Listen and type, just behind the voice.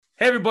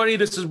Hey, everybody,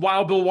 this is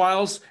Wild Bill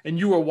Wiles, and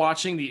you are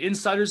watching the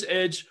Insider's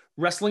Edge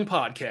Wrestling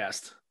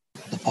Podcast.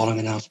 The following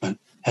announcement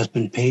has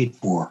been paid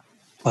for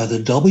by the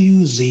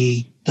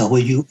WZWA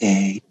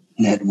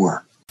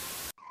Network.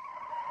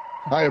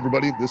 Hi,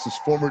 everybody. This is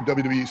former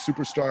WWE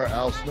superstar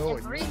Al Snow.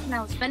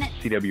 Mel Bennett.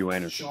 T.W.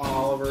 Anderson. Sean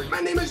Oliver. My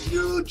name is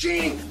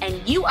Eugene.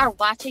 And you are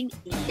watching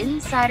the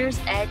Insider's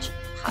Edge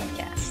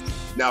Podcast.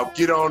 Now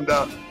get on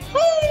the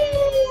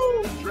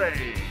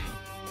train.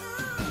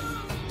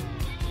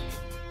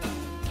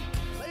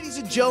 Ladies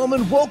and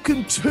gentlemen,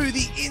 welcome to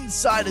the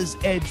Insider's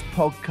Edge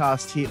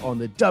podcast here on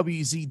the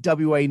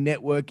WZWA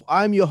Network.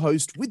 I'm your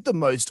host with the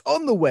most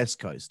on the West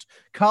Coast,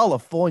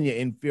 California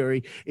in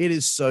Fury. It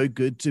is so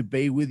good to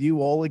be with you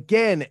all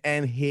again.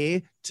 And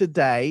here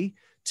today,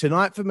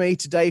 tonight for me,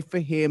 today for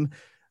him,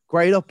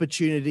 great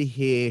opportunity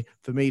here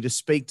for me to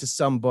speak to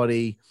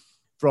somebody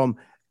from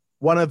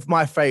one of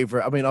my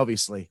favorite,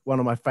 obviously, one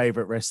of my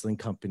favorite wrestling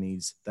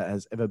companies that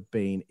has ever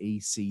been,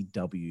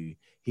 ECW.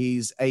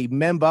 He's a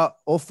member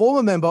or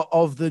former member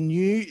of the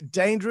New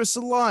Dangerous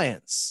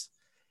Alliance.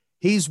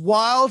 He's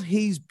wild.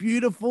 He's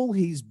beautiful.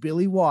 He's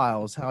Billy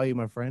Wiles. How are you,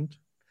 my friend?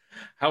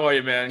 How are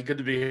you, man? Good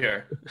to be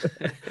here.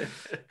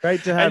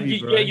 Great to have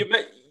you, bro. Yeah,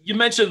 you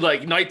mentioned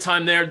like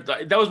nighttime there.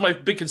 That was my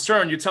big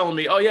concern. You're telling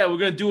me, oh, yeah, we're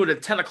going to do it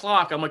at 10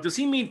 o'clock. I'm like, does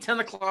he mean 10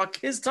 o'clock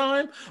his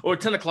time or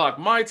 10 o'clock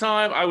my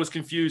time? I was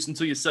confused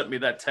until you sent me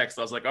that text.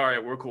 I was like, all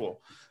right, we're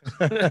cool.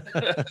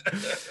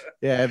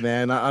 Yeah,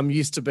 man, I'm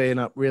used to being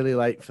up really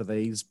late for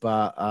these,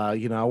 but I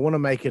want to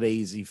make it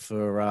easy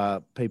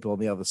for people on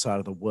the other side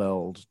of the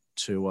world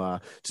to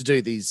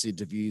do these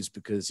interviews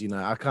because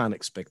I can't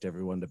expect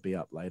everyone to be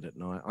up late at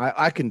night.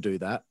 I can do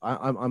that.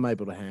 I'm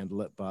able to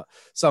handle it, but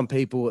some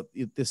people at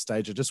this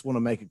stage, I just want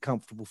to make it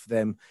comfortable for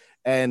them.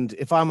 And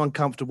if I'm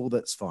uncomfortable,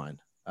 that's fine.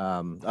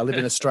 I live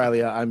in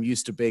Australia. I'm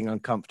used to being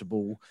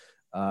uncomfortable.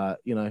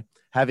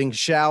 Having a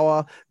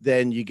shower,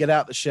 then you get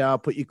out the shower,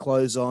 put your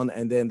clothes on,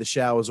 and then the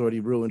shower's already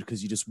ruined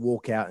because you just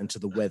walk out into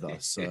the weather.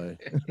 So,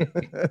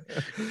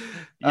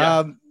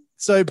 Yeah.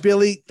 So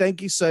Billy,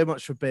 thank you so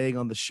much for being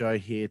on the show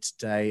here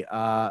today.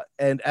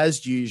 And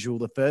as usual,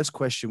 the first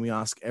question we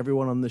ask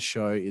everyone on the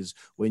show is,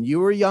 when you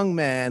were a young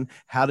man,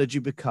 how did you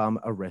become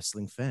a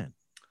wrestling fan?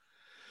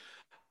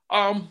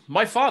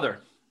 My father.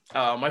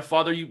 I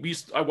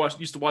used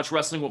to watch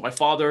wrestling with my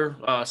father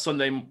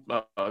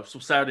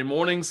Saturday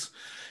mornings.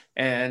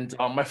 And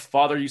my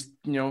father used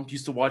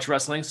to watch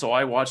wrestling, so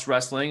I watched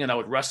wrestling, and I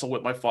would wrestle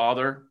with my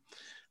father.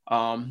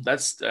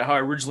 That's how I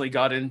originally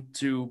got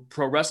into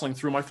pro wrestling,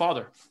 through my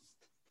father.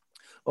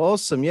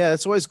 Awesome. Yeah,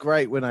 it's always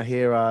great when I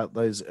hear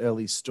those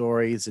early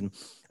stories, and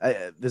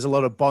there's a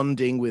lot of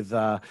bonding with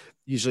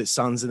usually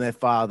sons and their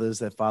fathers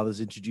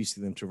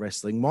introducing them to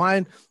wrestling.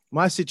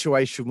 My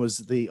situation was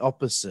the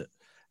opposite.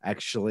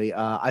 Actually,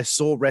 I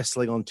saw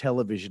wrestling on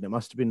television. It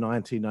must have been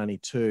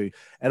 1992.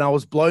 And I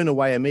was blown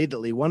away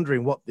immediately,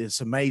 wondering what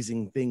this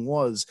amazing thing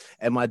was.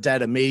 And my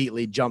dad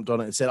immediately jumped on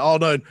it and said, oh,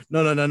 no,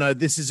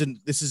 this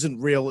isn't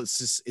real.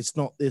 It's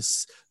not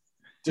this.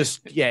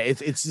 This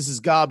is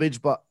garbage,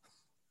 but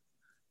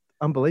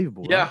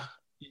unbelievable. Yeah. Right?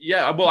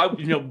 Yeah. Well,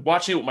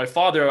 watching it with my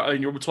father,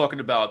 you were talking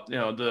about,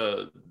 in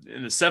the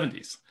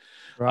 70s.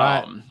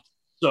 Right.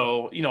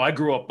 So, I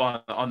grew up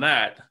on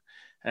that.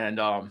 And,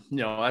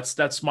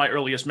 that's my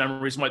earliest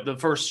memories. The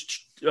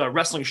first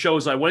wrestling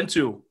shows I went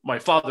to, my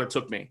father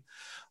took me.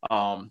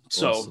 Awesome.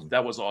 So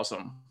that was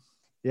awesome.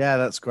 Yeah,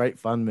 that's great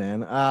fun,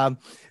 man.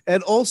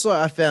 And also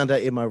I found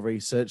out in my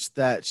research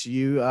that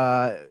you,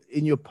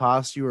 in your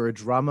past, you were a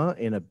drummer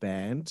in a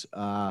band.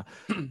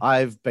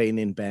 I've been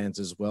in bands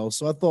as well.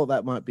 So I thought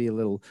that might be a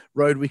little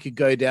road we could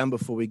go down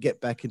before we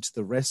get back into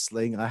the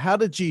wrestling. How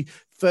did you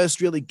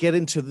first really get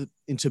into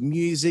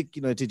music?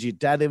 Did your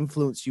dad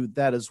influence you with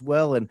that as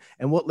well? And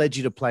what led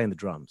you to playing the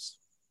drums?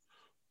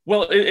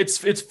 Well,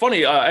 it's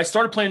funny. I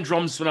started playing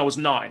drums when I was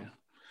 9.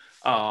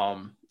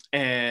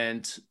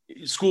 And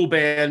school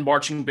band,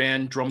 marching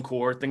band, drum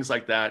corps, things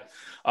like that.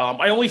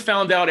 I only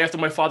found out after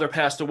my father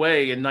passed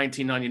away in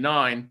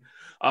 1999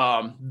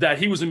 that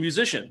he was a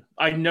musician.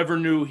 I never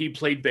knew he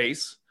played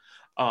bass.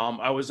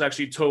 I was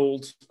actually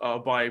told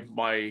by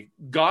my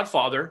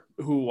godfather,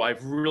 who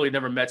I've really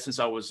never met since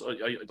I was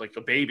like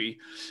a baby.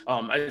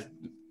 I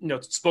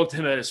spoke to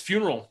him at his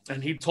funeral,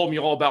 and he told me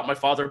all about my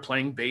father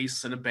playing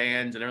bass in a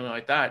band and everything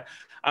like that.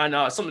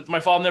 And something my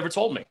father never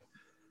told me.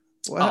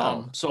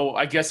 Wow. So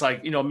I guess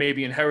I,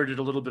 maybe inherited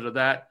a little bit of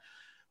that.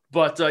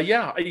 But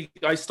I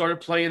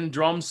started playing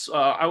drums.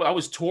 I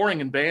was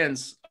touring in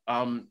bands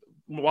while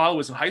I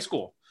was in high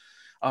school.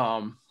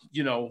 I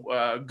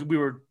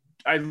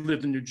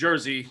lived in New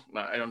Jersey.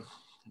 You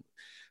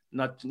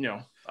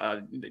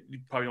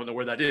probably don't know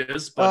where that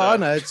is. But, I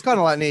know. It's kind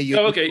of like near you.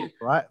 Okay.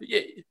 Right?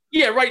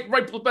 Yeah, right.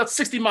 About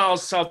 60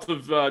 miles south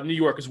of New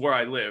York is where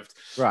I lived.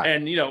 Right.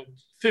 And,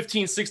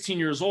 15, 16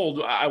 years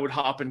old, I would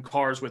hop in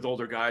cars with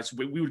older guys.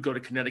 We would go to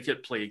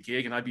Connecticut, play a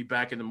gig, and I'd be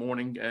back in the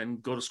morning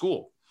and go to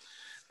school.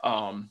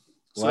 So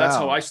that's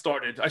how I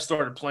started. I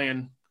started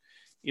playing,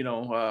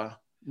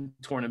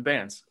 touring in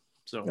bands.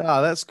 So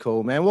that's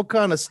cool, man. What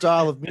kind of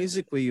style of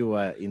music were you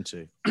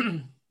into?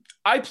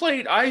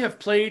 I have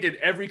played in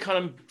every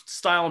kind of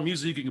style of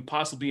music you could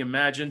possibly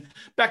imagine.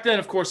 Back then,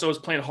 of course, I was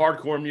playing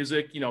hardcore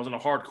music. I was in a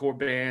hardcore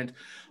band,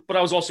 but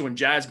I was also in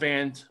jazz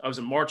band. I was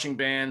in marching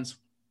bands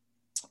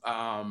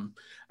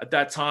at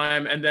that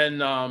time. And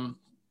then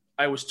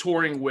I was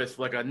touring with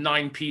like a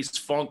 9-piece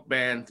funk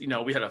band.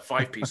 We had a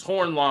 5-piece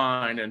horn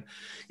line, and,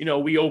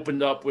 we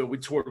opened up we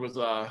toured with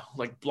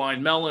like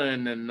Blind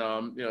Melon and,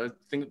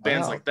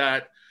 bands like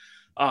that.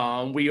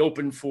 We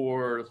opened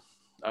for,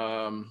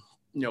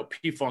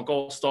 P-Funk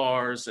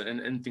All-Stars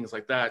and things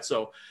like that.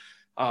 So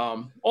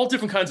all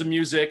different kinds of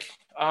music.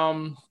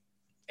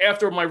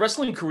 After my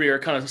wrestling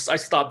career, I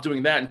stopped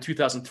doing that in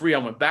 2003. I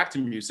went back to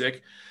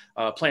music,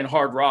 playing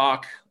hard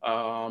rock.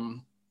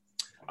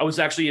 I was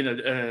actually in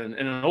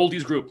an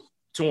oldies group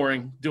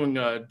touring, doing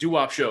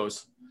doo-wop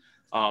shows,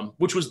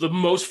 which was the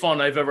most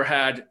fun I've ever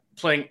had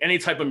playing any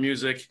type of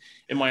music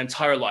in my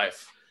entire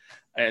life.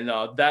 And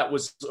that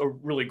was a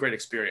really great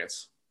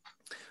experience.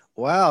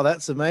 Wow,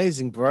 that's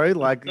amazing, bro.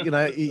 Like,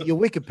 your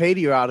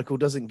Wikipedia article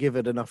doesn't give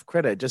it enough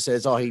credit. It just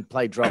says, oh, he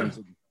played drums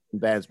in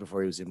bands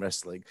before he was in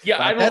wrestling. Yeah,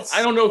 like,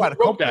 I don't know who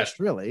wrote that.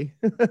 Really.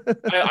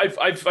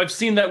 I've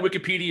seen that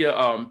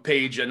Wikipedia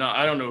page, and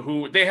I don't know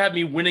who. They had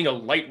me winning a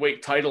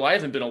lightweight title. I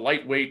haven't been a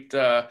lightweight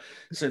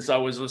since I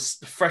was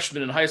a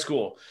freshman in high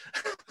school.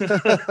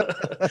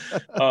 But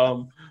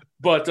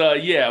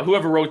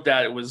whoever wrote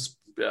that, it was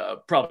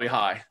probably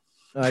high.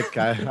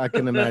 Okay, I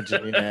can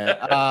imagine.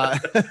 Yeah,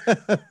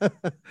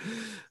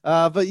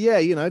 but yeah,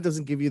 it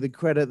doesn't give you the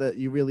credit that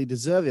you really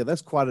deserve. Yeah,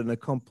 that's quite an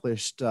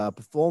accomplished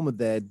performer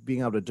there,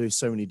 being able to do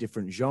so many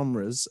different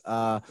genres.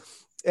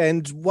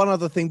 And one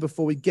other thing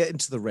before we get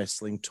into the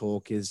wrestling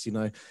talk is,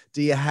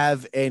 do you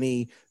have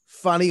any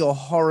funny or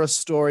horror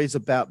stories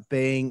about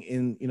being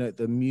in,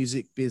 the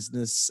music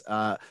business,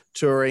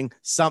 touring?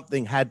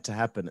 Something had to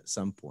happen at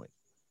some point.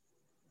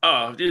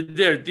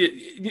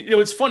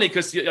 It's funny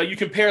because you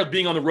compare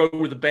being on the road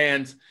with a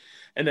band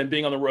and then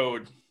being on the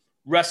road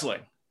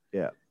wrestling.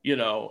 Yeah.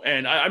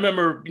 And I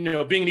remember,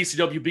 being in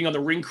ECW, being on the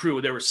ring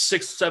crew, there were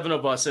 6-7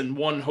 of us in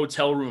one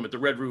hotel room at the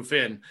Red Roof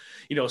Inn,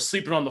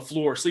 sleeping on the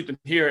floor, sleeping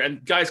here,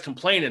 and guys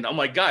complaining. I'm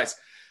like, guys,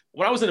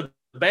 when I was in a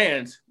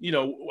band,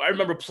 I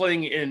remember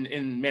playing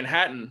in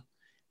Manhattan,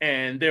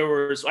 and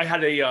I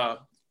had a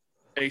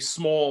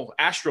small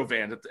Astro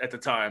van at the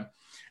time,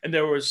 and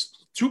there was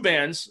 2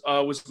 bands,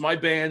 was my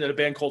band and a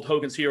band called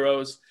Hogan's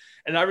Heroes.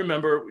 And I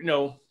remember,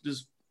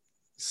 there's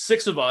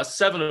 7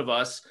 of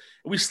us,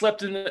 we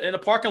slept in a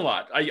parking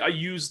lot.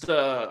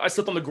 I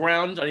slept on the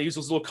ground. I used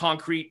those little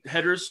concrete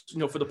headers,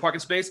 for the parking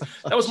space.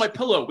 That was my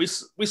pillow. We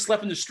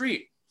slept in the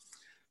street,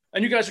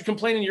 and you guys are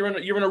complaining you're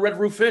in a Red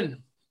Roof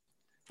Inn.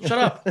 Shut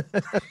up.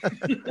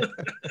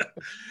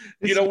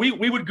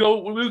 we would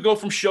go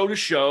from show to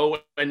show,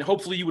 and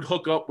hopefully you would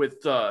hook up with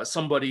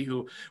somebody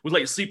who would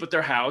let you sleep at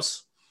their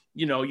house.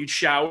 You'd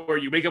shower,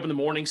 you wake up in the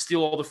morning,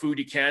 steal all the food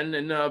you can,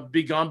 and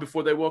be gone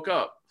before they woke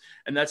up.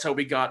 And that's how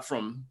we got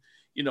from,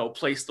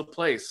 place to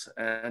place.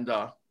 And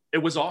it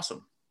was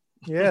awesome.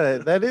 Yeah,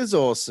 that is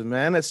awesome,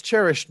 man. It's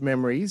cherished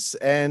memories.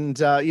 And,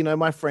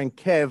 my friend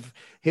Kev,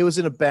 he was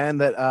in a band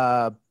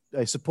that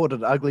they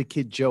supported Ugly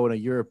Kid Joe on a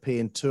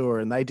European tour,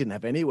 and they didn't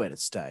have anywhere to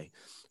stay.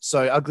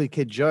 So Ugly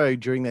Kid Joe,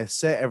 during their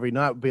set every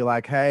night, would be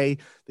like, hey,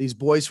 these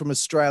boys from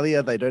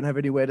Australia, they don't have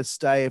anywhere to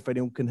stay, if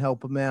anyone can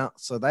help them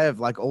out. So they have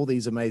like all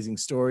these amazing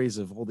stories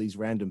of all these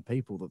random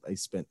people that they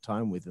spent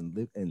time with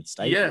and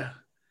stayed with.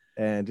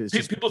 And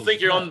it's people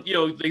think you're on,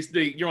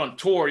 you're on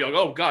tour. You're like,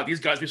 oh God,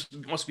 these guys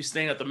must be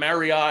staying at the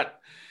Marriott.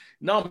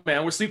 No,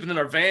 man, we're sleeping in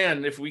our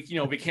van if we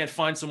can't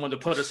find someone to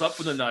put us up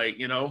for the night,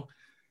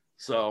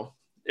 So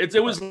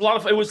it was a lot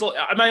of, I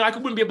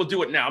wouldn't be able to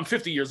do it now. I'm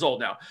 50 years old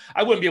now.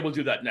 I wouldn't be able to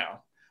do that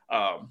now.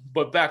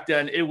 But back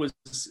then it was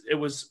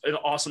an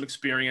awesome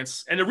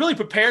experience, and it really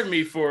prepared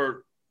me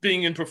for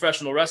being in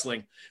professional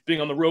wrestling,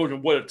 being on the road,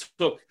 and what it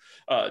took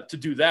to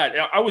do that.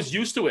 I was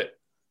used to it.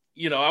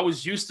 I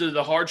was used to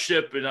the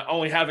hardship and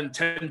only having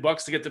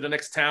 $10 to get to the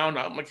next town.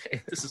 I'm like,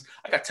 hey,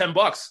 I got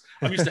 $10.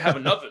 I'm used to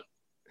having nothing.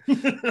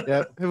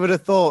 Yeah, who would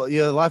have thought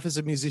your life as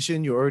a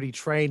musician, you're already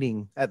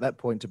training at that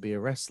point to be a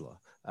wrestler.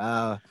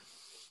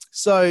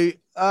 So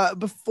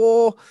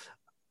before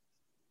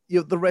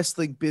the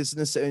wrestling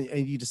business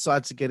and you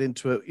decide to get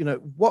into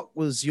it, what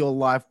was your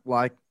life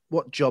like?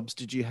 What jobs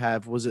did you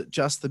have? Was it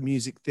just the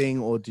music thing,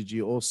 or did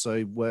you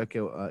also work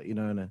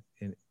in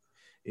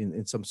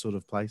some sort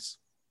of place?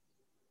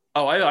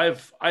 Oh,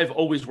 I've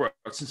always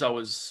worked since I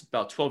was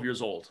about 12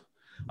 years old.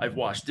 I've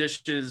washed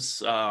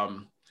dishes. I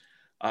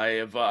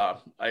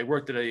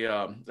worked at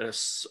a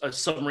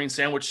submarine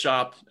sandwich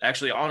shop,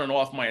 actually on and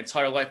off my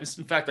entire life.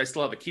 In fact, I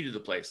still have a key to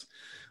the place.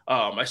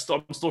 I'm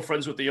still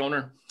friends with the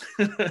owner.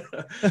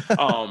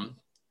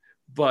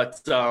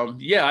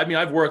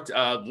 I've worked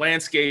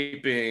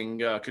landscaping,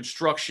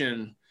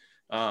 construction,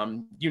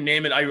 you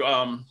name it.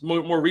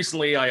 More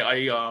recently,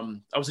 I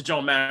was a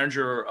general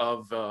manager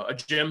of a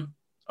gym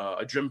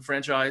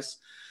franchise.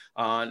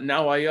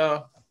 Now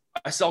I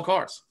sell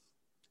cars.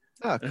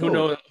 Ah,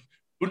 cool. And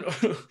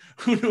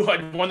who knew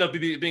I'd wind up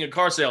being a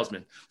car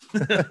salesman?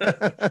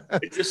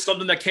 It's just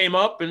something that came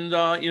up, and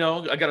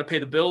I got to pay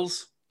the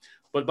bills.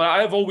 But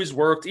I've always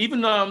worked.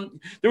 Even there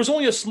was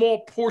only a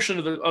small portion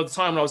of the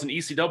time when I was in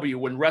ECW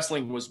when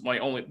wrestling was my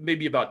only,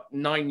 maybe about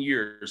 9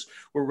 years,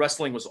 where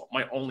wrestling was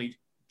my only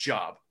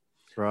job.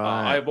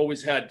 Right. I've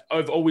always had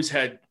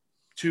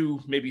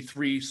 2, maybe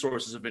 3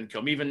 sources of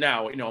income. Even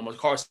now, I'm a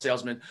car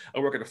salesman. I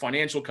work at a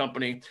financial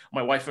company.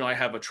 My wife and I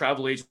have a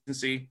travel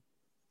agency.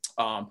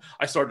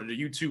 I started a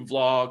YouTube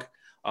vlog.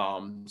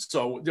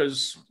 So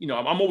there's,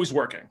 I'm always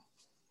working.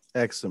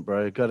 Excellent,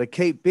 bro. Got to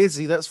keep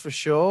busy, that's for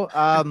sure.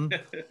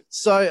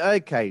 So,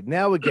 okay,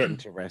 now we're getting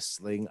to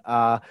wrestling.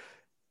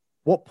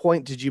 What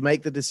point did you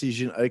make the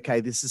decision,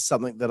 okay, this is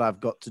something that I've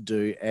got to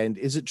do? And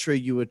is it true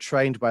you were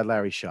trained by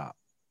Larry Sharpe?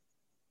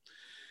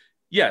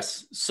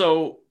 Yes.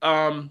 So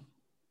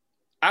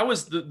I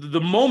was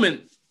the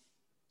moment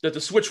that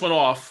the switch went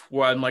off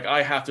where I'm like,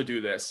 I have to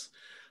do this.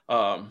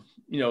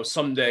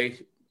 Someday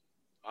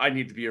I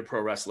need to be a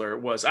pro wrestler.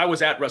 I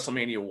was at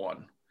WrestleMania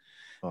 1.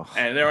 Oh.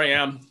 And there I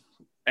am.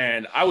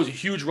 And I was a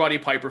huge Roddy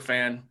Piper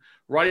fan.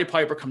 Roddy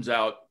Piper comes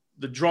out.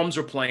 The drums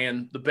are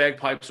playing. The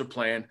bagpipes are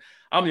playing.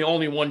 I'm the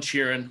only one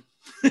cheering.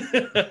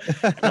 And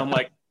I'm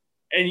like,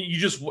 and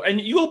you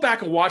go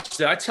back and watch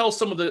that. I tell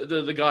some of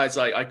the guys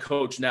I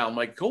coach now, I'm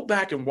like, go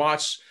back and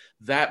watch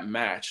that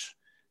match.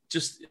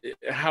 Just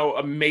how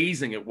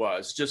amazing it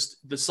was.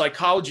 Just the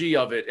psychology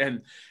of it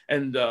and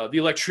the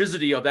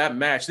electricity of that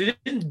match. They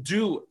didn't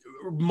do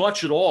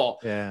much at all.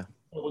 Yeah.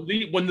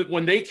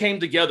 When they came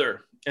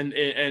together,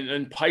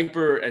 and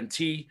Piper and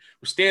T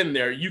were standing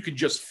there, you could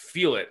just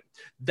feel it.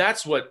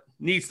 That's what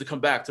needs to come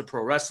back to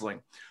pro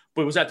wrestling.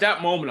 But it was at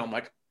that moment, I'm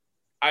like,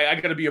 I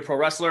got to be a pro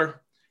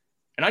wrestler,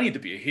 and I need to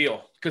be a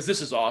heel because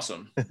this is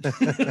awesome. But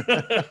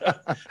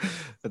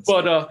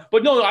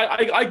no,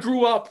 I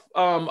grew up.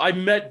 I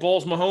met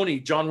Balls Mahoney,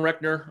 John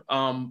Reckner,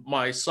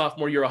 my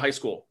sophomore year of high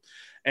school.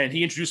 And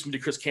he introduced me to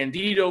Chris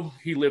Candido.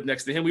 He lived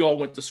next to him. We all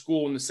went to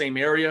school in the same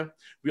area.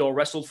 We all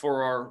wrestled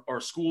for our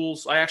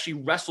schools. I actually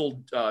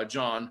wrestled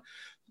John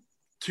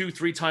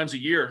 2-3 times a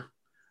year,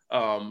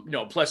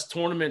 plus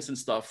tournaments and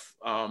stuff,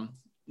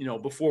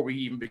 before we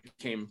even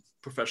became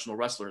professional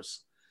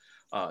wrestlers.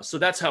 So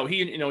that's how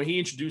he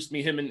introduced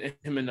me. Him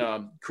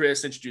and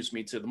Chris introduced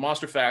me to the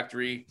Monster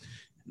Factory,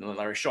 and then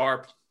Larry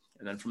Sharpe,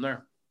 and then from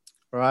there.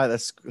 Right,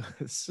 it's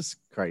just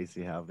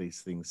crazy how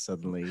these things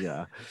suddenly,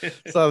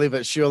 slowly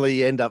but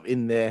surely, end up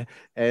in there,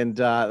 and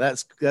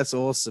that's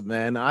awesome,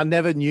 man. I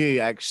never knew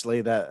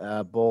actually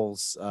that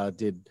Balls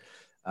did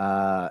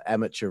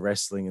amateur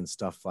wrestling and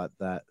stuff like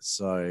that.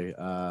 So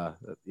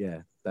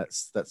yeah,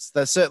 that's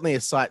certainly a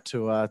sight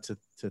to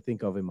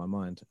think of in my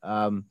mind.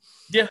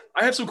 Yeah,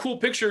 I have some cool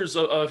pictures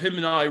of him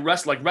and I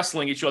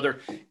wrestling each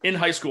other in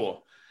high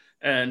school,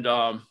 and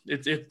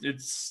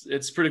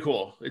it's pretty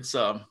cool. It's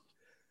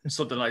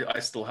something I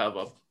still have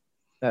up.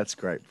 That's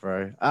great,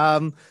 bro.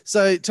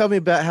 So tell me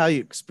about how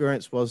your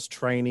experience was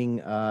training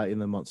in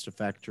the Monster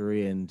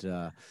Factory, and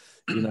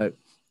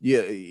you're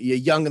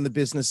young in the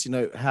business.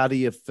 How do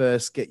you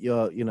first get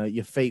your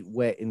feet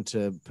wet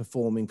into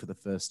performing for the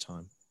first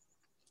time?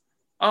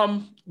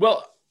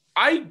 Well,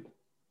 I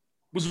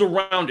was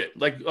around it.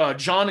 Like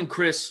John and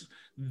Chris,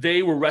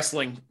 they were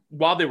wrestling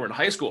while they were in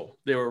high school.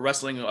 They were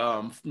wrestling,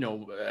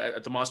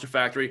 at the Monster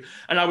Factory,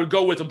 and I would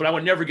go with them, but I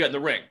would never get in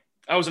the ring.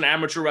 I was an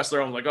amateur wrestler.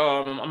 I'm like,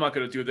 oh, I'm not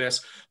going to do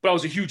this. But I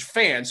was a huge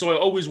fan, so I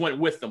always went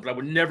with them. But I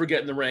would never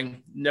get in the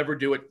ring, never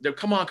do it. They'd,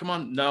 come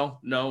on. No.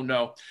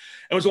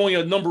 It was only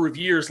a number of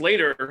years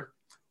later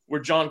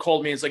where John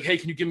called me and was like, hey,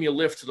 can you give me a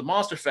lift to the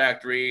Monster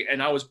Factory?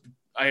 And I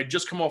had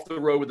just come off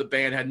the road with the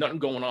band, had nothing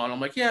going on.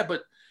 I'm like, yeah,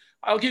 but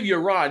I'll give you a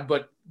ride,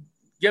 but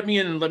get me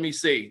in and let me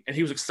see. And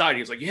he was excited.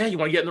 He was like, yeah, you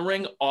want to get in the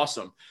ring?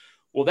 Awesome.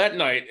 Well, that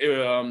night,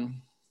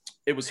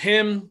 it was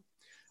him,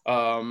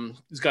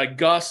 this guy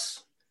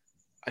Gus.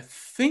 I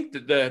think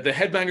that the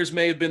Headbangers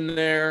may have been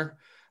there,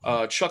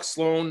 Chuck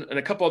Sloan, and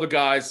a couple other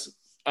guys.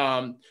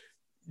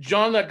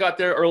 John that got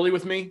there early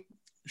with me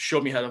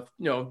showed me how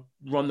to,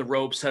 run the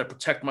ropes, how to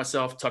protect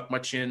myself, tuck my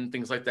chin,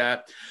 things like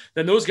that.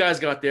 Then those guys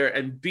got there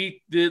and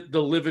beat the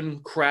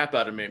living crap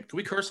out of me. Can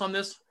we curse on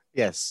this?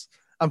 Yes.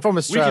 I'm from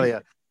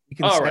Australia. You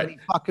can say any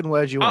fucking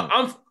words you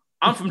want.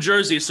 I'm from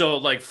Jersey, so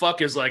like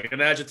fuck is like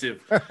an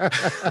adjective.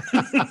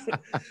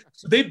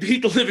 So they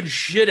beat the living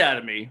shit out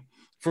of me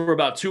for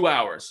about 2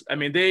 hours. I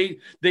mean, they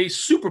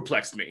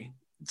superplexed me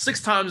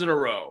 6 times in a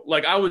row.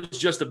 Like I was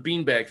just a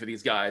beanbag for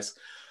these guys.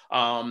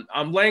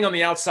 I'm laying on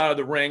the outside of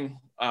the ring.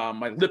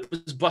 My lip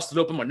is busted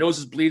open. My nose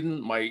is bleeding.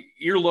 My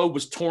earlobe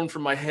was torn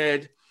from my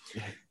head.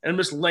 And I'm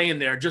just laying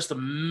there, just a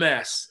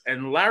mess.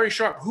 And Larry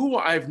Sharpe, who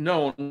I've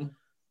known,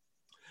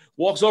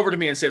 walks over to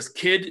me and says,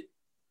 kid,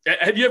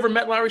 have you ever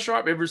met Larry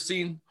Sharpe? Have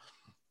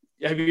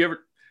you ever...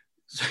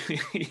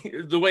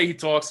 the way he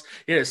talks,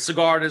 he has a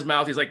cigar in his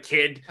mouth. He's like,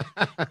 kid,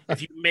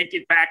 if you make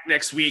it back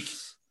next week,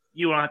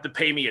 you don't have to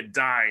pay me a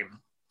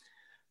dime.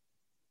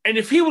 And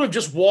if he would have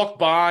just walked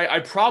by, I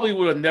probably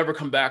would have never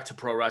come back to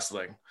pro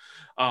wrestling.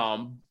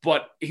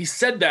 But he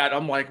said that.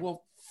 I'm like,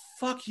 well,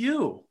 fuck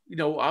you.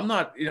 I'm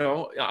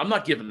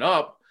not giving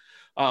up.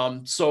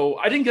 So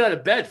I didn't get out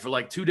of bed for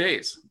like 2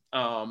 days.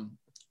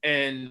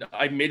 And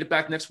I made it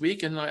back next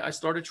week, and I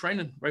started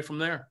training right from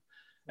there.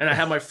 And I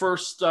had my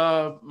first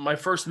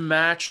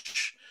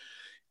match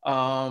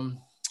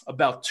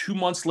about 2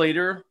 months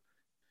later,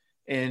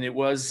 and it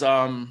was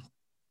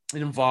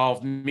it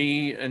involved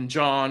me and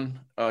John.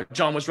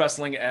 John was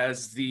wrestling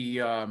as the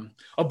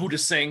Abuda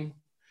Singh.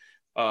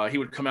 He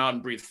would come out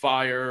and breathe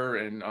fire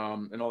and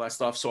all that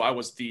stuff. So I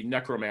was the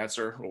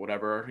necromancer or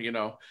whatever,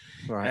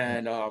 Right.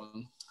 And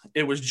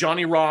it was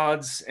Johnny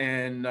Rods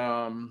and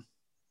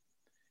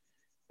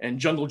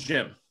Jungle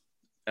Jim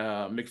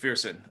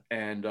McPherson,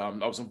 and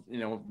I was,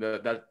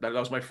 that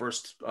was my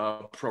first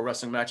pro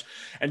wrestling match.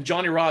 And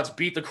Johnny Rods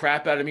beat the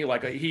crap out of me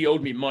like he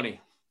owed me money.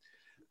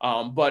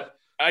 But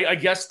I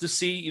guess to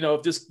see,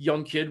 if this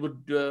young kid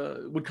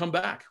would come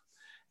back,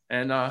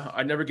 and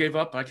I never gave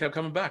up. I kept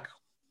coming back.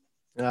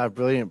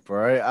 Brilliant,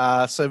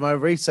 bro. So my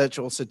research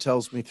also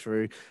tells me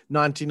through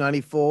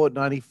 1994,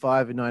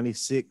 95, and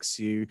 96,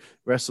 you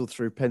wrestled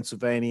through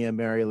Pennsylvania,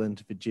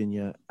 Maryland,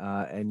 Virginia,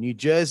 and New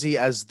Jersey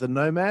as the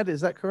Nomad.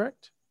 Is that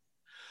correct?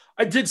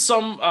 I did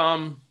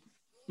some,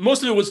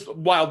 most of it was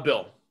Wild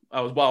Bill. I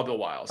was Wild Bill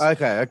Wiles.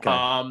 Okay.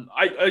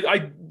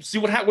 I see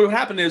what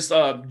happened is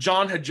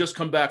John had just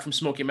come back from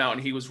Smoky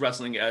Mountain. He was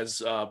wrestling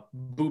as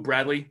Boo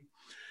Bradley,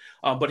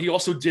 but he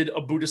also did a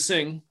Buddha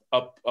Singh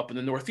up in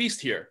the Northeast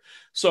here.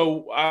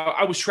 So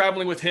I was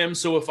traveling with him.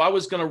 So if I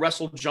was going to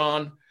wrestle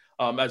John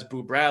as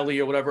Boo Bradley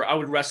or whatever, I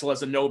would wrestle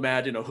as a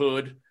Nomad in a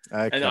hood.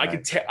 Okay. And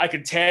I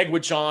could tag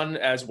with John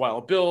as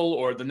Wild Bill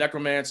or the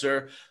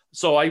Necromancer.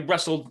 So I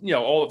wrestled,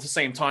 all at the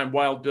same time,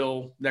 Wild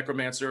Bill,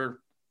 Necromancer,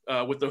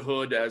 with the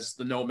hood as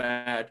the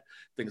Nomad,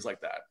 things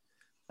like that.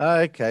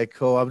 Okay,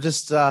 cool. I'm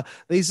just,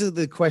 these are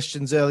the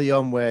questions early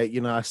on where,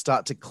 I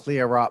start to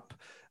clear up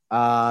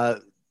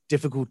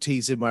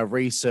difficulties in my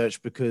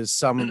research, because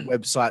some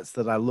websites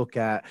that I look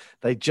at,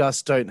 they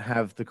just don't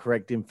have the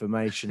correct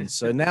information.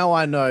 So now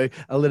I know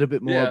a little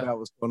bit more about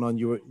what's going on.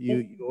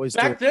 You always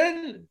back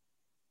then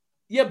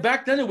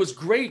it was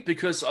great,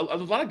 because a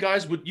lot of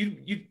guys would you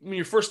when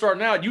you're first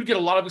starting out, you'd get a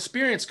lot of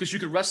experience because you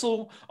could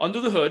wrestle under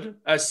the hood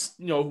as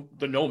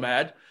the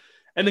Nomad,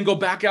 and then go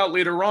back out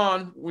later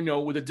on,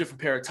 with a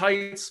different pair of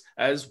tights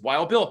as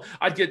Wild Bill.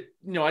 I'd get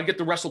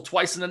to wrestle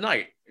twice in the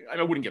night.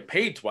 I wouldn't get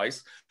paid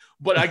twice,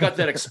 but I got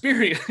that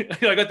experience.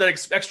 I got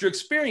that extra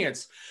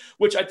experience,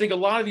 which I think a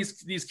lot of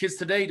these kids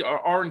today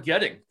aren't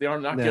getting. They are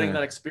not getting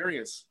that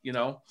experience,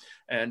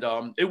 And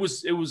it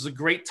was a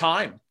great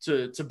time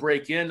to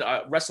break in.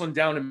 Wrestling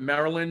down in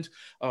Maryland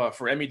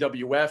for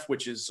MEWF,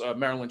 which is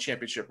Maryland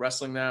Championship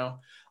Wrestling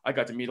now. I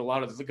got to meet a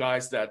lot of the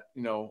guys that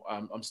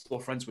I'm still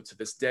friends with to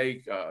this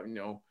day.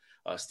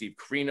 Steve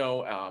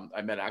Carino.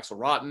 I met Axel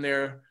Rotten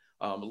there.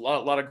 A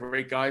lot of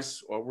great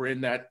guys were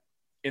in that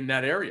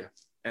area,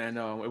 and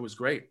it was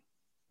great.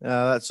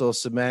 That's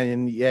awesome, man.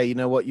 And yeah, you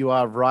know what? You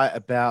are right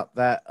about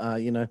that.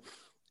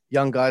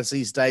 Young guys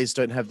these days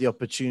don't have the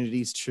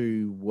opportunities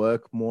to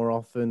work more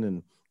often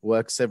and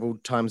work several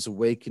times a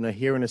week.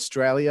 Here in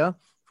Australia,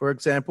 for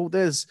example,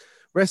 there's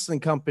wrestling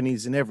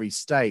companies in every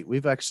state.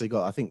 We've actually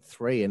got, I think,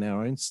 3 in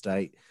our own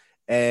state.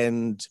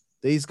 And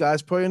these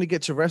guys probably only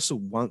get to wrestle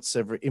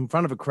in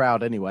front of a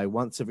crowd anyway,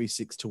 once every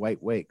 6 to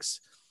 8 weeks,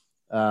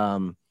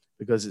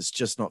 because it's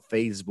just not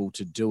feasible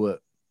to do it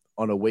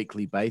on a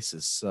weekly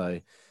basis.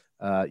 So,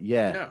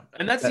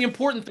 and that's the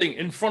important thing,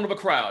 in front of a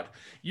crowd.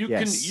 You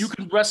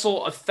can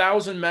wrestle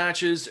 1,000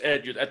 matches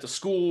at the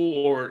school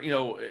or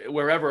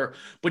wherever,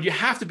 but you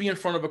have to be in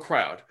front of a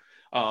crowd.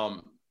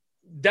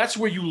 That's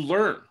where you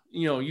learn.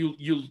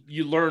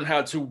 You learn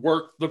how to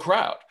work the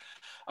crowd.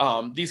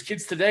 These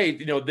kids today,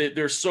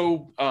 they're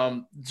so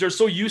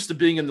used to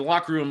being in the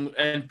locker room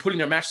and putting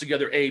their match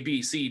together, A,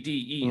 B, C,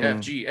 D, E,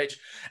 F, G, H,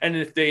 and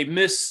if they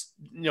miss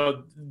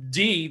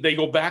D, they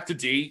go back to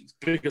D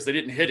because they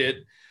didn't hit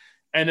it.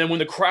 And then when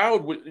the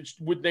crowd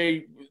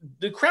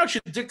the crowd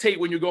should dictate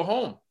when you go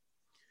home.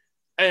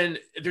 And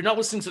if they're not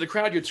listening to the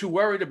crowd, you're too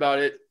worried about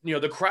it.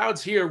 The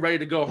crowd's here ready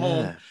to go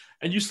home,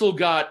 and you still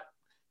got,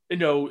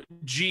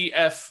 G,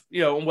 F,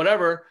 and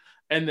whatever.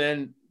 And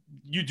then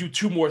you do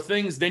 2 more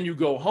things, then you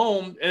go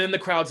home, and then the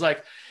crowd's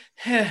like,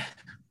 you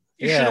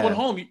should have went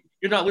home.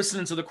 You're not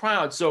listening to the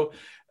crowd. So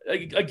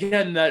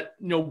again, that,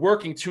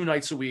 working 2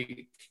 nights a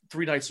week,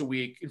 3 nights a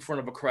week in front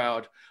of a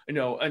crowd, and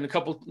a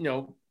couple,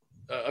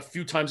 a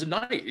few times a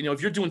night.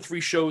 If you're doing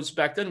 3 shows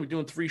back then, we're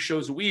doing 3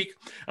 shows a week,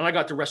 and I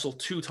got to wrestle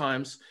 2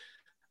 times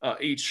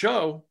each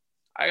show.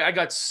 I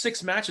got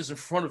 6 matches in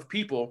front of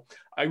people.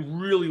 I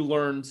really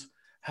learned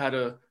how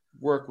to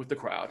work with the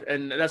crowd,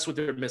 and that's what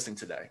they're missing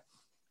today.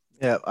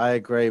 Yeah, I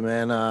agree,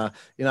 man. I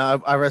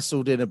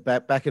wrestled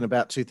back in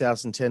about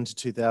 2010 to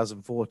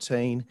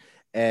 2014,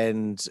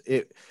 and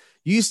it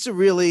used to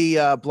really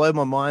blow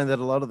my mind that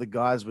a lot of the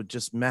guys would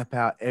just map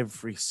out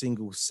every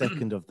single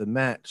second of the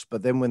match.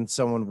 But then when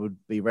someone would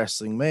be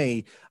wrestling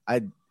me,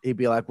 he'd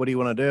be like, "What do you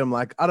want to do?" I'm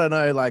like, "I don't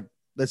know. Like,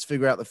 let's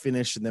figure out the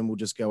finish, and then we'll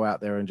just go out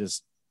there and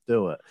just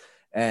do it."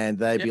 And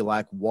they'd be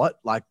like, "What?"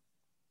 Like,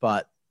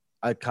 but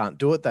I can't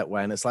do it that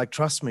way. And it's like,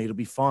 trust me, it'll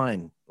be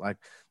fine. Like,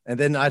 and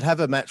then I'd have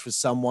a match with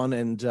someone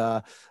and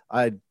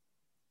I'd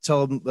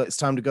tell them that it's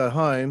time to go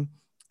home.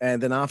 And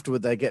then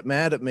afterward, they get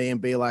mad at me and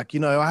be like,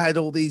 I had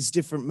all these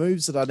different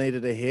moves that I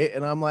needed to hit.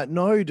 And I'm like,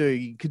 no,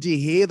 dude, could you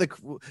hear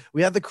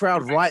we had the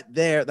crowd right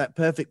there at that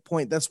perfect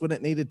point. That's when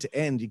it needed to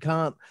end. You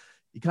can't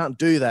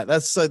do that.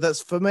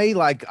 That's for me.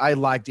 Like, I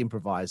liked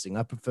improvising.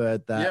 I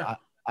preferred that. Yeah.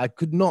 I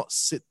could not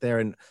sit there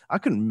and I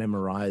couldn't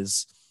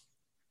memorize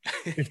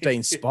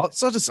 15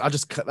 spots. I just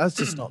that's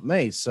just not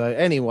me. So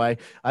anyway,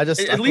 at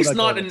least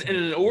not in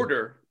an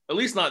order. At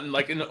least not in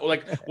like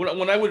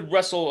when I would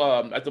wrestle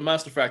at the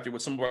Master Factory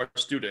with some of our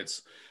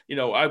students,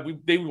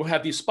 they would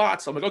have these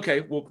spots. I'm like,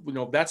 okay,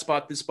 well, that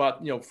spot, this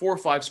spot, 4 or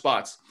 5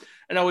 spots,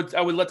 and I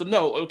would let them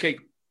know, okay,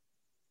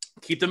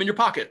 keep them in your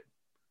pocket.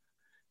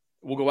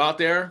 We'll go out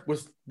there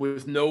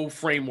with no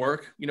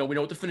framework. We know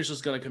what the finish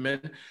is going to come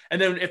in,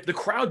 and then if the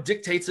crowd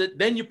dictates it,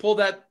 then you pull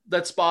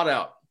that spot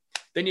out,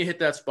 then you hit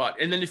that spot,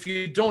 and then if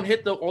you don't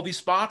hit all these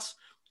spots,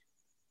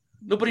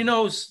 nobody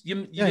knows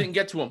you didn't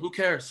get to them. Who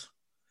cares?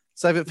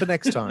 Save it for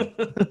next time.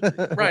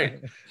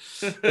 Right.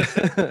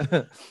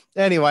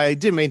 Anyway, I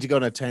didn't mean to go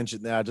on a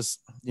tangent there. I just,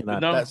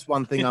 that's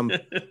one thing I'm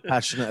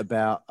passionate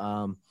about.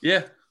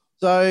 Yeah.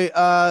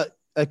 So,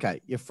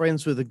 okay, you're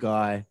friends with a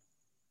guy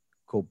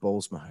called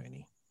Balls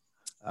Mahoney.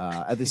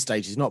 At this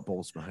stage, he's not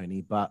Balls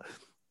Mahoney, but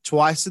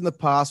twice in the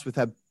past,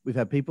 we've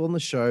had people on the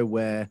show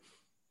where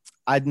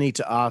I'd need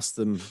to ask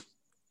them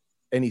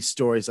any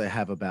stories they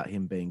have about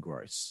him being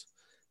gross.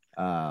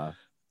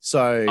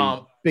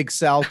 So Big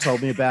Sal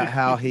told me about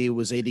how he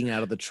was eating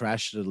out of the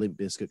trash at a Limp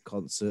Bizkit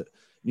concert.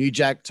 New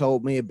Jack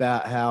told me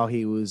about how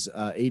he was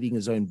eating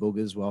his own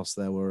boogers whilst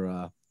they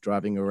were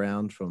driving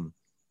around from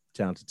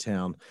town to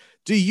town.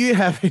 Do you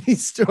have any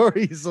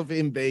stories of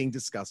him being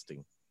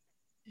disgusting?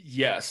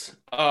 Yes.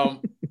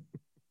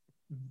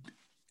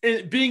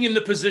 Being in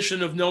the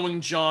position of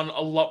knowing John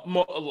a lot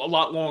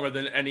longer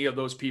than any of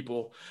those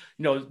people,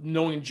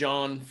 knowing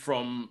John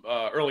from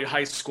early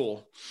high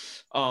school.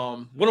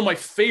 One of my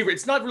favorite,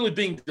 it's not really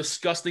being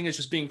disgusting, it's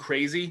just being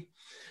crazy.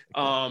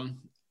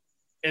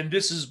 And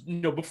this is,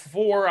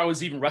 before I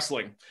was even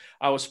wrestling,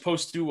 I was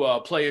supposed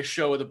to play a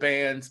show with a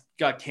band,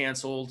 got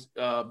canceled,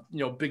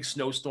 big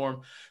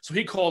snowstorm. So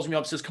he calls me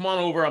up, says, come on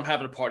over. I'm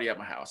having a party at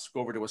my house.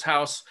 Go over to his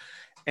house.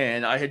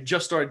 And I had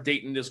just started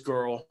dating this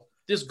girl.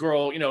 This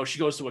girl, she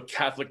goes to a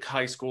Catholic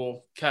high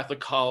school, Catholic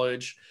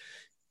college,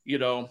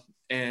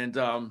 and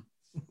I'm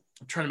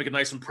trying to make a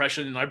nice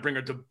impression. And I bring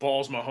her to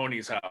Balls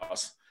Mahoney's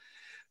house.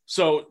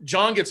 So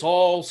John gets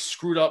all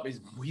screwed up.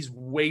 He's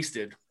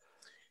wasted.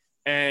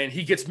 And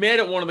he gets mad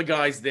at one of the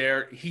guys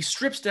there. He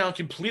strips down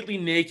completely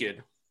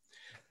naked,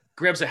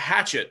 grabs a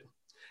hatchet,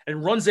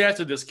 and runs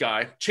after this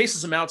guy,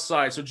 chases him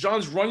outside. So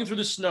John's running through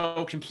the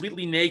snow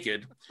completely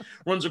naked,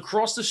 runs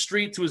across the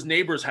street to his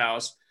neighbor's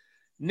house,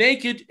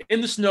 naked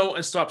in the snow,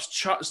 and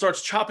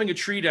starts chopping a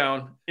tree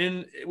down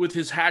with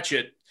his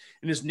hatchet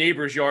in his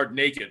neighbor's yard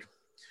naked,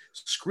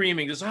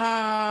 screaming, just,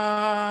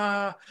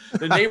 ah!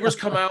 The neighbors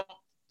come out.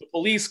 The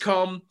police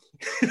come,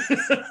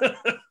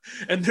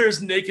 and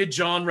there's naked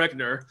John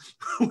Reckner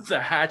with a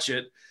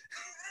hatchet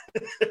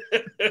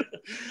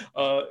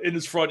in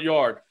his front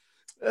yard.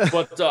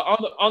 But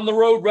on the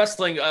road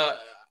wrestling,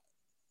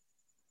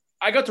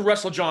 I got to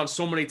wrestle John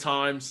so many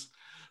times.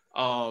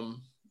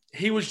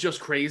 He was just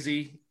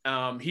crazy.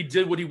 He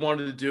did what he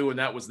wanted to do, and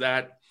that was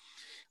that.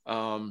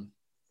 I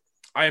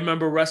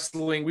remember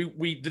wrestling.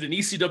 We did an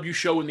ECW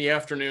show in the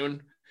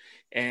afternoon,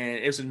 and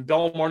it was in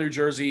Belmar, New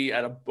Jersey,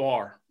 at a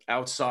bar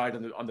outside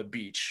on the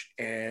beach.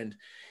 And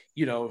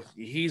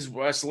he's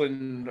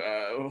wrestling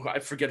I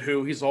forget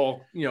who. He's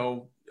all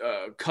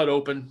cut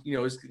open.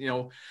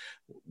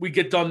 We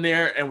get done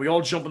there and we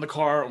all jump in the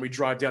car and we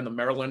drive down to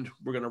Maryland.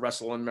 We're going to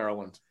wrestle in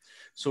Maryland.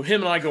 So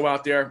him and I go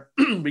out there.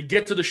 We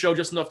get to the show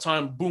just enough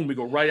time. Boom, we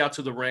go right out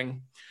to the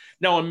ring.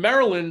 Now in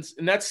Maryland,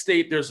 in that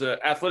state, there's an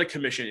athletic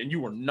commission, and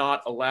you are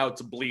not allowed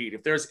to bleed.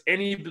 If there's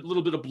any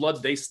little bit of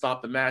blood, they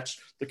stop the match.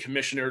 The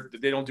commissioner,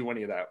 they don't do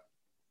any of that.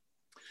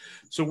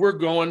 So we're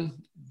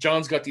going.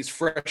 John's got these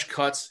fresh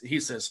cuts. He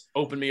says,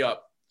 open me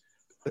up.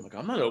 I'm like,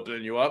 I'm not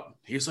opening you up.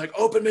 He's like,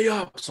 open me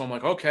up. So I'm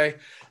like, okay.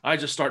 I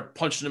just start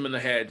punching him in the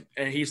head,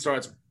 and he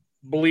starts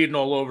bleeding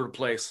all over the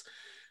place.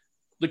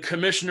 The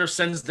commissioner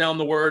sends down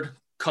the word,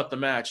 cut the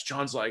match.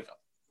 John's like,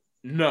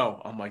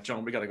 no. I'm like,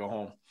 John, we got to go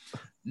home.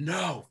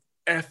 No.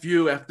 F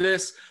you, F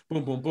this.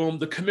 Boom, boom, boom.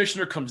 The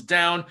commissioner comes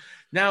down.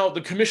 Now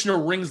the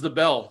commissioner rings the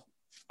bell.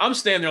 I'm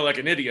standing there like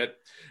an idiot.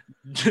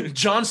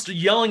 John's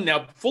yelling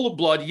now, full of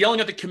blood, yelling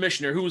at the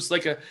commissioner, who was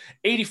like a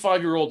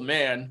 85-year-old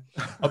man,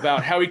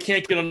 about how he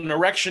can't get an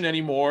erection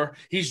anymore.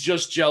 He's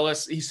just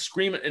jealous. He's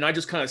screaming, and I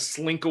just kind of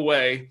slink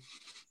away.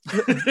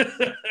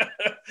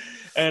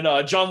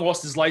 And John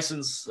lost his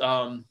license.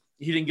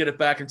 He didn't get it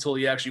back until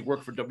he actually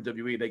worked for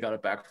WWE. They got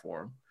it back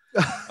for him.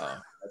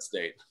 That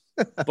state.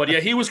 But yeah,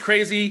 he was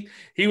crazy.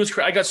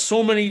 I got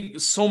so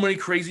many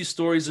crazy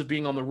stories of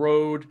being on the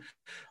road,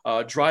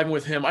 driving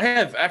with him. I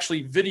have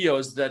actually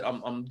videos that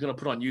I'm going to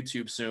put on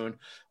YouTube soon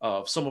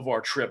of some of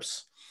our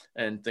trips.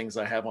 and things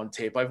I have on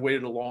tape. I've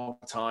waited a long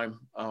time,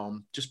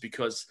 just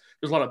because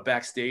there's a lot of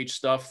backstage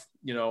stuff,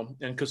 and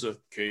because of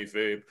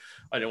kayfabe,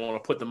 I didn't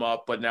want to put them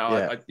up, but now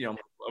I'm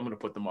going to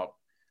put them up.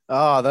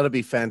 Oh, that'll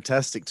be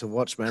fantastic to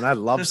watch, man. I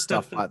love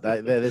stuff like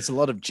that. There's a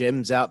lot of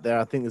gems out there.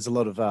 I think there's a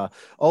lot of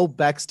old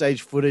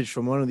backstage footage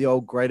from one of the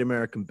old Great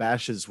American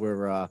Bashes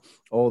where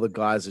all the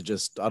guys are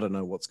just, I don't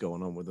know what's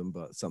going on with them,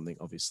 but something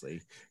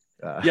obviously.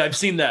 Yeah, I've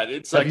seen that.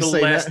 It's like the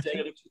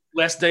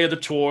last day of the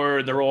tour,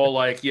 and they're all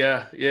like,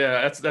 yeah,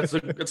 that's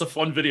a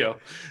fun video.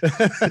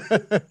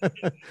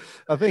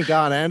 I think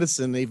Arn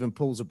Anderson even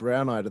pulls a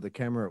brown eye to the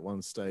camera at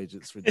one stage.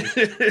 It's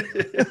ridiculous.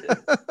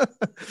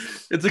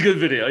 It's a good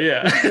video,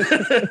 yeah.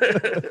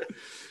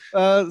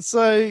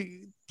 So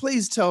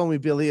please tell me,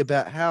 Billy,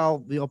 about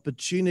how the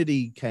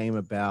opportunity came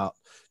about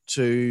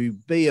to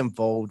be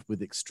involved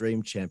with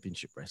Extreme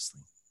Championship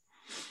Wrestling.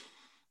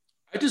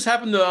 I just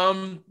happened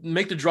to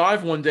make the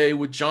drive one day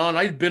with John.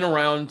 I'd been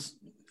around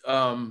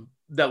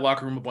that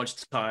locker room a bunch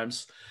of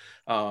times.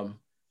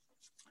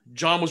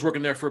 John was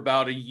working there for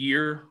about a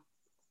year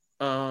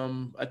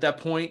at that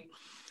point.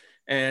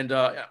 And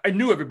I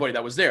knew everybody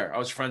that was there. I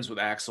was friends with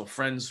Axel,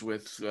 friends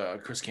with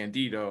Chris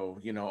Candido,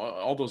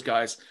 all those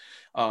guys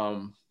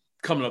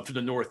coming up to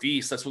the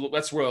Northeast.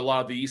 That's where a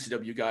lot of the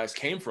ECW guys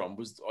came from,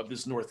 was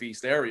this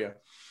Northeast area.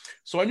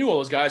 So I knew all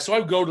those guys. So I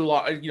would go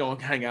to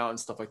hang out and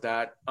stuff like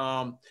that.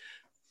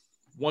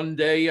 One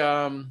day,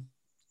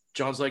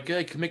 John's like,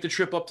 hey, can make the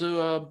trip up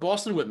to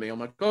Boston with me? I'm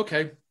like,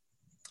 okay.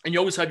 And you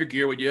always have your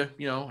gear with you.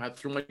 I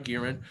threw my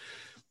gear in.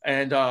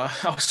 And I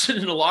was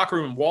sitting in the locker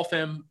room in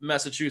Waltham,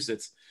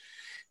 Massachusetts.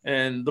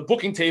 And the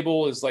booking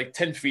table is like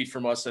 10 feet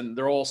from us, and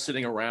they're all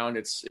sitting around.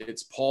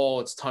 It's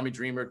Paul, it's Tommy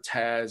Dreamer,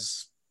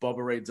 Taz,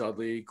 Bubba Ray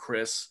Dudley,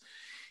 Chris.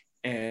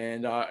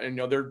 And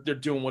they're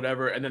doing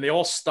whatever. And then they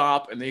all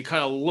stop, and they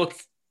kind of look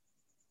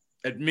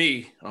at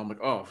me. I'm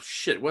like, oh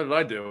shit, what did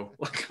I do?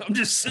 Like, I'm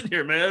just sitting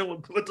here, man.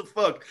 What the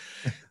fuck?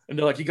 And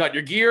they're like, you got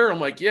your gear? I'm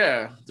like,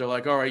 yeah. They're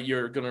like, all right,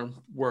 you're gonna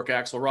work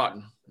Axel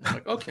Rotten. I'm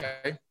like,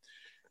 okay.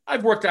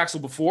 I've worked Axel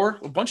before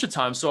a bunch of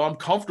times, so I'm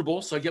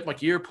comfortable. So I get my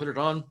gear, put it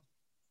on,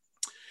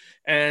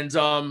 and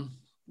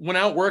went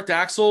out, worked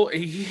Axel.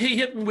 He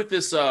hit me with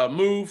this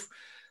move.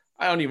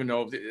 I don't even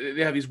know.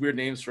 They have these weird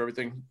names for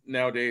everything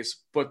nowadays.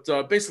 But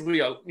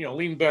basically, I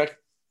lean back,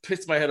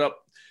 picks my head up,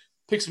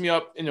 picks me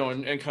up, and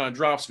kind of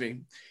drops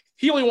me.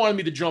 He only wanted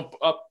me to jump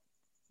up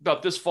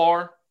about this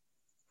far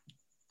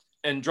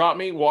and drop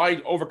me. Well, I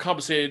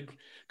overcompensated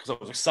because I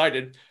was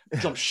excited,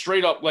 jumped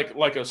straight up like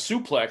a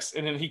suplex,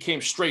 and then he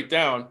came straight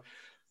down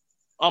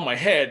on my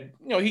head.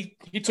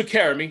 He took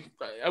care of me.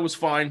 I was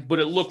fine, but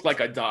it looked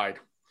like I died.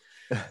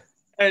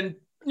 And,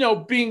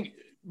 being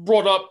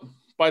brought up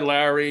by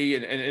Larry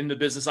and in the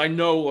business, I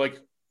know like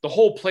the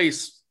whole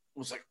place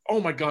was like,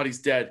 oh my God,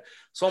 he's dead.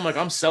 So I'm like,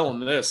 I'm selling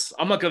this.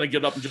 I'm not going to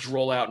get up and just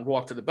roll out and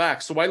walk to the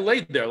back. So I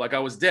laid there like I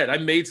was dead. I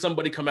made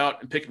somebody come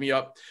out and pick me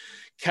up,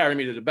 carry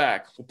me to the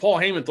back. Well, Paul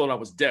Heyman thought I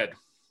was dead.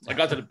 I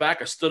got to the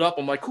back. I stood up.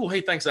 I'm like, cool.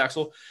 Hey, thanks,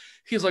 Axel.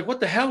 He's like, what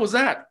the hell was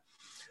that?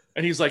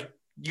 And he's like,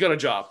 you got a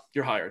job.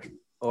 You're hired.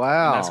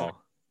 Wow.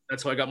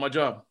 That's how I got my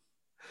job.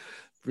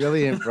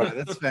 Brilliant, bro.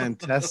 That's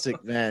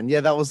fantastic, man.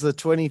 Yeah, that was the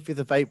 25th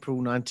of April,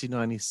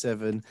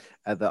 1997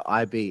 at the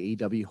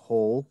IBEW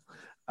Hall.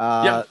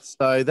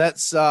 So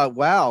that's,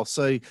 wow.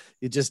 So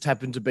you just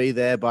happened to be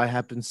there by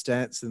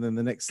happenstance. And then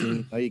the next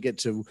thing you get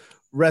to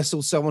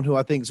wrestle someone who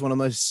I think is one of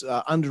the most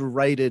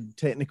underrated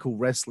technical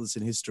wrestlers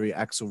in history,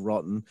 Axel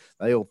Rotten.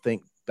 They all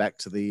think back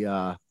to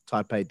the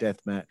Taipei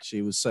death match.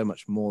 He was so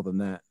much more than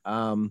that.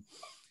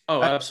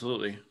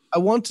 Absolutely. I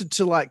wanted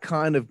to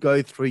kind of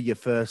go through your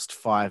first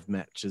 5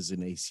 matches in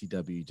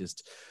ECW,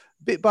 just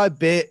bit by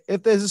bit.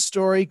 If there's a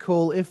story,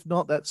 cool. If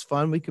not, that's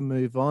fine. We can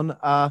move on.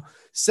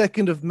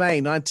 2nd of May,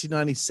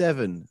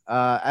 1997,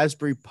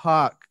 Asbury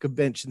Park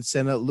Convention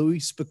Center,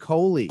 Louis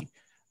Spicolli.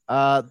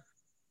 How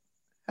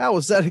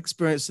was that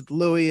experience with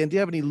Louis? And do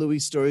you have any Louis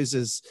stories?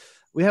 As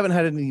we haven't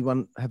had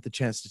anyone have the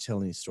chance to tell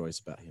any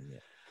stories about him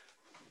yet.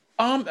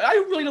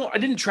 I really don't. I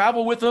didn't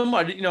travel with him.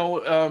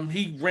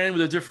 He ran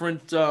with a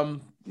different,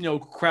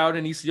 crowd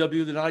in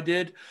ECW than I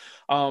did.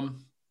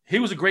 He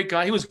was a great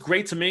guy. He was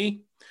great to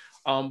me.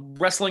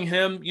 Wrestling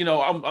him,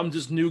 I'm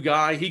just new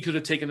guy. He could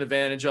have taken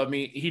advantage of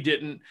me. He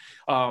didn't.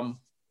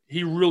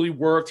 He really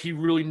worked. He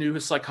really knew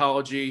his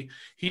psychology.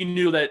 He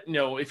knew that,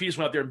 if he just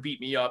went out there and beat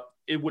me up,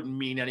 it wouldn't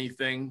mean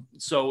anything.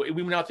 So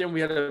we went out there and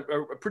we had a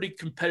pretty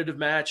competitive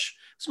match.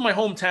 It's my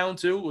hometown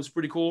too. It was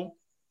pretty cool.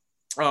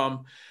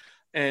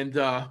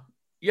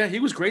 Yeah, he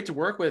was great to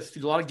work with. A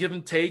lot of give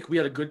and take. We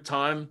had a good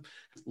time.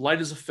 Light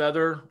as a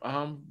feather.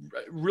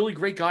 Really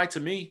great guy to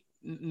me.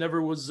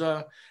 Never was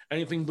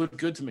anything but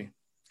good to me.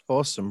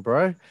 Awesome,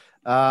 bro.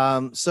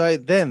 So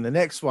then the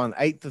next one,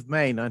 8th of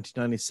May,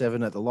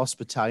 1997 at the Lost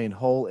Battalion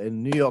Hall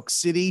in New York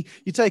City.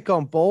 You take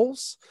on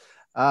Balls.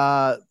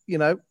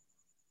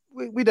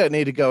 We don't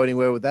need to go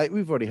anywhere with that.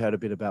 We've already heard a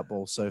bit about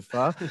Balls so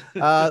far.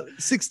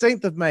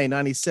 16th of May,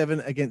 97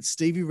 against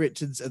Stevie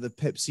Richards at the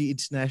Pepsi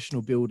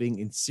International Building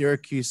in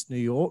Syracuse, New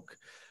York.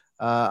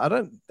 I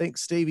don't think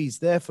Stevie's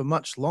there for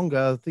much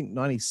longer. I think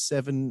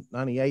 97,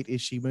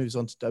 98-ish, he moves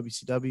on to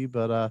WCW.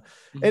 But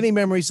any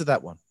memories of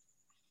that one?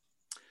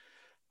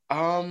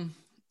 I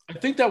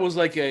think that was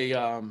it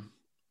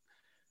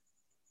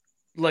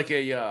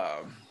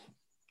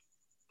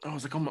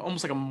was like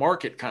almost like a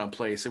market kind of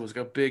place. It was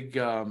like a big,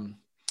 it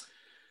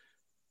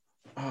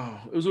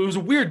was a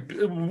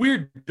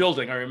weird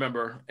building, I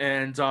remember.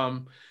 And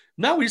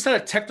now we just had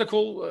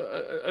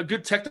a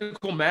good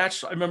technical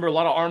match. I remember a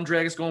lot of arm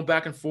drags going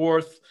back and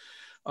forth.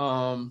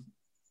 And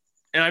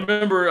I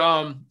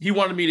remember he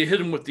wanted me to hit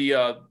him with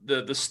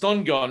the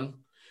stun gun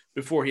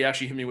before he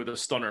actually hit me with a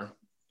stunner.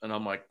 And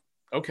I'm like,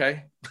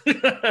 okay.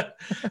 I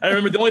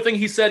remember the only thing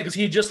he said, because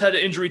he just had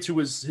an injury to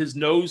his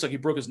nose, like he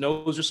broke his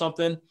nose or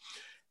something.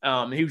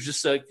 He was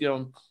just like,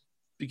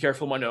 be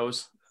careful of my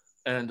nose.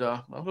 And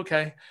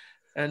okay.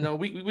 And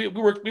we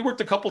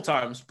worked a couple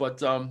times,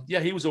 but yeah,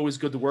 he was always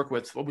good to work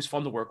with, always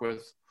fun to work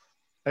with.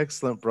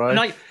 Excellent, bro.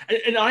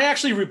 And I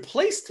actually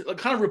replaced him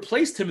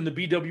in the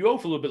BWO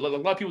for a little bit. Like, a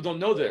lot of people don't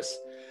know this.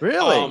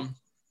 Really?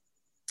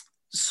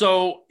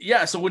 So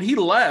when he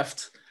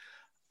left,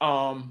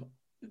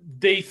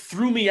 they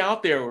threw me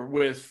out there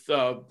with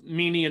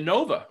Meanie and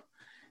Nova.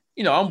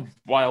 I'm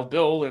Wild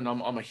Bill and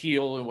I'm a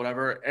heel and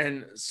whatever.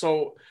 And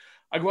so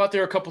I go out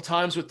there a couple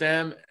times with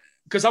them,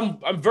 because I'm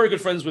very good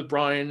friends with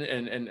Brian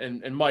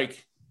and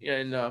Mike.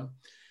 And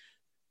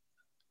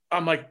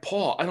I'm like,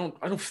 Paul, I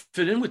don't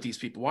fit in with these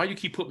people. Why do you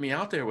keep putting me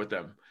out there with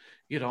them?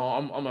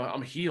 I'm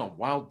a heel, I'm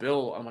Wild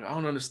Bill. I'm like, I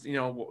don't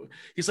understand.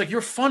 He's like,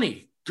 you're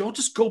funny.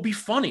 Just go be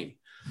funny.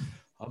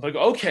 I'm like,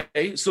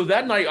 okay. So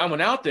that night I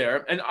went out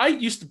there, and I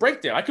used to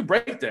break dance. I could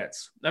break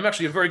dance. I'm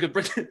actually a very good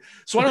break.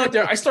 So I went out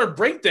there. I started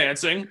break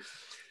dancing,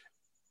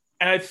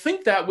 and I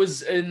think that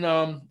was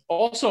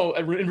also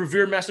in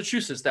Revere,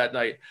 Massachusetts. That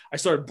night I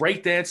started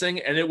break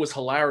dancing, and it was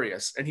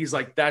hilarious. And he's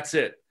like, "That's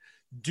it,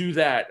 do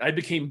that." I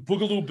became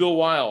Boogaloo Bill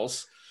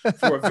Wiles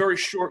for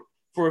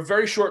a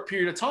very short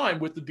period of time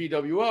with the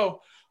BWO.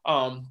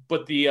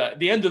 But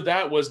the end of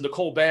that was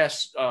Nicole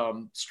Bass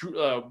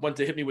went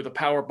to hit me with a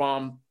power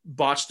bomb,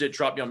 botched it,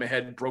 dropped me on my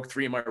head, broke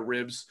 3 of my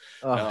ribs.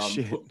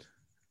 Shit.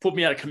 Put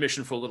me out of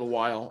commission for a little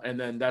while, and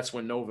then that's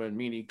when Nova and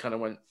Meanie kind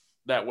of went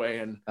that way,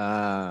 and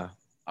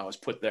I was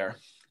put there.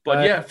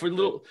 But yeah, for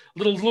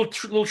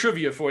little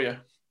trivia for you.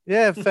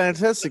 Yeah,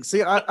 fantastic.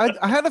 See,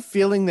 I had a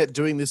feeling that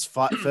doing this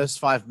first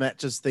 5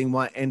 matches thing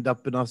might end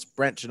up in us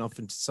branching off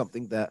into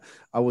something that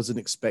I wasn't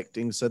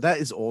expecting. So that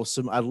is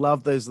awesome. I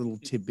love those little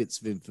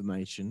tidbits of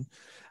information.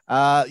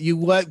 You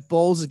worked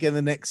balls again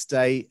the next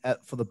day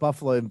for the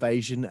Buffalo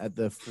Invasion at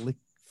the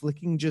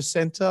Flickinger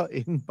Center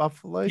in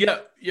Buffalo. Yeah,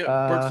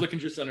 Burt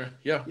Flickinger Center.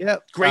 Yeah.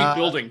 Great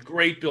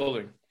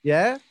building.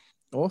 Yeah,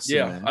 awesome.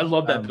 Yeah, man. I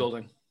love that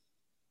building.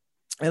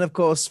 And of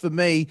course, for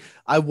me,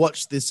 I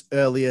watched this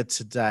earlier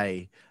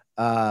today.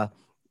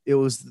 It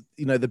was,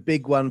 the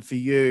big one for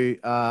you,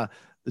 the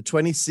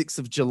 26th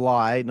of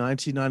July,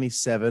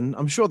 1997.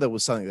 I'm sure there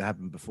was something that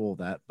happened before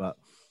that, but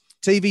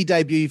TV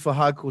debut for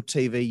Hardcore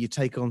TV, you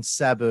take on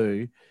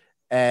Sabu.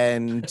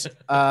 And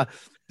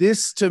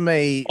this to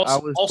me,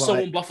 also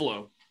in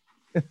Buffalo.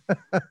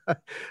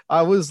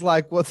 I was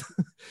like, what?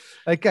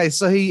 Okay,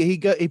 so he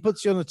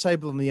puts you on the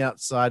table on the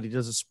outside. He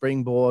does a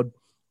springboard.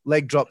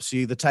 Leg drops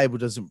you, the table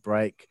doesn't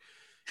break,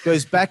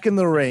 goes back in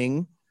the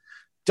ring,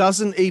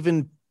 doesn't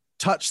even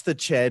touch the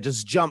chair,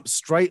 just jumps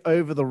straight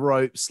over the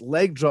ropes,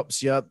 leg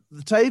drops you,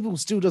 the table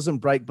still doesn't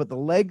break, but the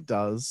leg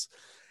does.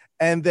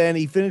 And then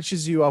he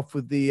finishes you off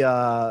with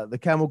the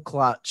camel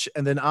clutch.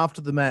 And then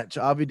after the match,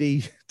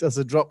 RVD does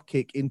a drop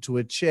kick into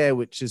a chair,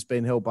 which has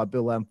been held by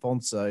Bill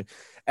Alfonso.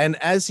 And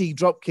as he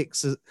drop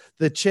kicks,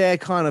 the chair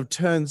kind of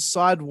turns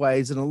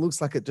sideways and it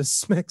looks like it just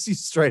smacks you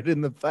straight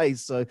in the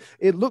face. So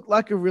it looked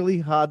like a really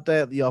hard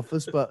day at the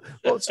office, but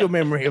what's your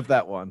memory of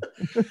that one?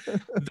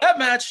 That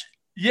match.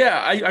 Yeah,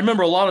 I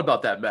remember a lot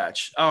about that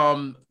match.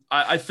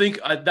 I think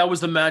that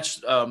was the match.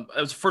 It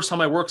was the first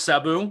time I worked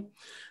Sabu.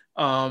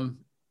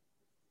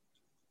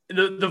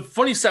 The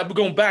funny Sabu,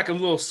 going back, a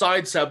little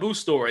side Sabu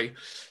story.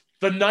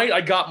 The night I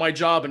got my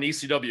job in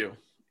ECW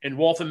in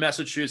Waltham,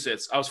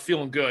 Massachusetts, I was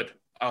feeling good.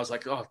 I was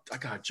like, oh, I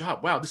got a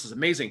job. Wow, this is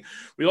amazing.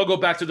 We all go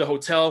back to the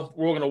hotel.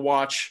 We're all going to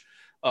watch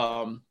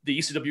the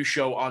ECW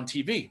show on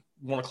TV.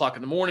 1 o'clock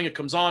in the morning, it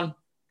comes on.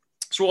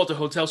 So we're all at the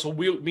hotel. So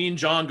me and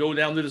John go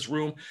down to this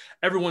room.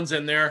 Everyone's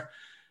in there.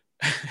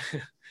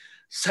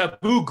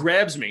 Sabu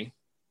grabs me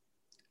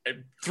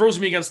and throws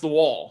me against the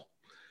wall.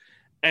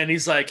 And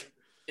he's like,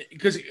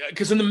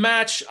 because in the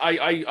match,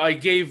 I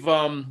gave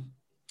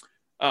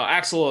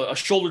Axel a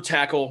shoulder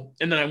tackle,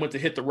 and then I went to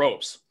hit the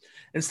ropes.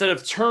 Instead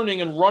of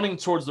turning and running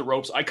towards the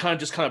ropes, I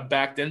kind of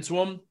backed into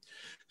him.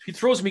 He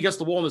throws me against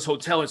the wall in this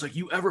hotel. And it's like,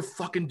 you ever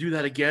fucking do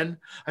that again?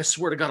 I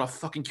swear to God, I'll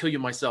fucking kill you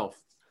myself.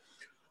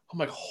 I'm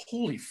like,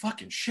 holy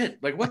fucking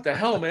shit. Like, what the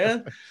hell,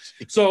 man?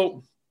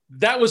 So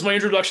that was my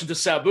introduction to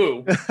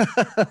Sabu.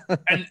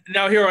 And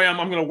now here I am.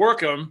 I'm going to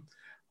work him.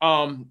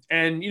 And,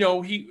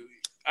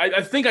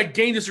 I think I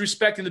gained his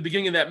respect in the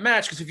beginning of that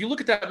match, because if you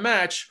look at that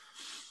match,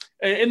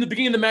 in the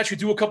beginning of the match, we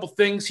do a couple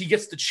things. He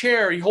gets the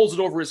chair. He holds it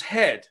over his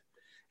head.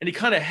 and he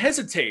kind of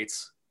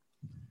hesitates.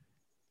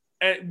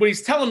 And what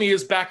he's telling me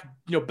is back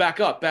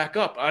up.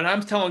 And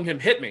I'm telling him,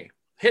 hit me.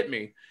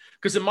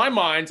 Because in my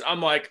mind,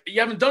 I'm like, you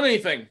haven't done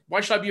anything.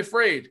 Why should I be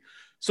afraid?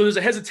 So there's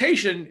a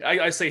hesitation.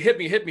 I say, hit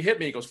me.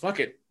 He goes, fuck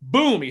it.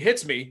 Boom, he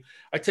hits me.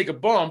 I take a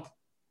bump.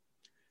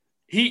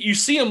 You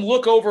see him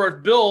look over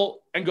at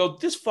Bill and go,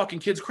 this fucking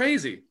kid's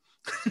crazy.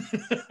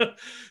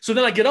 So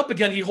then I get up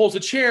again. He holds a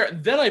chair.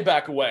 And then I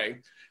back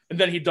away. And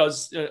then he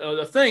does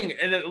a thing.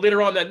 And then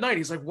later on that night,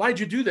 he's like, why'd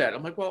you do that?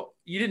 I'm like, well,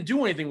 you didn't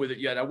do anything with it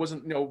yet. I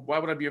wasn't, why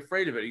would I be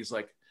afraid of it? He's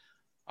like,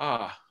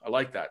 I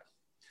like that.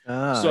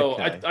 So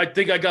okay. I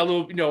think I got a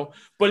little,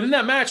 but in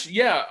that match,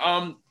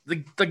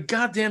 the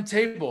goddamn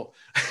table,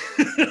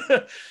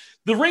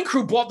 the ring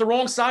crew bought the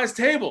wrong size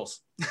tables.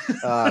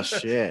 Oh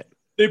shit.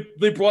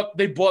 They bought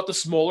the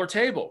smaller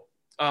table.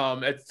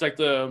 It's like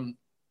the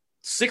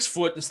 6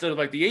 foot instead of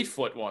like the 8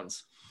 foot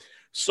ones.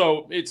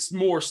 So it's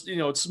more,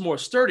 it's more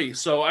sturdy.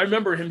 So I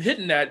remember him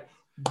hitting that,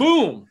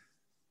 boom.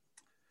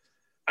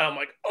 And I'm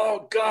like,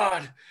 oh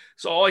God.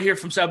 So all I hear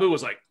from Sabu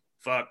was like,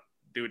 fuck,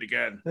 do it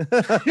again.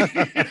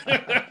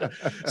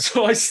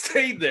 So I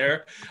stayed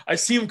there. I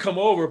see him come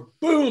over,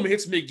 boom,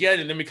 hits me again.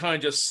 And then we kind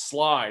of just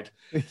slide.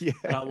 Yeah.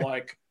 And I'm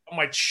like,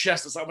 my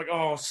chest is, I'm like,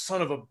 oh,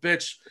 son of a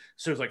bitch.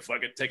 So he's like,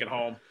 fuck it, take it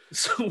home.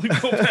 So we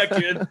go back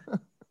in.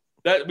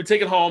 We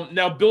take it home.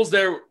 Now Bill's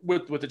there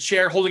with the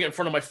chair, holding it in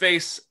front of my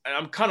face, and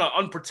I'm kind of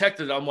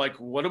unprotected. I'm like,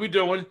 what are we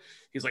doing?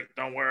 He's like,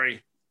 don't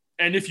worry.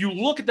 And if you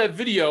look at that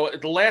video,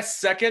 at the last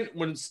second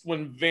when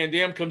Van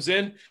Dam comes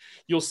in,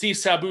 you'll see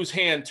Sabu's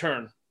hand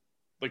turn,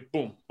 like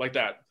boom, like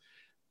that.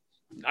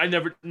 I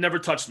never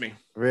touched me.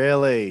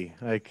 Really?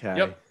 Okay.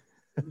 Yep.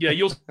 Yeah,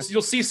 you'll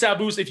see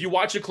Sabu's. If you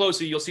watch it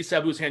closely, you'll see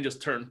Sabu's hand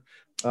just turn.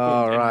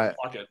 All right.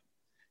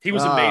 He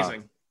was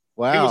amazing.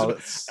 Wow.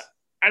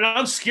 And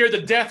I'm scared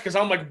to death because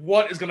I'm like,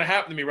 what is going to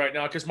happen to me right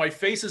now? Because my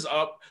face is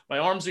up, my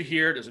arms are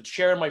here, there's a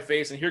chair in my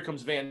face, and here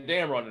comes Van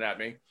Dam running at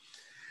me.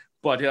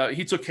 But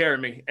he took care of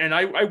me. And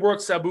I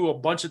worked Sabu a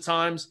bunch of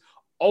times,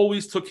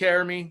 always took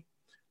care of me,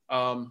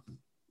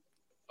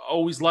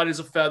 always light as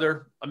a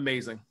feather.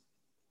 Amazing.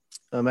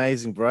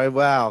 Amazing, bro.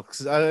 Wow.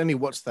 Because I only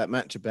watched that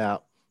match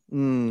about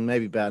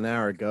maybe about an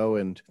hour ago,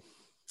 and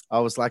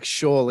I was like,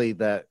 surely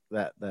that,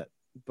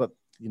 but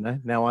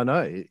now I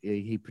know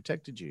he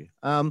protected you.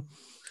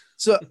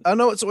 So I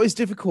know it's always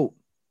difficult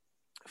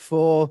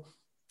for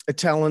a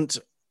talent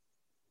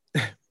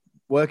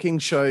working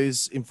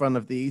shows in front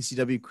of the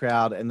ECW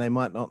crowd, and they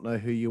might not know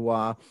who you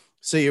are.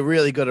 So you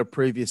really got to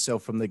prove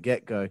yourself from the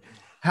get-go.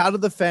 How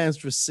did the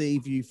fans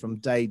receive you from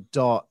day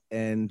dot?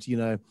 And,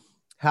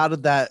 how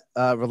did that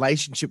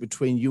relationship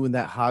between you and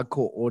that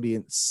hardcore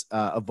audience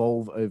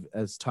evolve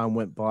as time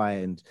went by,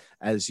 and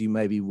as you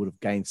maybe would have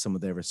gained some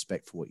of their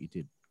respect for what you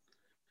did?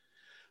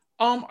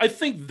 I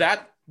think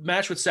that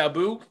match with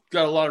Sabu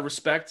got a lot of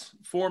respect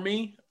for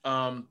me,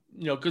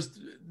 because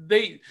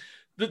the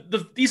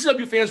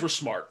ECW fans were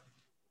smart.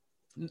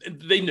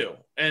 They knew,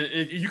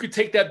 and you could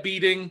take that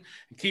beating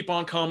and keep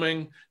on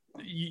coming.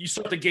 You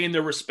start to gain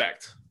their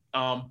respect.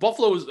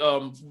 Buffalo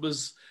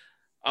was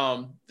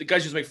the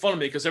guys used to make fun of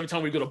me because every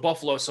time we go to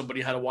Buffalo,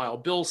 somebody had a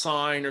Wild Bill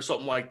sign or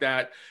something like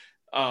that.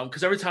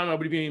 Because every time I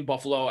would be in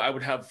Buffalo, I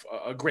would have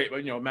a great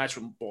match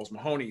with Balls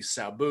Mahoney,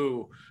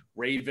 Sabu,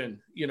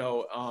 Raven,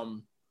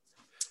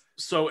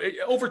 So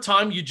over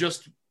time, you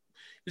just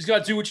got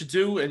to do what you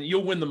do, and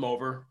you'll win them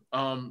over.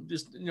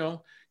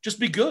 Just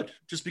be good.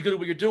 Just be good at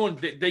what you're doing.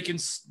 They can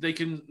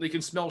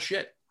smell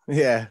shit.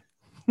 Yeah.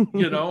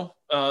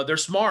 They're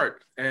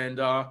smart, and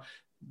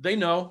they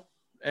know.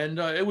 And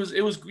it was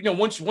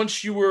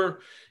once you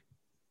were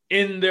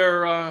in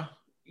their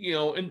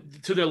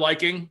to their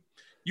liking,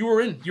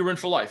 you're in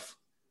for life.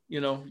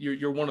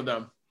 You're one of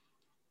them.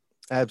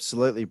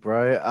 Absolutely,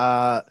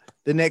 bro.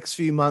 The next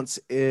few months,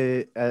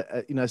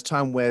 as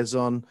time wears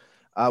on,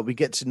 we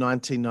get to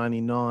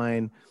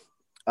 1999.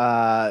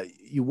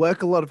 You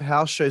work a lot of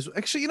house shows.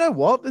 Actually, you know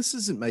what? This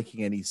isn't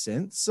making any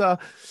sense.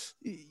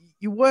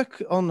 You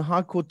work on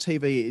Hardcore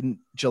TV in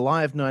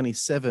July of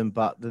 97,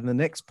 but then the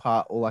next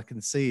part, all I can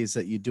see is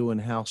that you're doing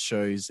house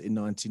shows in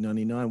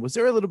 1999. Was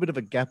there a little bit of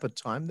a gap of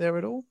time there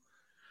at all?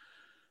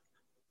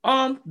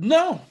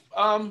 No.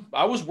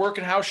 I was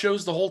working house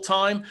shows the whole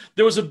time.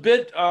 There was a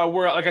bit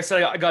where, like I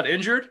said, I got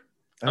injured.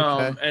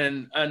 Okay.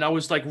 And I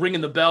was like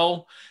ringing the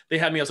bell. They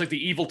had me, I was like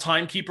the evil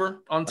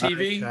timekeeper on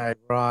TV. Okay,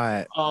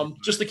 right.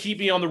 Just to keep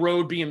me on the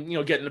road, being,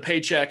 getting a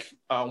paycheck,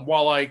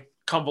 while I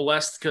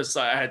convalesced, because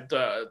I had,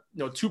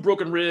 2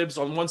 broken ribs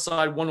on one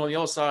side, one on the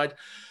other side.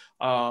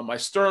 My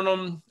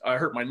sternum, I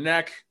hurt my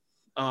neck.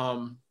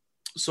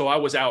 So I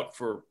was out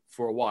for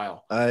a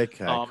while.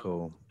 Okay,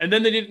 cool. And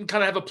then they didn't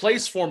kind of have a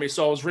place for me.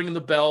 So I was ringing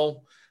the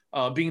bell,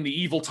 being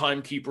the evil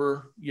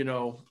timekeeper,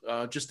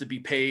 just to be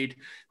paid,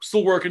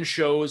 still working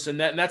shows. And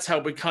that's how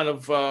we kind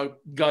of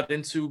got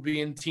into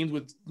being teamed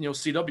with,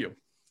 CW.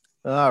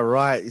 All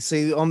right. You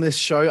see, on this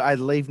show, I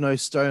leave no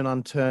stone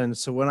unturned.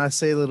 So when I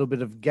see a little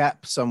bit of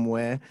gap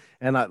somewhere,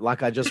 and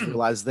I just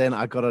realized then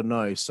I got to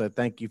know. So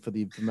thank you for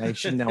the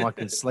information. Now I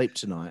can sleep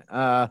tonight.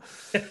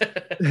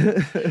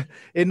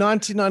 In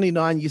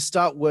 1999, you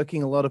start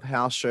working a lot of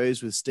house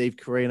shows with Steve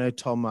Corino,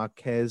 Tom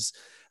Marquez.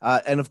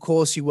 And of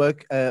course, you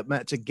work a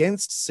match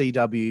against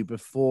CW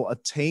before a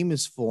team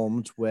is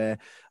formed where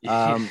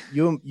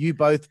you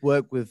both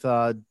work with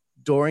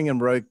Doring and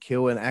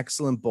Roadkill and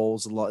Axel and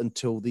Balls a lot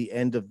until the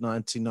end of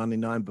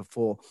 1999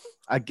 before,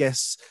 I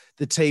guess,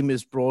 the team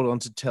is brought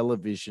onto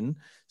television.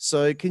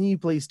 So can you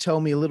please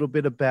tell me a little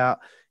bit about,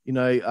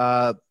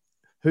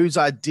 whose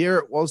idea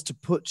it was to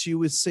put you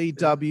with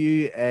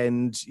CW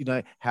and,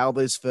 how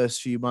those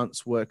first few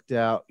months worked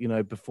out,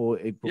 before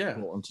it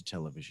brought onto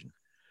television?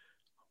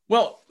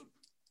 Well,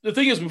 the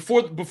thing is,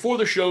 before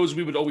the shows,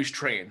 we would always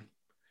train.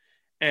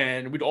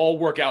 And we'd all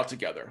work out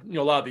together. A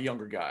lot of the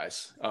younger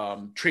guys.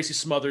 Tracy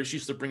Smothers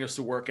used to bring us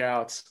to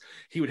workouts.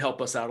 He would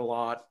help us out a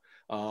lot.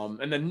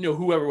 And then,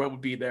 whoever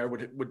would be there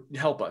would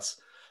help us.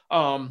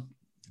 And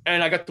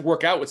I got to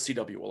work out with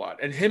CW a lot.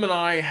 And him and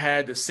I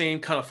had the same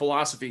kind of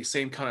philosophy,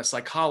 same kind of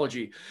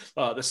psychology,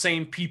 the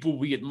same people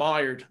we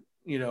admired,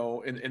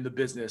 in the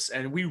business.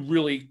 And we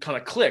really kind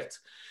of clicked.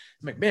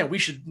 I'm like, man, we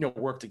should,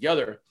 work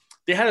together.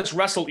 They had us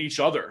wrestle each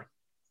other.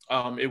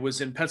 It was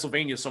in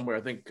Pennsylvania somewhere,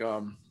 I think,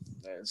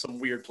 some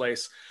weird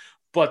place.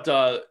 But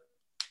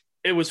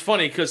it was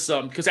funny because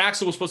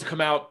Axel was supposed to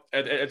come out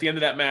at the end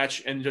of that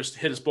match and just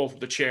hit us both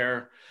with a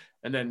chair,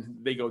 and then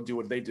they go do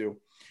what they do.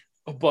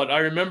 But I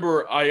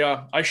remember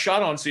I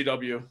shot on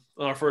CW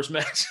on our first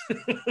match.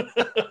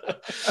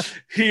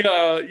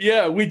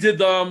 We did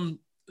the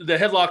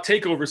Headlock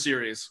Takeover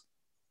series,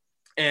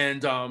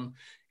 and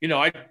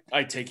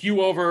I take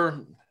you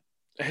over,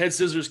 head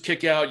scissors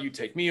kick out, you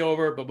take me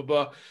over, blah blah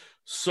blah.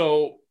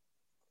 So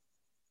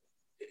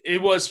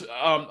it was,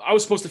 I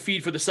was supposed to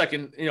feed for the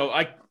second,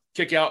 I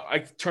kick out, I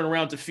turn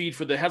around to feed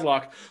for the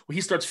headlock. Well,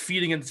 he starts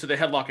feeding into the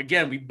headlock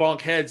again. We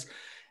bonk heads.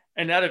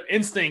 And out of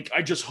instinct,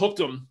 I just hooked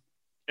him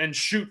and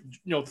threw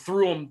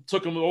him,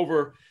 took him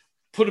over,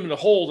 put him in the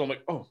hold. I'm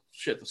like, oh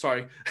shit,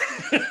 sorry.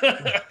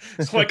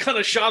 So I kind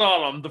of shot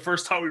on him the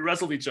first time we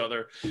wrestled each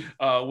other,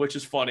 which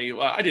is funny.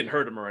 I didn't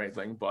hurt him or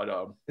anything, but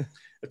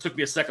it took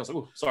me a second. I was like,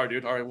 oh, sorry,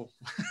 dude. All right, well.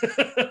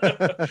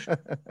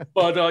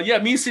 But me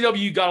and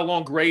CW got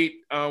along great.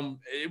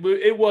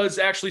 It was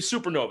actually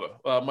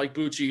Supernova, Mike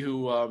Bucci,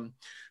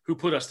 who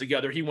put us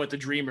together. He went to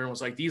Dreamer and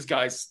was like, these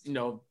guys,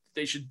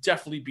 they should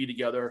definitely be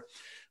together.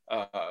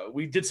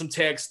 We did some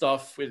tag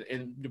stuff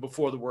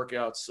before the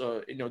workouts,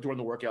 during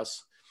the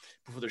workouts,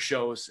 before the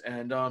shows.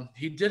 And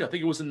he did, I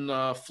think it was in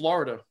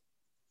Florida,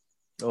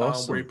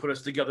 awesome. Where he put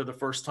us together the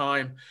first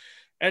time.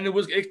 And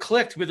it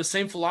clicked with the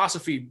same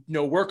philosophy,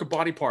 work a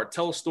body part,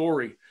 tell a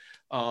story,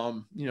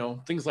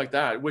 things like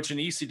that, which in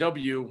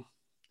ECW, you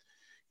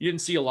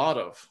didn't see a lot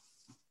of.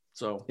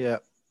 So, yeah.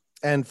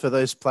 And for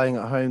those playing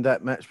at home,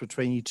 that match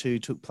between you two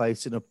took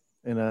place in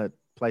a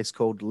place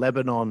called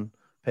Lebanon,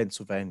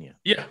 Pennsylvania.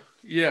 Yeah.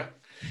 Yeah.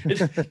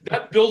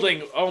 That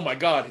building, oh my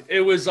God.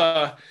 It was,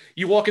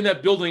 you walk in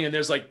that building and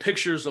there's like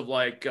pictures of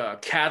like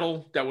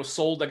cattle that was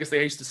sold. I guess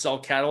they used to sell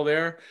cattle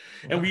there.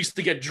 And we used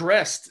to get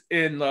dressed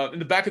in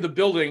the back of the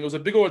building. It was a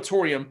big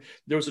auditorium.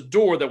 There was a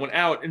door that went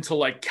out into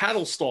like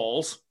cattle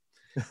stalls.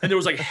 And there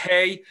was like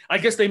hay. I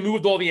guess they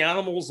moved all the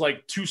animals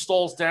like 2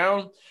 stalls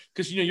down.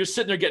 Cause you're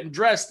sitting there getting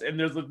dressed and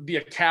there'd be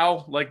a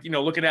cow, like,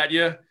 looking at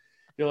you.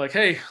 You're like,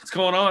 hey, what's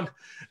going on?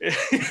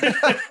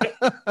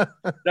 That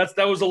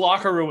was the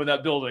locker room in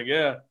that building.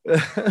 Yeah.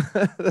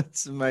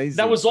 That's amazing.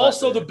 That was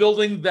also the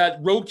building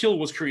that Roadkill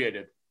was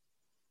created.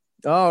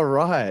 All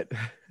right.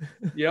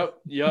 Yep.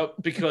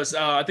 Because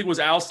I think it was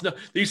Al Snow.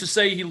 They used to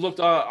say he looked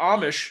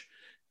Amish,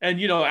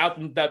 and out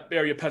in that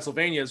area of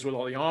Pennsylvania is where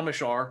all the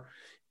Amish are.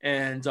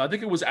 And I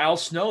think it was Al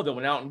Snow that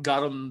went out and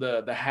got him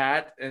the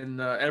hat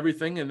and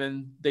everything, and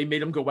then they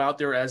made him go out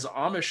there as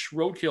Amish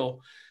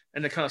Roadkill,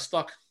 and it kind of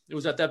stuck. It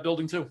was at that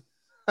building too.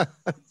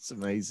 That's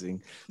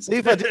amazing. See,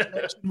 if I didn't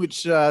mention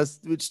which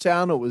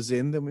town it was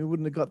in, then we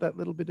wouldn't have got that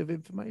little bit of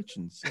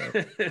information. So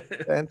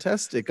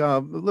fantastic. A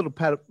little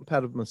pat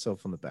of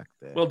myself on the back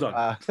there. Well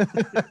done.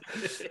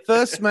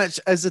 First match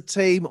as a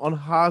team on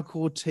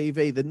Hardcore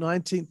TV, the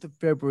 19th of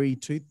February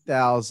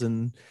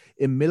 2000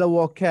 in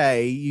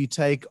Milwaukee. You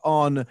take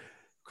on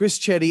Chris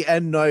Chetty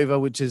and Nova,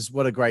 which is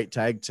what a great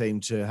tag team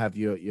to have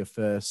your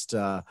first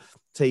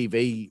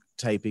TV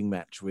taping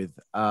match with.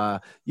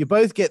 You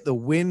both get the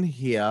win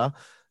here.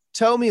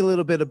 Tell me a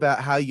little bit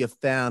about how you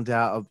found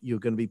out you're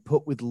going to be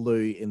put with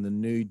Lou in the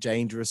new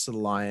Dangerous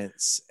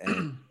Alliance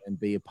and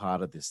be a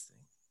part of this thing.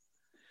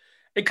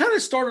 It kind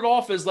of started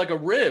off as like a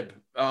rib,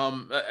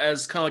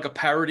 as kind of like a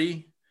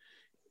parody,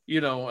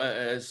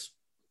 as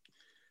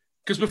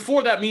because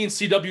before that, me and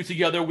CW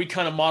together, we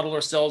kind of modeled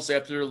ourselves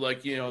after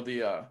like,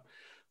 the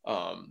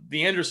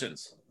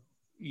Andersons.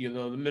 The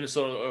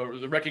Minnesota or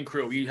the Wrecking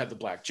Crew, we had the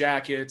black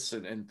jackets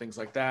and things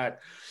like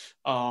that.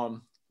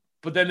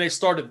 But then they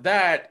started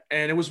that,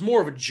 and it was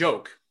more of a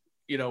joke.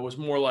 It was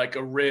more like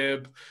a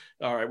rib.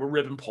 All right, we're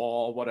ribbing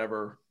Paul,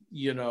 whatever.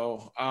 you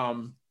know.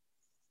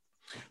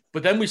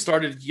 But then we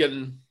started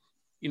getting,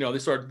 you know, they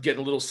started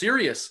getting a little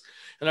serious.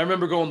 And I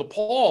remember going to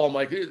Paul, I'm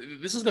like,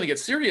 this is going to get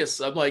serious.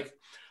 I'm like,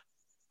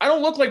 I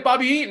don't look like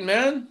Bobby Eaton,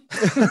 man.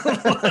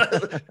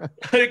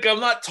 Like, I'm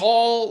not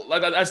tall,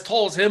 like as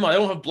tall as him. I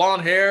don't have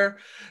blonde hair.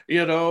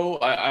 You know,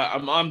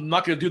 I'm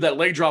not going to do that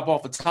leg drop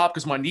off the top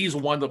because my knees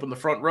will wind up in the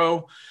front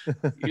row.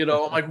 You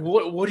know, I'm like,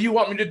 what do you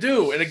want me to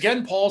do? And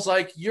again, Paul's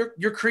like,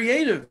 you're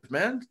creative,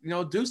 man. You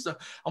know, do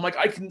stuff. I'm like,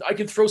 I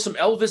can throw some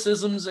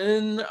Elvis-isms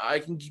in. I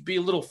can be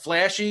a little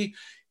flashy.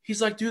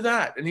 He's like, do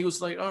that. And he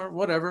was like, oh,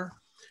 whatever.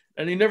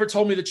 And he never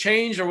told me to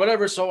change or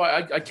whatever. So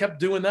I kept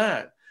doing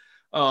that.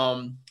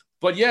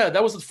 But yeah,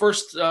 that was the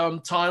first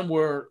time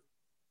where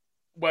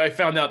I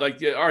found out,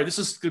 like, yeah, all right, this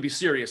is going to be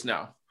serious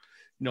now.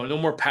 You know, no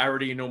more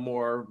parody, no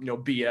more, you know,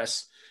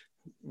 BS.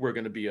 We're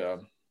going to be a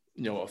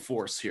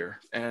force here.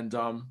 And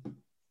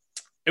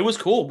it was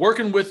cool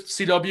working with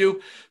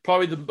CW.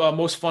 Probably the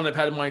most fun I've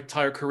had in my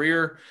entire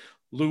career.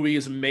 Louis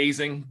is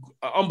amazing,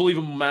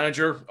 unbelievable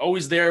manager.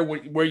 Always there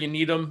where you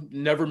need him.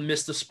 Never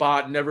missed a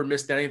spot. Never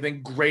missed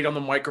anything. Great on the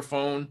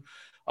microphone.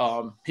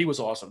 He was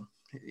awesome.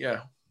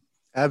 Yeah.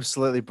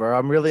 Absolutely, bro.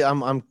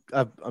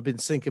 I've been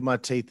sinking my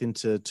teeth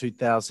into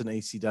 2000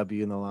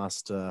 ECW in the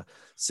last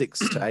 6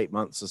 to 8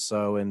 months or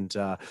so, and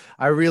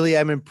I really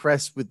am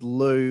impressed with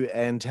Lou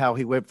and how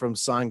he went from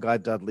Sign Guy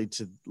Dudley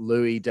to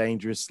Louis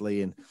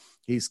Dangerously, and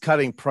he's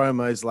cutting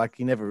promos like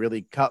he never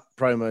really cut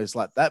promos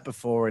like that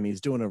before, and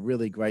he's doing a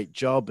really great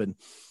job. And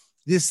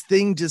this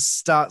thing just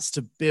starts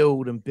to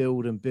build and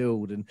build and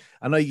build. And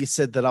I know you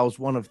said that I was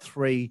one of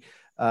 3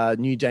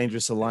 New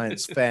Dangerous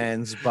Alliance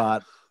fans,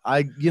 but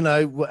you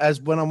know,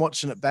 as when I'm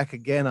watching it back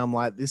again, I'm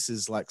like, this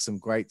is like some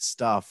great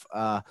stuff.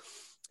 And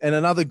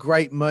another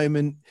great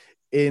moment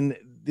in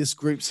this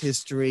group's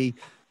history,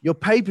 your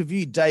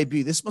pay-per-view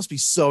debut. This must be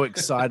so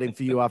exciting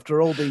for you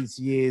after all these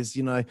years.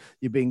 You know,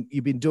 you've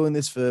been doing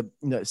this for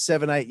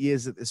 7-8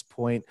 years at this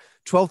point.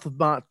 12th of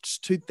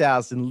March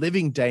 2000,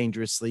 Living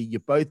Dangerously. You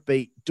both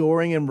beat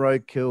Doring and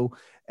Roadkill,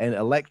 and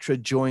Elektra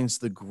joins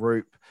the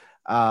group.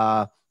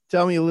 Tell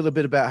me a little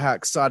bit about how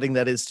exciting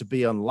that is to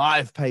be on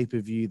live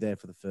pay-per-view there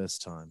for the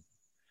first time.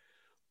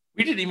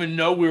 We didn't even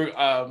know we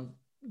were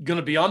going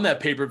to be on that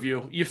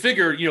pay-per-view. You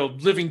figure,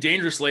 Living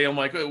Dangerously, I'm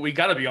like, we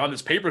got to be on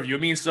this pay-per-view.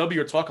 Me and Subby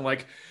are talking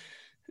like,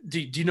 do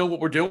you know what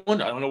we're doing?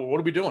 I don't know. What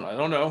are we doing? I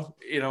don't know.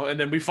 And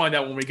then we find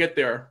out when we get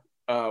there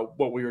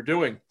what we were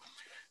doing.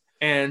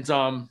 And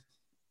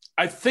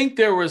I think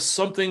there was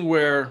something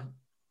where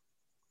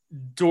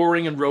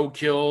Doring and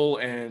Roadkill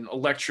and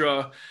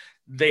Elektra,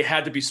 they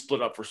had to be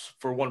split up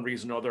for one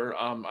reason or another.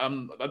 I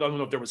don't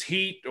know if there was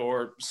heat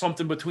or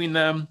something between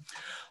them.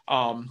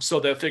 So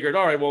they figured,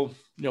 all right, well,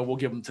 we'll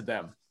give them to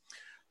them.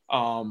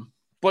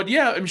 But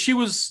yeah, I mean, she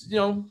was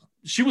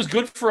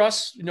good for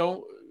us.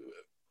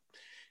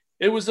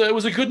 It was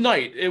a good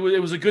night. It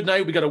was a good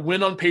night. We got a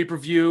win on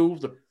pay-per-view.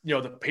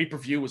 The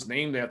pay-per-view was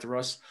named after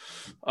us.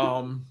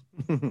 But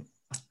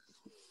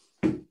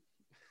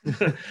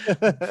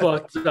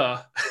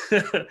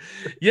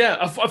yeah,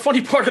 a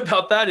funny part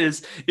about that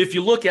is if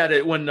you look at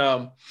it when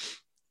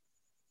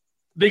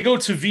they go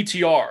to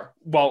VTR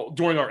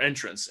during our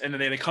entrance, and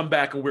then they come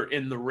back and we're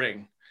in the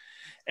ring,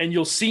 and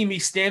you'll see me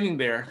standing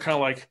there kind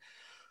of like,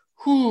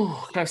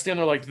 kind of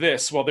standing there like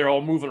this while they're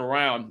all moving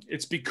around.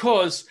 It's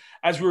because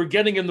as we were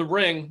getting in the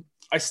ring,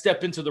 I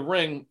stepped into the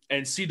ring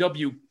and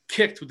CW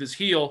kicked with his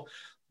heel.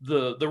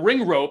 The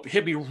ring rope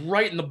hit me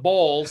right in the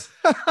balls.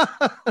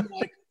 I'm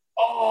like,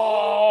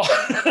 oh,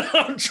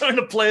 I'm trying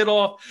to play it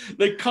off.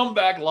 They come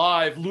back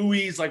live.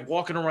 Louis is like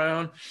walking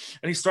around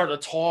and he's starting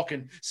to talk,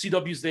 and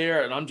CW's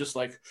there, and I'm just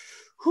like,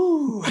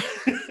 whoo.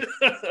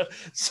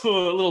 So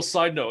a little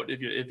side note,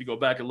 if you go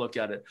back and look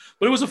at it,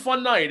 but it was a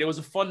fun night. We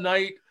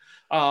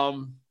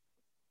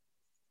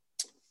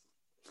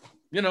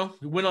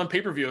went on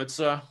pay-per-view. It's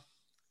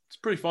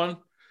pretty fun.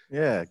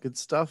 Yeah, good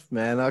stuff,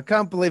 man. I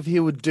can't believe he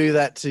would do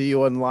that to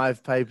you on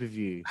live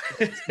pay-per-view.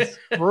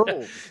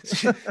 Cruel.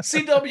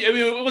 CW, I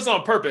mean, it was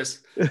on purpose,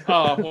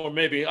 or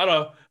maybe, I don't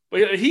know.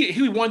 But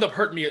he wound up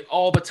hurting me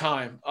all the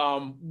time.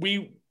 I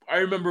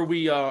remember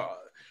we were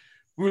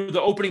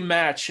the opening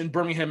match in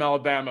Birmingham,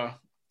 Alabama,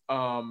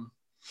 and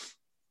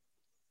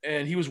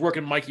he was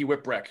working Mikey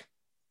Whipwreck.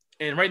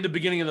 And right in the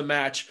beginning of the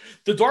match,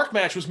 the dark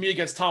match was me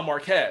against Tom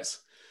Marquez.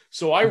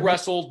 So I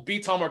wrestled,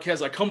 beat Tom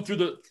Marquez. I come through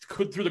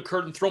the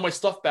curtain, throw my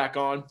stuff back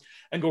on,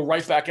 and go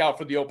right back out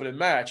for the opening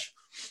match.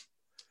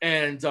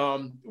 And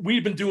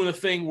we've been doing a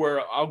thing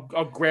where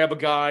I'll grab a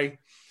guy,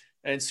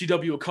 and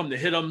CW will come to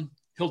hit him.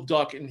 He'll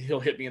duck, and he'll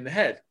hit me in the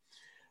head.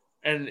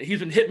 And he's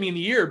been hitting me in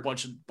the ear a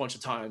bunch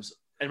of times.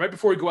 And right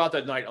before we go out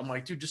that night, I'm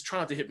like, dude, just try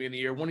not to hit me in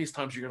the ear. One of these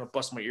times you're going to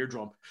bust my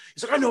eardrum.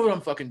 He's like, I know what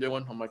I'm fucking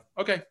doing. I'm like,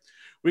 okay.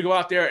 We go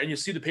out there, and you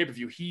see the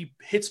pay-per-view. He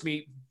hits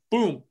me,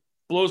 boom,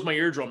 blows my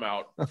eardrum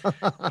out.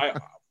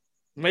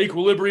 My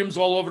equilibrium's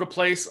all over the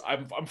place.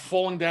 I'm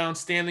falling down,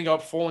 standing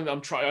up, falling. I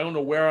don't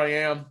know where I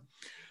am.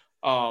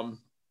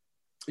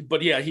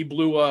 But yeah, he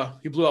blew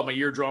out my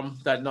eardrum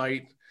that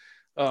night.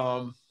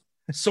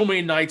 so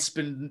many nights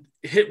been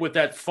hit with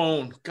that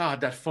phone.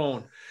 God, that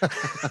phone.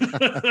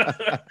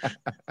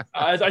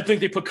 I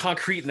think they put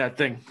concrete in that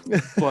thing,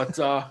 but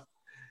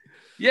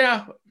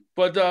yeah,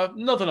 but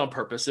nothing on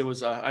purpose. It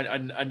was I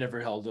never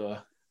held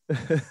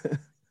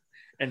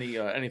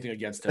anything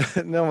against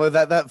him. No, well,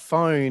 that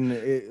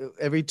phone,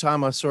 every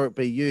time I saw it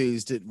be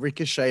used, it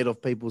ricocheted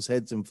off people's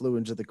heads and flew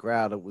into the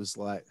crowd. It was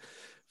like,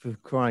 for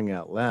crying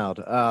out loud.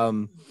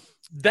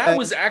 That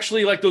was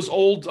actually like those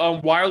old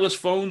wireless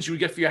phones you would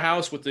get for your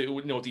house with the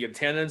with the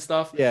antenna and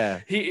stuff.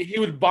 Yeah. He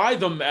would buy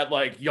them at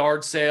like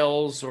yard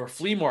sales or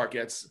flea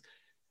markets,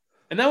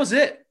 and that was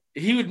it.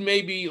 He would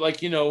maybe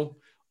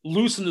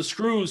loosen the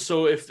screws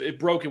so if it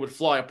broke, it would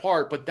fly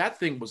apart. But that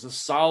thing was a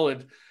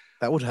solid.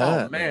 That would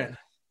hurt. Oh man,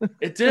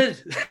 it did.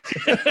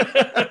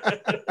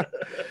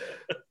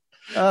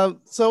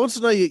 So I want to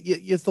know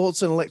your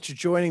thoughts on Elektra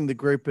joining the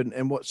group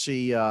and what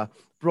she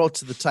brought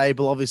to the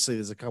table. Obviously,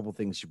 there's a couple of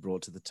things she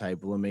brought to the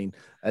table. I mean,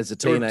 as a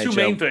teenager, two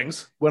main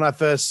things. When I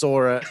first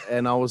saw it,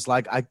 and I was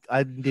like,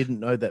 I didn't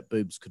know that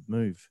boobs could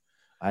move.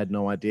 I had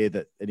no idea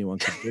that anyone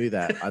could do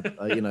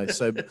that.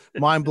 So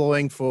mind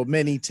blowing for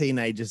many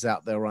teenagers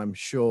out there, I'm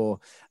sure,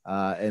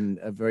 and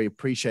a very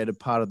appreciated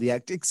part of the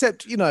act.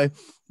 Except,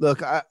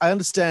 look, I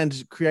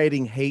understand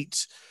creating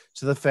heat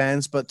to the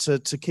fans, but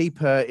to keep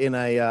her in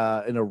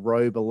a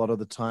robe a lot of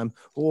the time,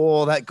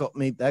 that got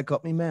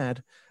me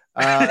mad.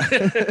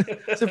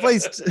 So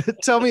please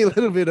tell me a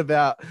little bit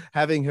about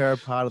having her a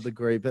part of the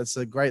group. That's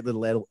a great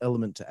little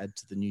element to add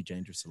to the New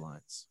Dangerous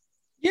Alliance.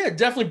 Yeah,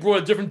 definitely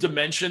brought a different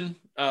dimension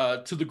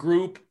to the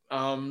group.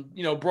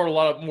 Brought a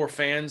lot of more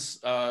fans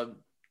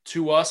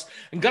to us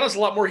and got us a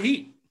lot more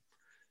heat.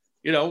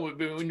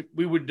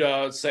 We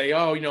would say,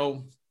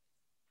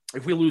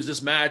 if we lose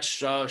this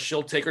match,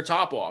 she'll take her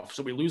top off.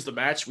 So we lose the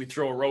match, we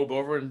throw a robe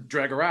over and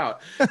drag her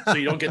out, so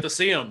you don't get to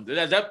see them.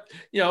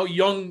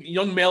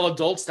 Young male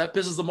adults, that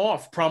pisses them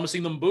off,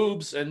 promising them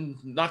boobs and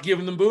not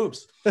giving them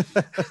boobs.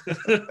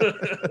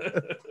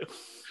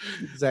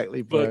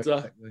 Exactly, bro. But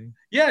exactly.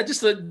 Yeah,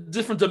 just a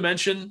different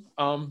dimension.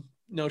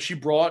 She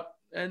brought,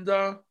 and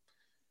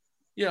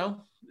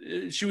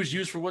she was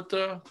used for what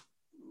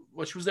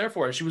she was there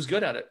for. She was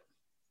good at it.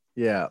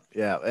 Yeah.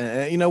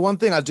 And one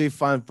thing I do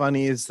find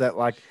funny is that,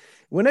 like,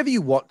 whenever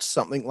you watch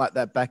something like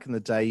that back in the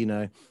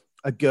day,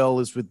 a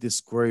girl is with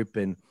this group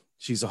and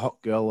she's a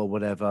hot girl or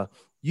whatever,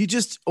 you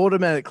just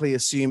automatically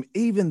assume,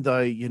 even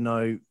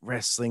though,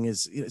 wrestling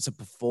is, it's a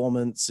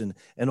performance and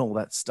all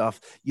that stuff,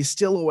 you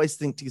still always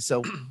think to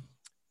yourself,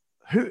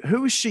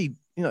 who is she?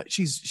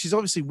 She's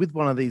obviously with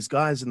one of these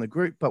guys in the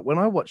group, but when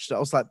I watched it, I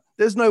was like,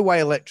 there's no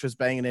way Elektra's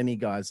banging any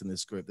guys in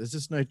this group. There's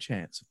just no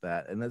chance of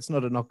that. And that's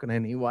not a knock on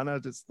anyone. I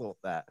just thought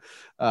that.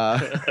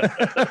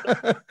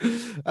 But,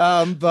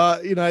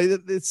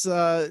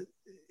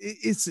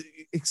 it's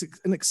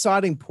an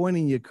exciting point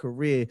in your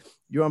career.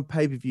 You're on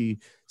pay-per-view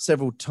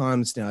several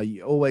times now.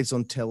 You're always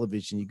on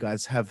television. You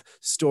guys have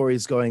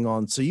stories going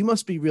on. So you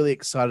must be really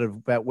excited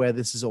about where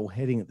this is all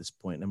heading at this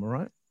point. Am I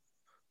right?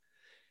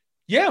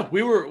 Yeah,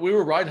 we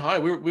were riding high.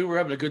 We were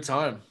having a good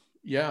time.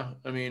 Yeah,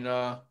 I mean,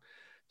 the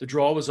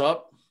draw was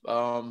up.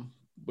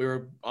 We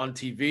were on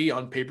TV,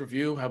 on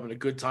pay-per-view, having a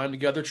good time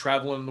together,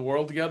 traveling the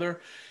world together.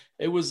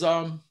 It was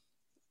a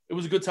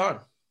good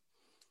time.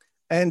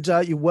 And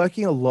you're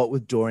working a lot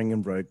with Doring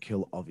and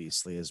Roadkill,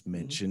 obviously, as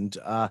mentioned.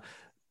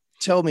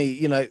 Tell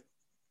me,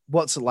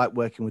 what's it like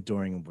working with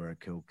Doring and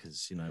Roadkill?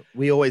 Because,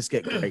 we always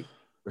get great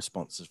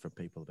responses from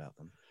people about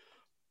them.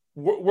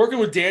 Working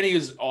with Danny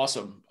is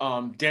awesome.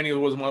 Danny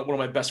was one of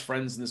my best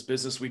friends in this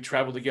business. We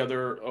traveled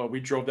together. We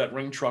drove that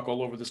ring truck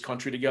all over this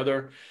country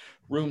together,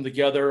 roomed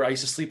together. I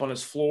used to sleep on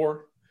his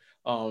floor,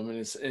 in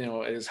his,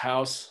 at his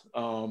house.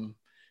 To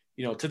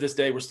this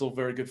day, we're still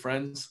very good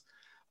friends.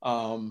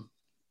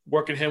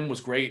 Working him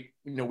was great.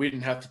 We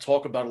didn't have to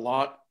talk about a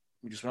lot.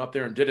 We just went out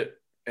there and did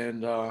it.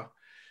 And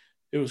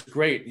it was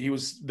great. He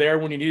was there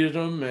when you needed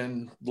him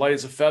and light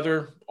as a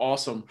feather.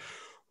 Awesome.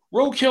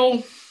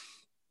 Roadkill.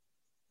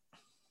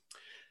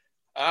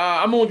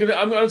 I'm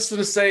just going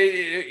to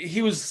say he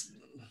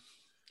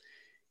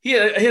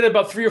had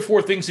about 3 or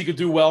 4 things he could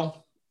do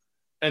well,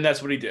 and that's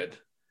what he did.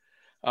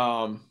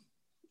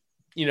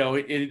 He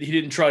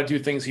didn't try to do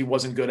things he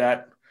wasn't good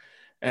at,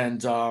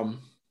 and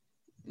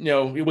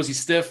was he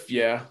stiff?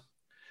 Yeah.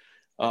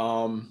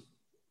 I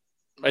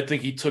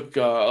think he took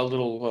a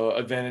little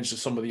advantage of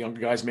some of the younger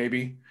guys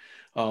maybe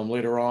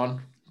later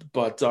on,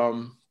 but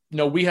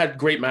we had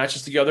great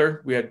matches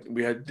together. We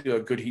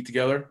had good heat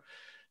together,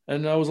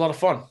 and it was a lot of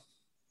fun.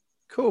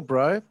 Cool,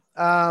 bro.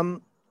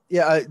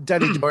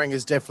 Danny Doring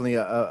is definitely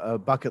a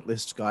bucket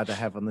list guy to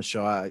have on the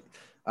show.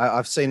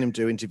 I've seen him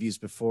do interviews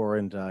before,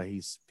 and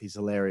he's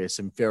hilarious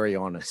and very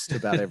honest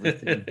about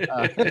everything.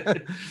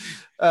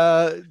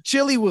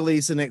 Chili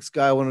Willie's the next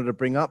guy I wanted to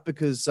bring up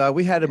because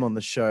we had him on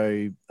the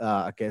show.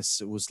 I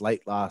guess it was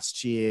late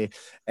last year,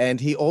 and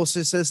he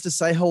also says to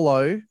say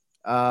hello.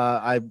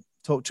 I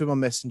talked to him on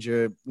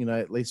Messenger,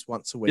 at least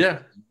once a week.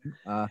 Yeah.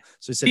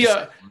 So he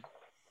said,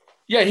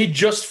 Yeah, he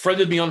just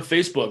friended me on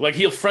Facebook. Like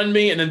he'll friend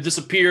me and then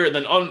disappear, and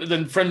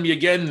then friend me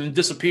again and then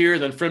disappear,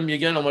 and then friend me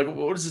again. I'm like,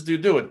 what is this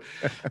dude doing?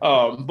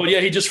 But yeah,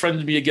 he just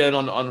friended me again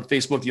on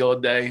Facebook the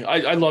other day.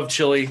 I love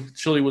Chili.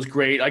 Chili was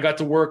great. I got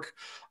to work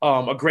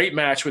a great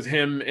match with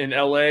him in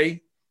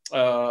LA.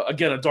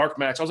 Again, a dark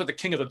match. I was like the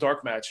king of the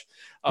dark match.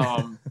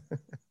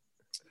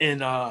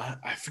 And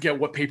I forget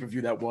what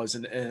pay-per-view that was,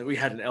 and we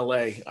had in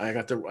LA. I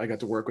got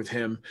to work with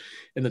him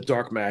in the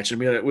dark match, and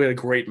we had a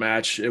great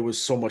match. It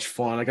was so much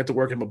fun. I got to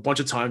work with him a bunch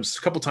of times,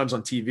 a couple times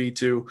on TV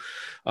too.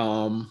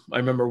 I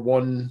remember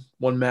one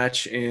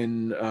match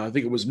in I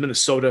think it was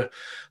Minnesota.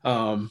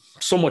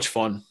 So much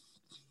fun.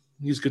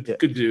 He's good,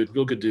 good dude,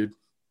 real good dude.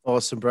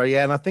 Awesome, bro.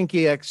 Yeah, and I think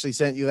he actually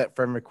sent you that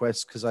friend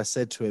request because I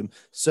said to him,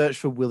 search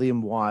for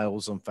William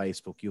Wiles on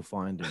Facebook. You'll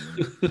find him.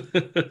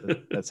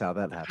 That's how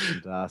that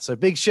happened. So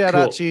big shout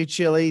out to you,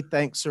 Chili.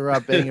 Thanks for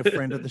being a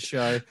friend of the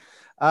show.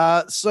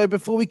 So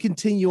before we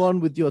continue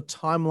on with your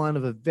timeline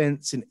of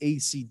events in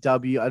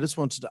ECW, I just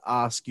wanted to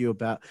ask you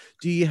about,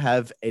 do you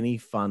have any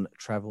fun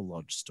travel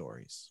lodge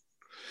stories?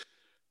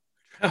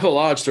 Travel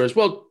lodge stories.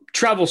 Well,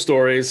 travel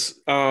stories.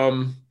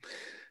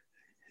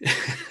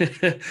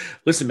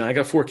 Listen, man, I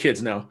got 4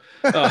 kids now.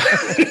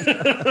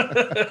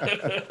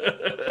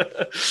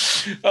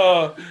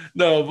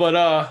 No,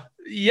 but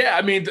yeah,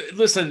 I mean,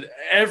 listen,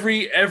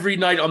 every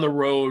night on the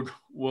road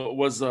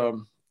was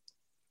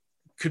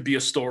could be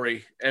a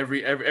story.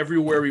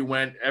 Everywhere we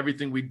went,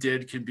 everything we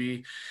did could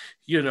be,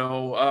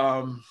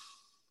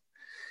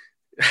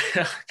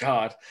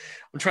 God,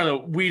 I'm trying to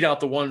weed out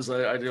the ones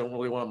that I don't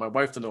really want my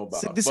wife to know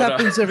about. This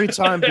happens every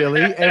time,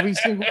 Billy. Every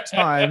single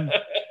time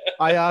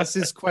I ask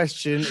this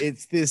question,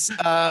 it's this, who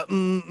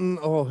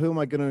am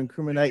I going to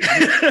incriminate?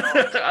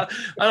 I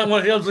don't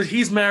want to,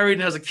 he's married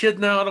and has a kid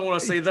now. I don't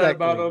want to say that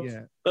about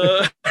him.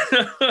 Yeah.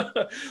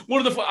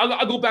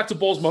 I'll go back to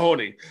Bowles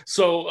Mahoney.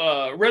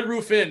 So Red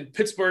Roof Inn,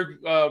 Pittsburgh,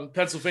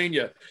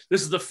 Pennsylvania.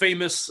 This is the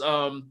famous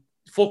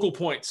focal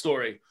point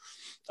story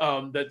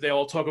that they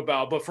all talk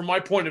about. But from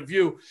my point of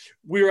view,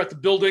 we were at the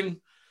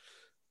building.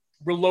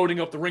 We're loading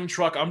up the ring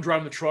truck. I'm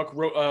driving the truck.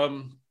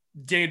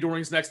 Danny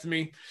Doring's next to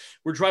me.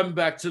 We're driving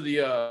back to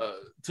the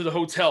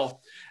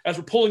hotel. As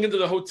we're pulling into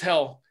the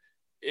hotel,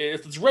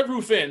 it's Red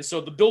Roof Inn,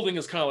 so the building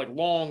is kind of like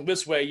long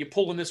this way. You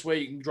pull in this way,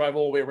 you can drive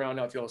all the way around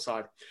out the other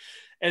side.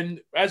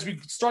 And as we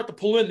start to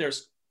pull in,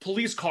 there's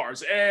police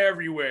cars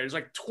everywhere. There's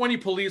like 20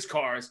 police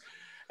cars.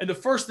 And the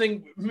first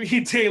thing, me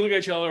and Danny look at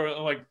each other and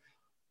I'm like,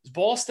 is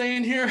Ball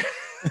staying here?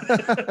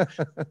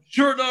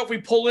 Sure enough, we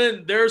pull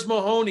in. There's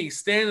Mahoney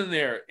standing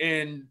there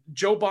in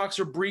Joe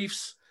Boxer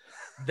briefs.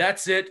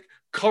 That's it.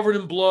 Covered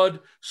in blood,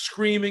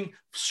 screaming,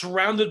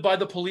 surrounded by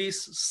the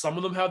police. Some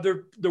of them have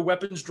their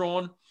weapons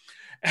drawn.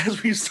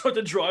 As we start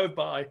to drive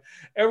by,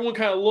 everyone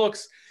kind of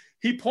looks.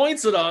 He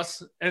points at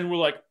us, and we're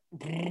like,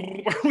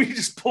 we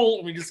just pulled,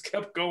 and we just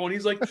kept going.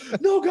 He's like,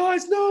 no,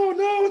 guys, no.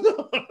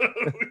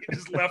 We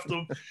just left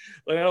him.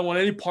 Like, I don't want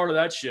any part of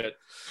that shit.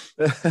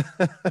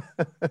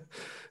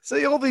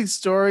 See, all these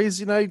stories,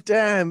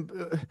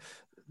 damn.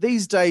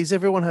 These days,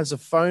 everyone has a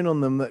phone on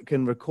them that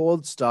can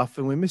record stuff,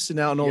 and we're missing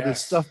out on all this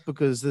stuff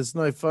because there's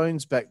no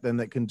phones back then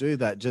that can do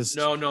that. Just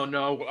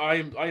no.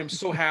 I am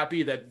so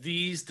happy that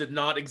these did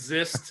not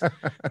exist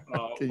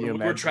when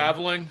we're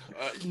traveling.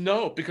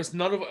 No, because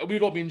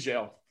we'd all be in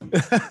jail.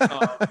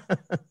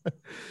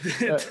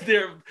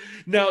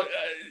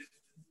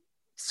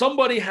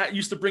 Somebody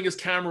used to bring his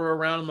camera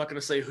around. I'm not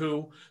going to say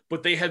who,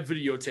 but they had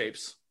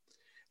videotapes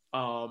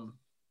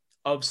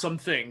of some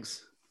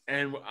things.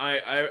 And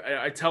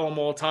I tell them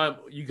all the time,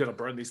 you got to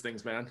burn these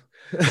things, man.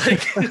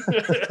 Like,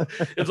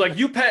 it's like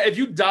if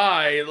you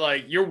die,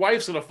 like your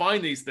wife's going to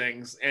find these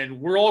things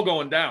and we're all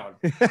going down.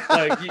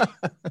 Like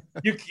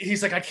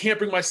he's like, I can't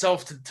bring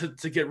myself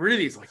to get rid of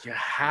these. Like, you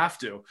have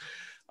to.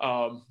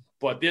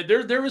 But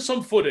there is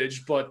some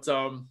footage, but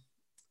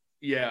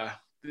yeah,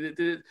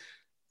 a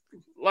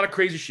lot of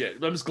crazy shit.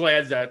 I'm just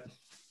glad that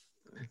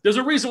there's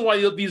a reason why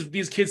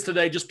these kids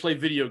today just play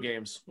video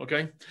games,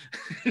 okay?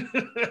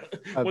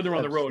 When they're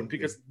on the road,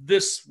 because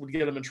this would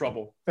get them in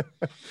trouble.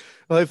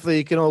 Well, hopefully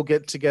you can all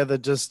get together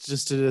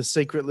just in a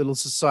secret little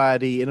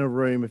society in a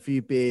room, a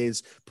few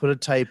beers, put a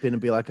tape in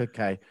and be like,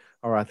 okay,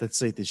 all right, let's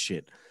see this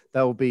shit.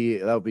 That would be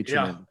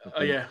tremendous.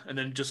 Yeah, and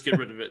then just get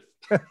rid of it.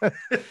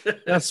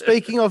 Now,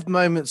 speaking of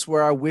moments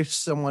where I wish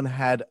someone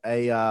had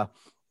a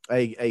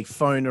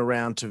phone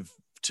around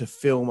to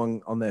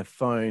film on their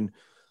phone,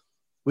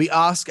 we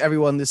ask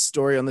everyone this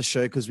story on the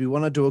show because we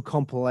want to do a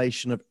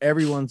compilation of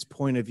everyone's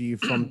point of view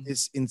from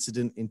this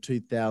incident in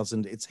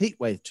 2000. It's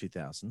Heatwave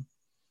 2000.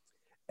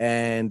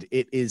 And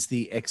it is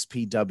the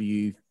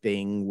XPW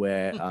thing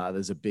where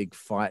there's a big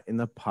fight in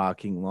the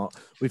parking lot.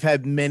 We've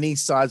had many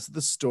sides of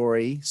the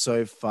story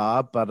so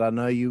far, but I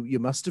know you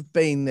must have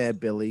been there,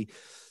 Billy.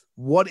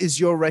 What is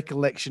your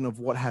recollection of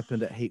what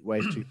happened at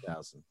Heatwave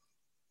 2000?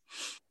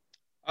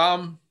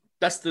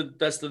 That's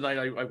the night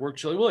I worked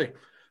Chili Willy.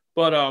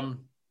 But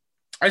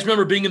I just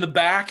remember being in the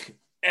back,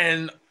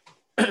 and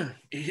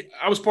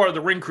I was part of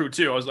the ring crew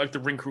too. I was like the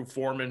ring crew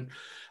foreman.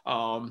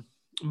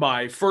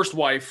 my first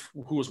wife,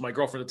 who was my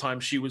girlfriend at the time,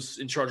 she was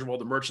in charge of all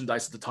the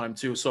merchandise at the time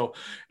too. So,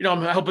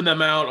 I'm helping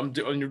them out. I'm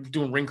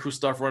doing ring crew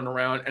stuff, running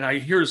around, and I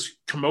hear this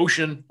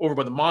commotion over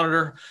by the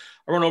monitor.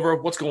 I run over,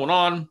 what's going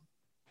on?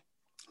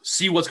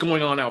 See what's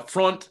going on out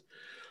front.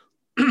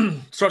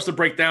 Starts to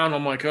break down.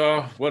 I'm like,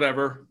 oh,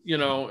 whatever,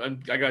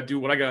 and I got to do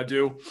what I got to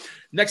do.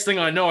 Next thing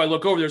I know, I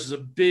look over, there's a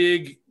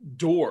big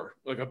door,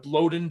 like a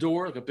load-in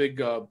door, like a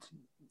big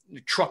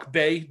truck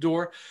bay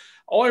door.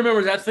 All I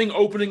remember is that thing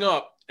opening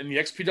up and the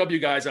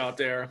XPW guys out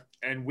there,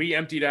 and we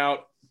emptied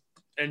out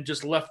and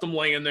just left them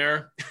laying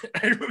there.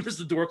 I remember just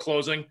the door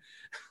closing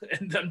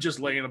and them just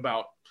laying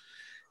about.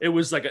 It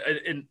was like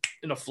in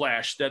a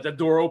flash that the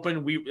door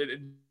opened.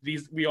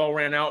 We all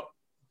ran out,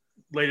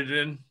 laid it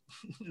in,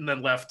 and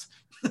then left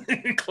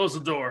and closed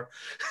the door.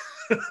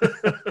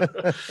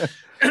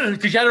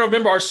 Because you got to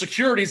remember our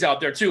security's out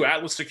there too,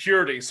 Atlas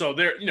Security. So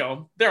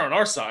they're on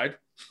our side.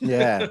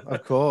 Yeah,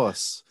 of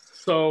course.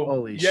 So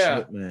holy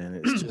shit,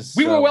 man! It's just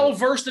we were well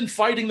versed in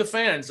fighting the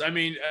fans. I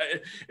mean,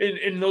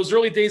 in those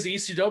early days of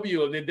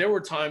ECW, I mean, there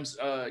were times,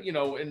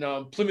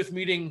 in Plymouth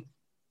Meeting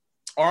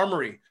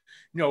Armory,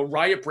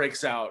 riot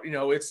breaks out.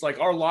 It's like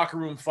our locker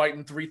room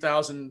fighting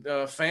 3,000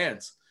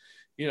 fans.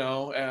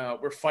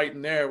 We're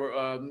fighting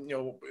there.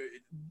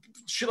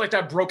 Shit like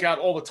that broke out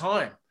all the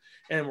time,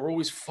 and we're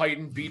always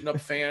fighting, beating up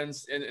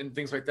fans and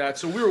things like that.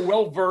 So we were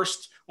well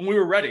versed when we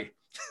were ready.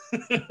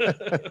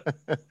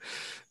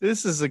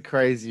 This is the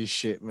craziest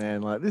shit,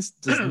 man. Like, this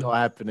does not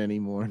happen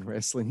anymore in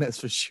wrestling, that's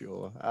for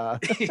sure.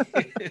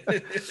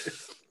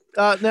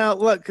 Now,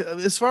 look,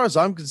 as far as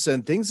I'm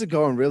concerned, things are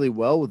going really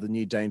well with the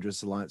New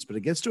Dangerous Alliance, but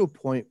it gets to a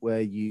point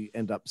where you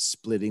end up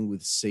splitting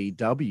with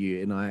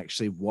CW, and I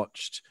actually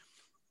watched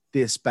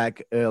this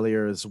back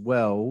earlier as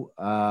well.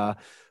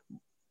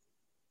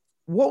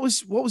 What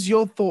was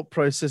your thought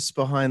process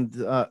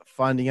behind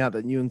finding out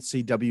that you and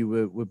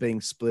CW were being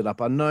split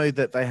up? I know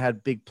that they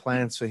had big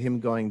plans for him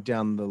going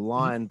down the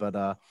line,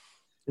 but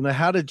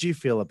how did you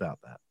feel about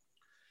that?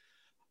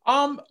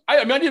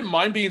 I didn't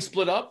mind being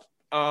split up.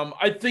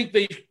 I think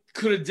they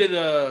could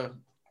have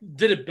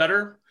did it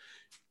better.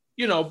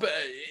 But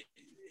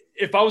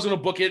if I was going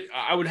to book it,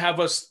 I would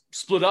have us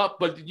split up.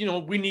 But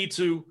we need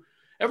to.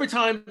 Every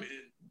time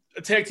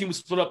a tag team was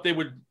split up, they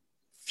would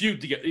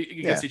feud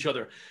against each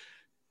other.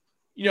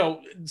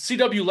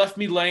 CW left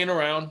me laying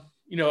around.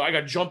 I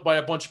got jumped by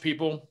a bunch of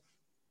people.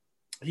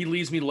 He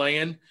leaves me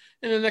laying.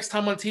 And the next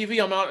time on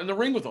TV, I'm out in the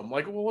ring with him.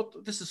 Like, well,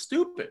 this is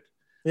stupid.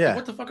 Yeah.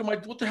 What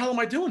the hell am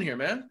I doing here,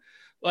 man?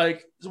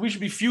 Like, so we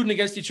should be feuding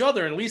against each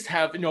other and at least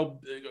have,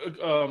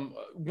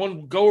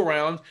 one go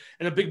around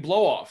and a big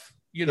blow off,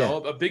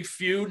 a big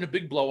feud and a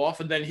big blow off.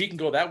 And then he can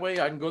go that way.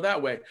 I can go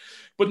that way.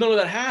 But none of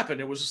that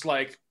happened. It was just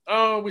like,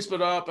 oh, we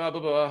split up, blah,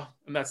 blah, blah.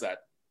 And that's that.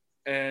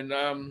 And,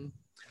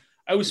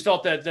 I always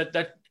felt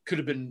that could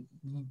have been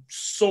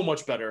so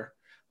much better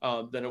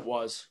than it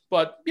was.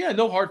 But yeah,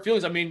 no hard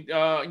feelings. I mean,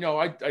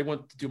 I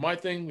went to do my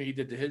thing. He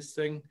did his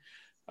thing,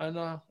 and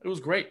it was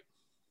great.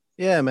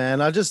 Yeah,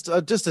 man. I just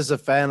as a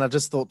fan, I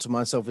just thought to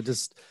myself, at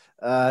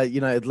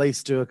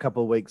least do a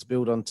couple of weeks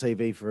build on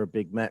TV for a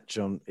big match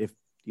on if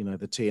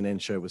the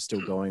TNN show was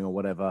still going or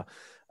whatever.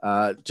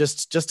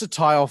 Just to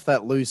tie off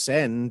that loose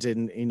end,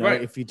 and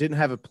right. If you didn't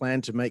have a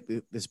plan to make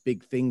this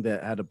big thing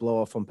that had a blow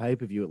off on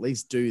pay-per-view, at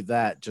least do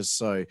that, just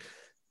so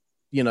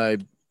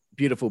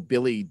beautiful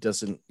Billy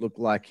doesn't look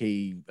like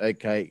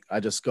I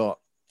just got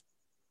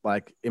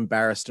like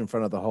embarrassed in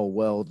front of the whole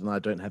world and I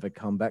don't have a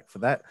comeback for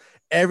that.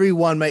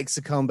 Everyone makes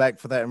a comeback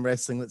for that in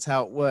wrestling. That's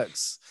how it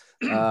works.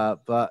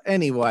 But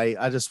anyway,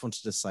 I just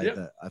wanted to say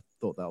that I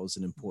thought that was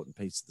an important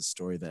piece of the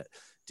story that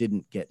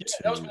didn't get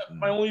to. That was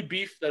my only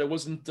beef, that it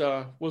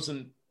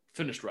wasn't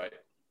finished right.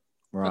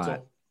 Right. That's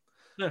all.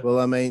 Yeah. Well,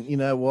 I mean, you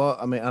know what?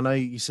 I mean, I know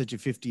you said you're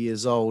 50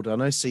 years old. I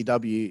know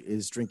CW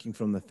is drinking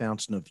from the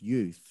fountain of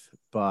youth,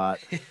 but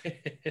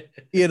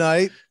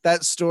that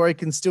story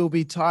can still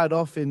be tied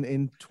off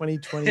in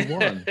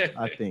 2021,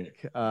 I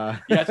think. I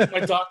think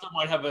my doctor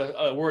might have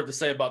a word to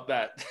say about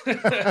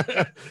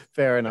that.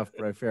 Fair enough,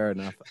 bro. Fair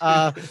enough.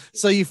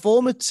 So you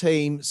form a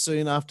team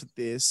soon after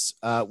this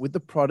with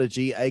the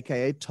Prodigy,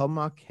 aka Tom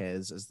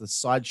Marquez, as the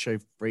Sideshow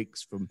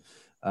Freaks from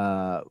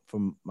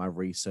my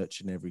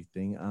research and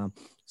everything.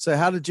 So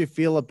how did you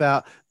feel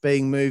about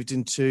being moved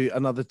into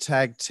another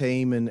tag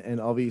team, and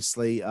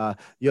obviously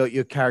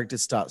your character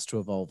starts to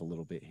evolve a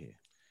little bit here?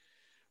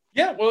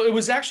 Yeah, well, it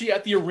was actually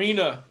at the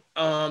arena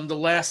the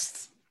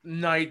last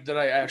night that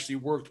I actually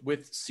worked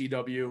with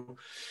CW.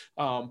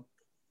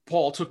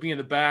 Paul took me in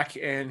the back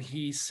and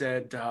he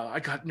said, we're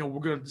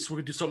gonna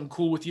do something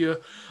cool with you.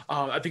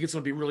 I think it's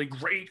gonna be really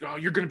great.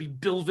 You're gonna be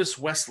Bilvis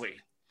Wesley.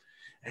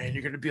 And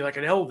you're going to be like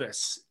an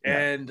Elvis. Yeah.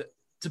 And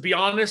to be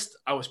honest,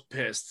 I was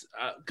pissed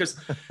because,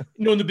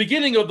 in the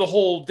beginning of the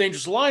whole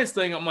Dangerous Alliance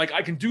thing, I'm like,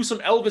 I can do some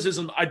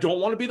Elvisism. I don't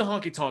want to be the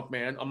honky tonk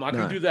man. I'm not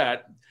going to do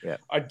that. Yeah.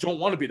 I don't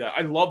want to be that.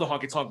 I love the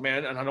honky tonk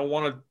man, and I don't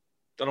want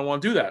to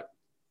do that.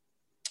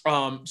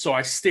 So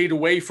I stayed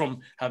away from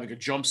having a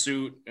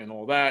jumpsuit and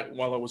all that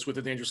while I was with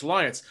the Dangerous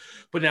Alliance.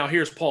 But now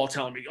here's Paul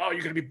telling me, oh,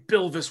 you're going to be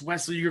Bilvis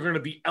Wesley. You're going to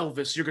be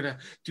Elvis. You're going to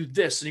do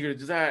this and you're going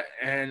to do that.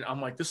 And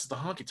I'm like, this is the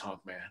honky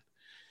tonk, man.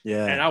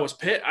 Yeah. And I was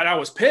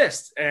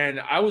pissed. And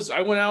I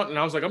went out and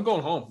I was like, I'm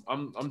going home.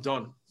 I'm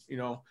done, you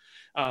know?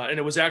 And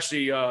it was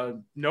actually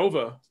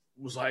Nova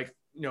was like,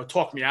 you know,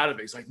 talk me out of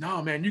it. He's like,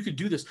 no, man, you could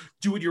do this.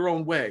 Do it your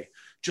own way.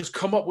 Just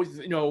come up with,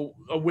 you know,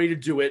 a way to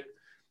do it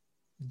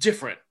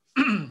different.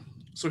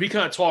 So he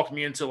kind of talked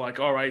me into like,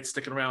 all right,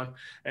 sticking around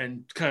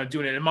and kind of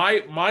doing it. And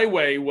my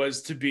way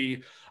was to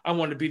be, I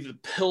wanted to be the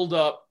pilled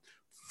up,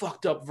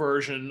 fucked up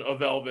version of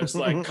Elvis.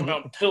 Like come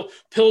out,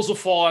 pills will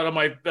fall out of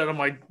my,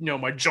 you know,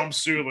 my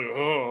jumpsuit. Like,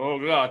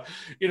 oh God,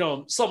 you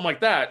know, something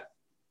like that.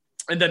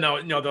 And then now,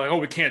 you know, they're like, oh,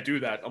 we can't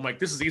do that. I'm like,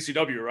 this is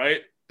ECW,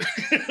 right?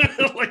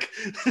 Like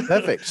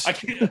perfect. I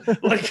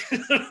can't, like,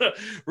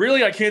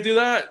 really, I can't do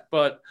that.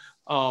 But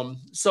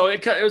so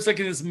it was like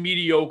this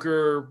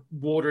mediocre,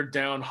 watered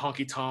down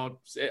honky tonk.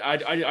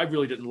 I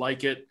really didn't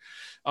like it.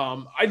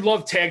 I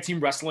love tag team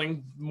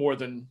wrestling more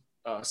than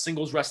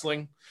singles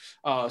wrestling.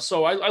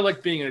 So I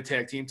like being in a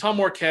tag team. Tom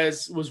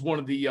Marquez was one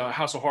of the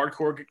House of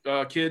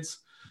Hardcore kids.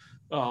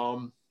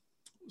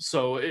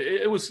 So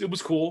it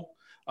was cool.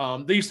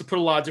 They used to put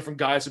a lot of different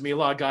guys with me, a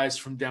lot of guys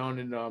from down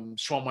in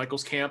Shawn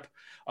Michaels camp.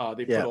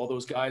 They put all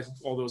those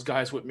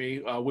guys with me,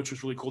 which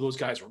was really cool. Those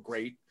guys were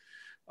great.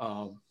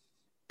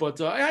 But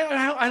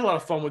I had a lot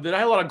of fun with it. I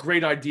had a lot of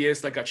great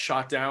ideas that got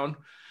shot down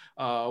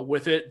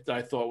with it that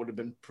I thought would have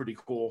been pretty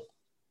cool.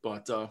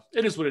 But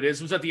it is what it is.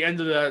 It was at the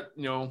end of that,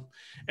 you know,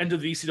 end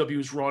of the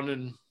ECW's run,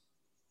 and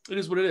it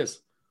is what it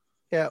is.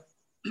 Yeah,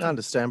 I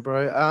understand,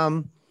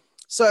 bro.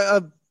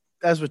 So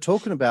as we're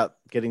talking about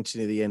getting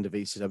to the end of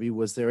ECW,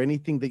 was there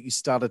anything that you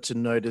started to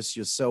notice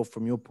yourself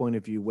from your point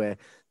of view where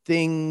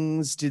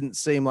things didn't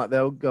seem like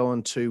they were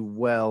going too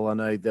well? I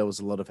know there was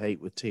a lot of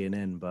hate with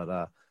TNN,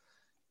 but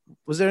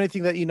was there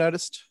anything that you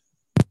noticed?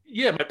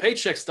 Yeah, my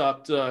paycheck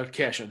stopped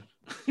cashing.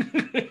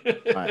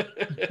 Right.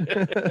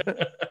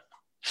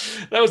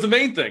 That was the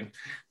main thing.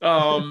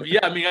 Yeah,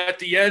 I mean, at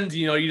the end,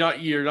 you know, your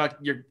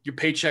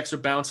paychecks are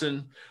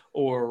bouncing,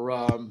 or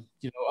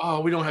you know, oh,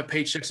 we don't have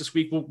paychecks this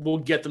week. We'll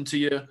get them to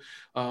you.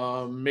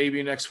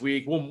 Maybe next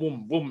week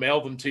we'll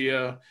mail them to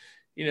you.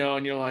 You know,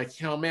 and you're like,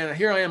 you know, man,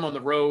 here I am on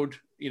the road,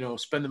 you know,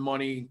 spending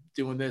money,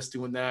 doing this,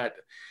 doing that,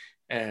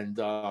 and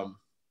a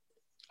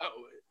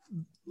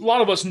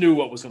lot of us knew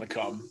what was going to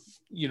come.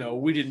 You know,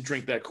 we didn't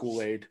drink that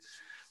Kool-Aid.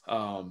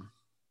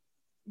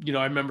 You know,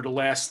 I remember the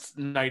last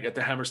night at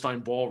the Hammerstein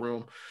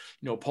Ballroom,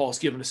 you know, Paul's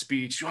giving a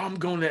speech. Oh, I'm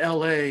going to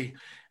LA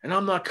and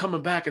I'm not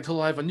coming back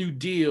until I have a new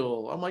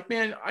deal. I'm like,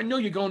 man, I know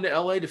you're going to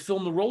LA to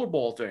film the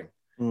rollerball thing.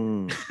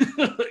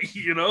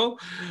 You know,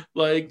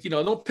 like, you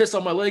know, don't piss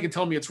on my leg and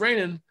tell me it's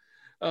raining.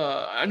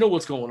 I know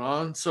what's going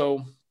on.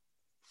 So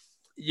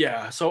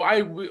yeah, so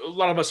a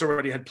lot of us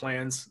already had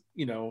plans,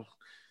 you know,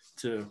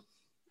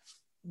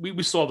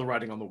 we saw the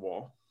writing on the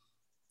wall.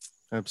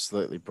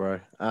 Absolutely, bro.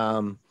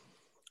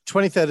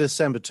 23rd of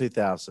December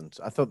 2000.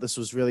 I thought this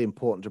was really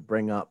important to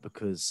bring up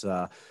because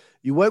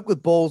you worked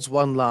with Balls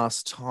one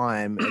last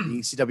time at the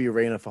ECW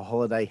Arena for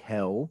Holiday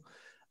Hell.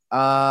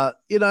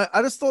 You know,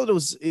 I just thought it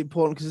was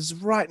important because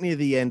it's right near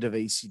the end of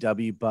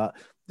ECW, but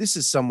this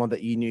is someone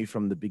that you knew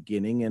from the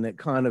beginning, and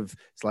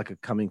it's like a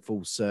coming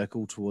full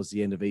circle towards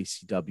the end of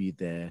ECW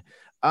there.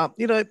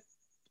 You know,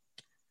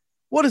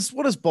 what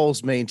does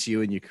Balls mean to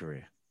you in your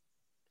career?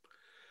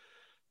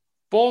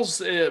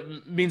 Balls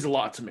means a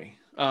lot to me.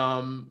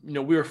 You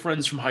know, we were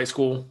friends from high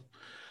school,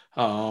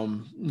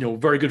 you know,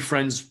 very good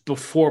friends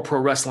before pro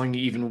wrestling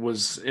even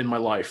was in my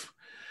life.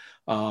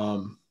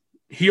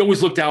 He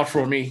always looked out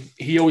for me.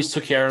 He always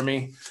took care of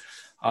me.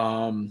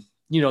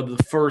 You know,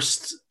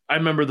 I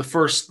remember the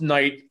first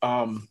night,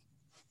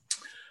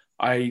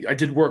 I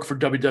did work for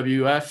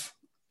WWF,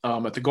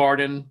 at the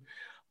Garden.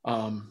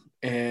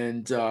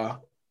 And the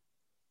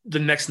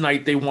next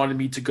night they wanted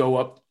me to go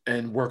up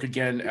and work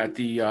again at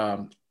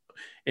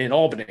in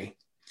Albany.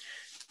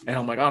 And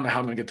I'm like, I don't know how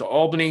I'm going to get to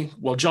Albany.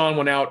 Well, John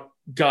went out,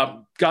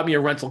 got me a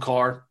rental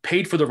car,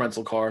 paid for the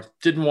rental car,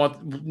 didn't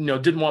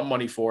want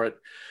money for it.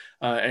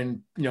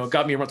 And, you know,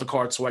 got me a rental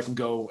car so I can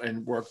go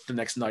and work the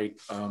next night,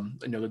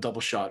 you know, the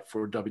double shot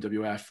for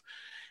WWF.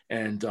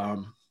 And,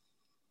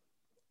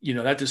 you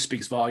know, that just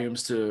speaks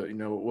volumes to, you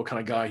know, what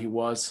kind of guy he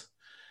was.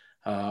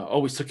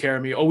 Always took care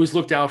of me, always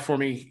looked out for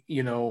me.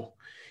 You know,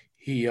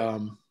 he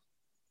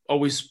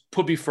always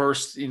put me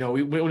first. You know,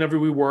 whenever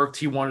we worked,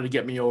 he wanted to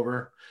get me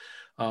over.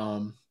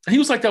 He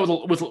was like that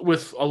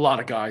with a lot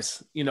of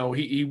guys. You know,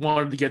 he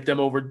wanted to get them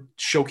over,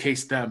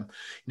 showcase them.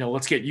 You know,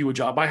 let's get you a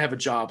job. I have a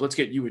job. Let's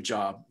get you a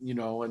job. You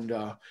know,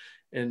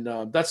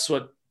 and that's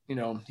what, you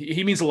know,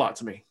 he means a lot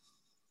to me.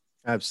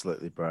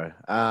 Absolutely, bro.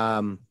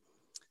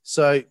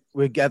 So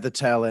we're at the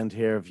tail end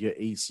here of your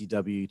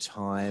ECW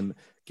time.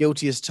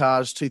 Guilty as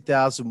Charged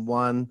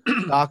 2001,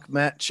 Dark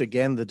Match,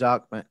 again, the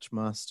Dark Match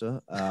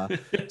Master,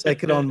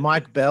 taking on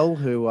Mike Bell,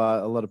 who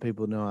a lot of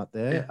people know out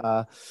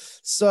there.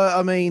 So,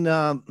 I mean,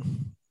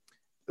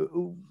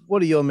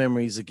 what are your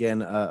memories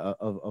again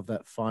of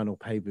that final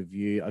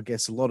pay-per-view? I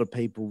guess a lot of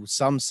people,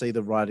 some see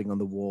the writing on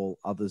the wall,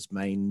 others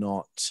may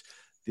not.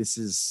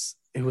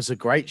 It was a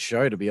great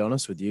show, to be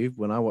honest with you.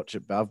 When I watch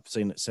it, I've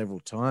seen it several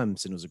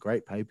times, and it was a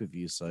great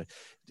pay-per-view. So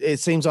it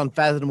seems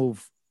unfathomable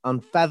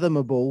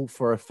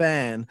for a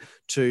fan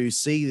to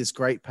see this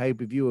great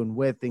pay-per-view and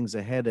where things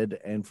are headed,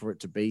 and for it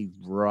to be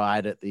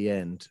right at the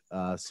end.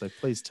 So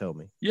please tell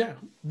me. Yeah,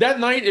 that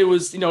night it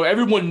was,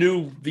 everyone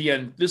knew the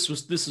end. This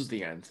is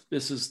the end.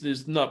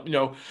 There's not,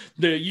 you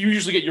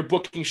usually get your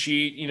booking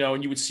sheet,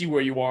 and you would see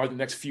where you are the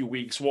next few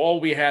weeks. Well,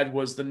 all we had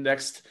was the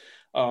next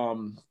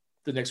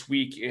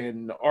week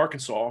in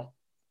Arkansas,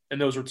 and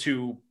those were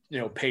two,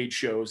 paid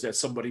shows that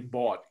somebody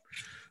bought.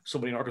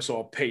 Somebody in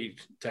Arkansas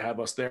paid to have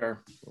us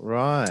there.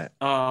 Right.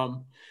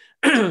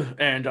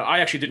 And I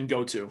actually didn't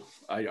go to.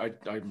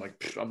 I'm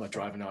like, I'm not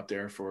driving out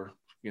there for,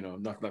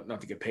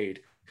 not to get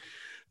paid.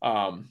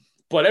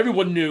 But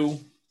everyone knew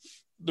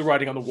the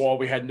writing on the wall.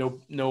 We had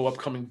no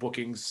upcoming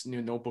bookings,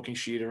 no booking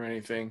sheet or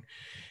anything.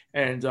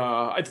 And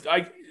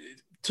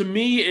to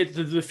me,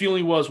 the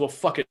feeling was, well,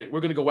 fuck it.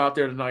 We're going to go out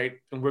there tonight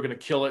and we're going to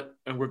kill it.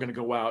 And we're going to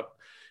go out,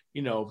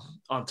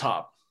 on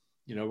top.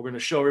 We're going to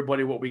show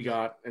everybody what we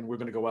got, and we're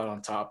going to go out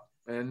on top.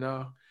 And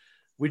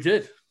we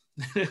did.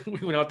 We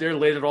went out there,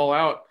 laid it all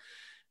out,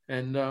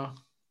 and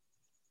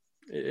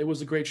it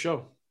was a great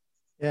show.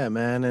 Yeah,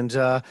 man. And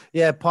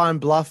Pine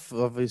Bluff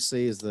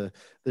obviously is the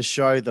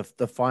show,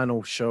 the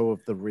final show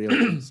of the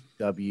real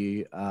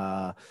W.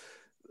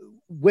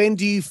 When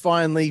do you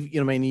finally,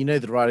 you know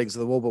the writings of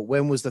the wall, but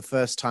when was the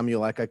first time you're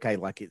like, okay,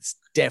 like it's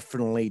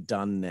definitely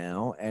done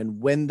now?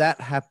 And when that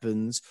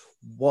happens,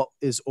 what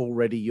is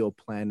already your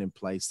plan in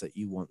place that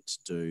you want to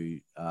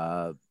do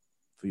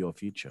for your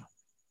future?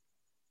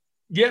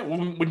 Yeah,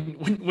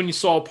 when you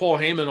saw Paul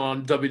Heyman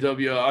on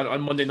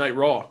on Monday Night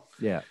Raw,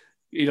 yeah,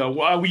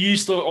 we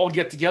used to all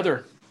get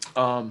together.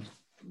 A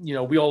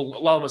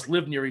lot of us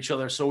lived near each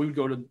other, so we would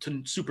go to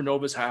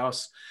Supernova's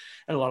house,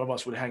 and a lot of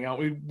us would hang out.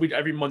 We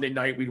every Monday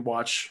night we'd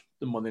watch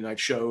the Monday night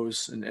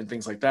shows and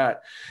things like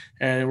that,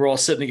 and we're all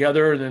sitting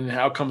together. And then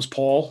out comes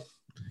Paul,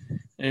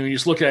 and we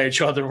just look at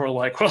each other and we're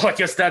like, well, I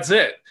guess that's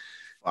it.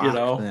 Man,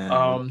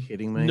 are you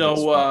kidding me?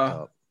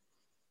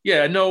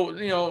 Yeah,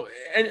 no,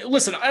 and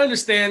listen, I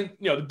understand,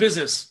 the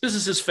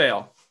businesses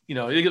fail.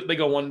 They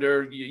go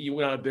under, you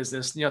went out of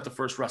business, and you're not the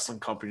first wrestling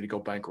company to go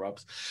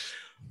bankrupt.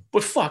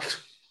 But fuck,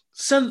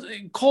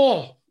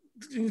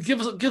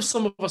 give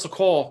some of us a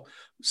call.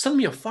 Send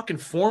me a fucking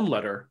form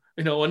letter,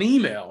 an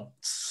email,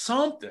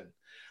 something.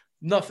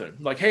 Nothing.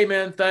 Like, hey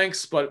man,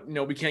 thanks, but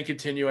we can't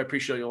continue. I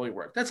appreciate all your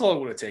work. That's all it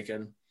would have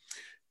taken.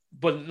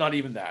 But not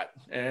even that.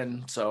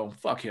 And so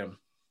fuck him.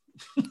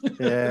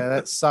 Yeah,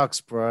 that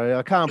sucks, bro.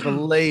 I can't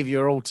believe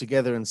you're all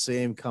together and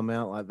see him come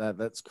out like that.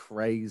 That's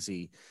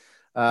crazy.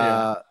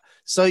 Yeah.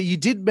 So you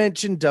did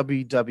mention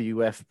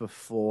WWF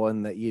before,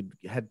 and that you'd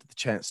had the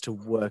chance to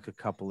work a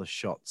couple of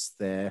shots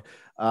there.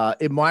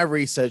 In my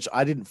research,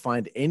 I didn't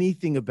find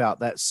anything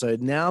about that. So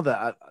now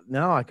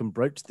I can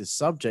broach this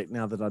subject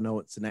now that I know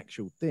it's an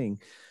actual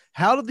thing.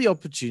 How did the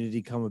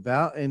opportunity come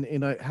about? And,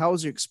 how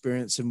was your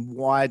experience, and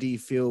why do you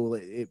feel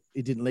it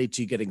didn't lead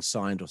to you getting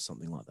signed or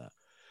something like that?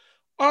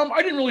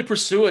 I didn't really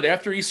pursue it.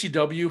 After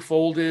ECW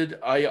folded,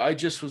 I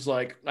just was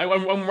like,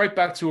 I'm right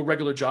back to a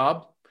regular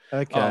job.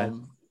 Okay.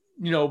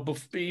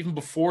 Even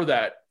before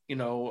that,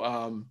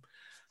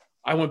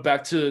 I went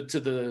back to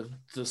the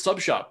sub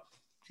shop.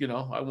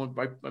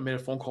 I made a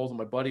phone call to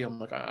my buddy. I'm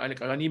like,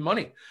 I need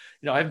money.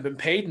 I haven't been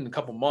paid in a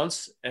couple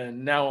months,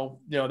 and now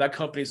that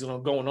company's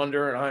going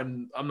under,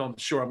 and I'm not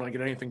sure I'm going to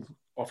get anything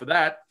off of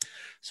that.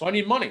 So I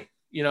need money.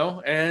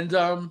 And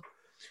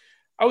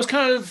I was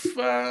kind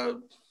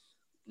of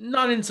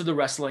not into the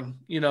wrestling.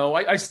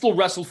 I still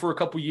wrestled for a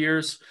couple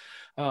years.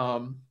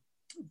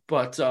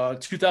 But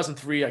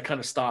 2003, I kind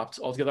of stopped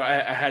altogether.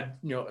 I had,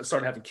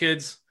 started having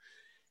kids,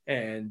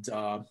 and,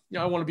 I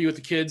want to be with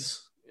the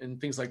kids and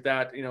things like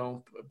that,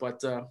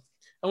 but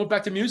I went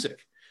back to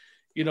music.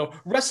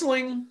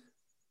 Wrestling,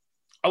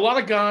 a lot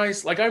of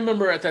guys, like I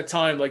remember at that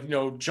time, like,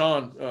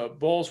 John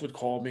Balls would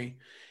call me,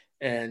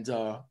 and,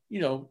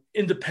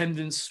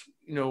 independents,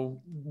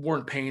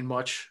 weren't paying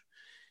much,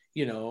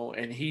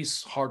 and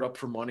he's hard up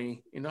for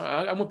money.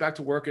 I went back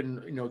to work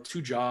in,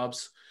 2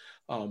 jobs.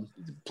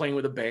 Playing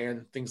with a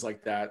band, things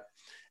like that.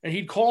 And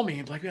he'd call me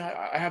and be like,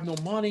 I have no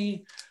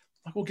money.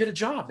 I'm like, well, get a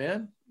job,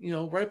 man.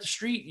 Right up the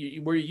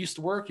street where you used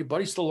to work. Your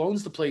buddy still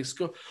owns the place.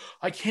 Go.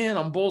 I can't.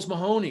 I'm Bulls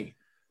Mahoney.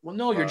 Well,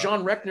 no, you're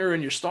John Reckner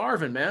and you're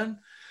starving, man.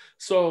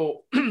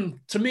 So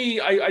to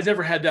me, I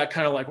never had that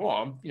kind of like,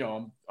 well,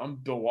 I'm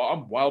Bill.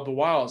 I'm Wild Bill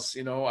Wiles.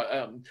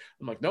 I'm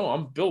like, no,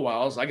 I'm Bill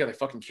Wiles. I got a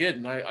fucking kid,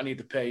 and I need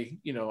to pay.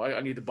 I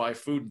need to buy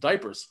food and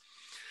diapers.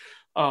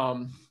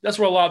 That's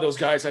where a lot of those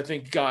guys, I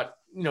think, got.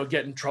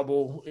 Get in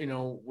trouble,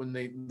 when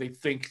they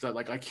think that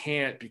like I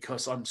can't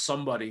because I'm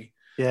somebody.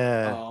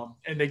 Yeah.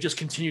 And they just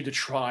continue to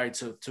try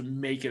to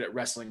make it at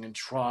wrestling and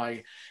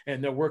try,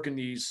 and they're working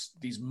these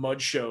mud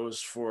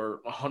shows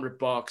for $100,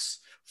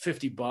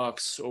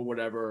 $50 or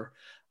whatever.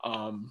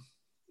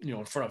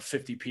 in front of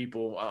 50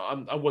 people.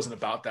 I wasn't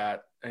about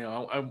that.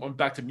 I went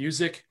back to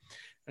music,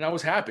 and I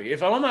was happy.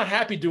 If I'm not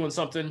happy doing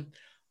something,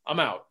 I'm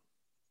out.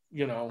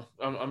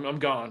 I'm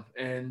gone.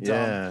 And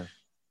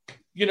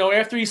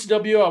after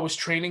ECW, I was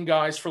training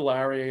guys for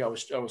Larry. I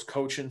was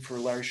coaching for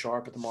Larry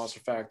Sharp at the Monster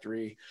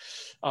Factory.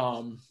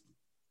 And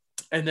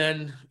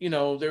then,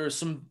 there was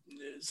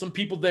some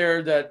people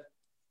there that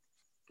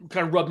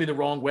kind of rubbed me the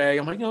wrong way.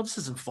 I'm like, this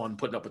isn't fun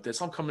putting up with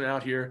this. I'm coming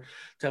out here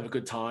to have a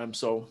good time.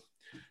 So,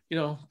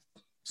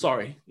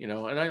 sorry,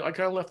 and I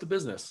kind of left the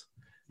business.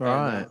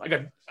 Right.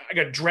 And, I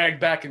got dragged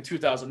back in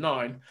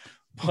 2009.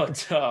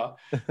 But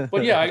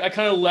yeah, I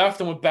kind of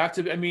left and went back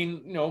to,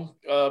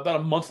 about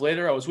a month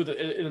later, I was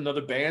in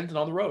another band and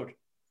on the road.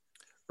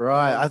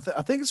 Right.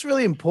 I think it's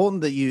really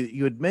important that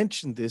you had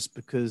mentioned this,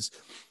 because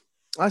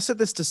I said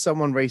this to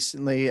someone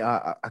recently.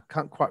 I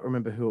can't quite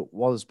remember who it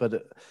was,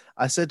 but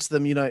I said to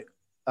them,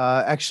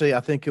 actually, I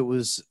think it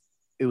was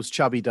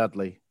Chubby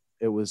Dudley.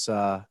 It was,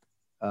 one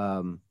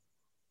of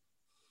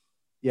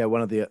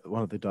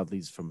the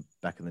Dudleys from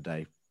back in the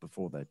day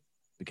before they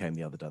became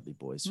the other Dudley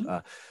Boys. Mm-hmm.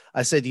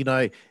 I said,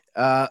 you're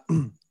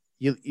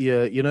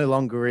no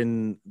longer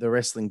in the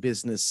wrestling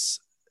business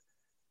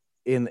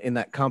in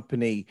that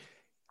company.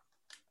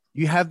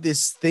 You have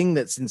this thing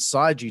that's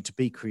inside you to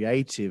be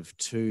creative,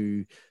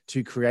 to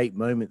create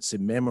moments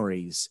and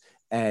memories.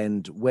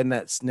 And when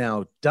that's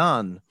now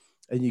done,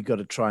 and you got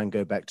to try and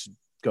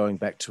going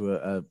back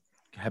to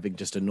having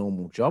just a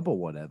normal job or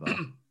whatever,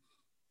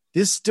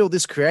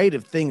 this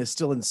creative thing is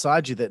still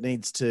inside you that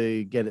needs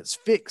to get its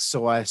fix.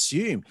 So I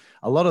assume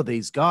a lot of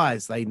these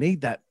guys, they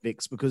need that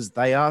fix because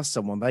they are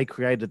someone, they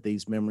created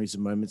these memories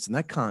and moments, and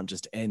that can't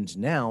just end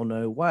now.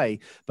 No way.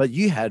 But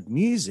you had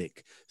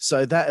music.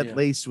 So that at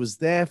least was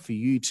there for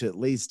you to at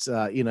least,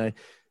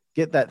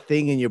 get that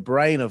thing in your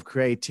brain of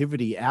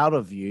creativity out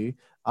of you.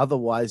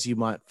 Otherwise you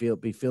might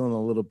be feeling a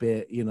little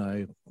bit,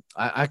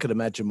 I could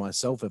imagine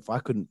myself, if I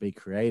couldn't be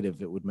creative,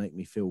 it would make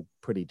me feel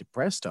pretty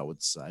depressed, I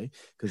would say,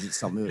 because it's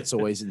something that's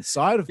always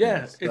inside of me.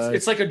 So,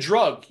 it's like a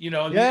drug,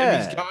 and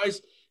these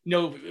guys,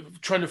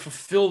 trying to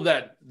fulfill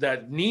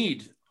that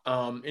need,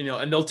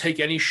 and they'll take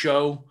any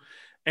show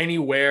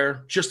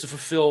anywhere just to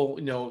fulfill,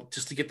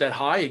 just to get that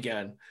high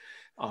again.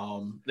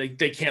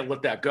 They can't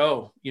let that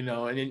go,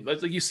 and then,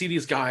 like you see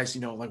these guys,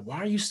 like, why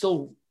are you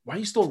still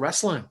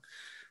wrestling?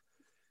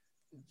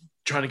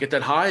 Trying to get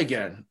that high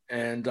again.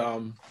 And,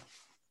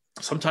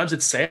 sometimes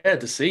it's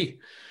sad to see.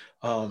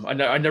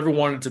 I never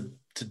wanted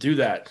to do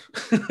that,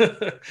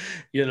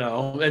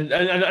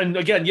 and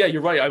again, yeah,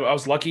 you're right. I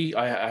was lucky.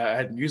 I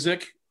had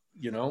music,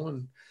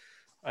 and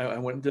I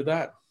went and did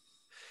that.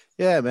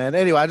 Yeah, man.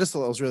 Anyway, I just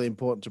thought it was really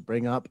important to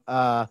bring up.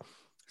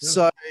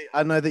 So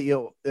I know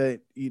that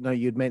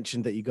you'd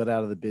mentioned that you got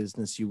out of the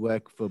business. You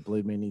worked for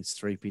Blue Minis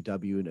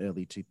 3PW in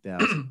early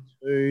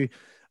 2002.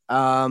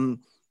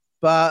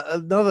 But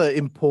another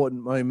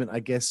important moment, I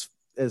guess,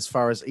 as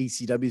far as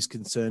ECW is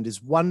concerned,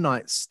 is One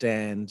Night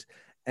Stand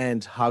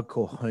and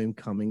Hardcore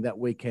Homecoming. That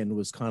weekend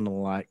was kind of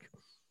like,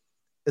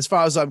 as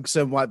far as I'm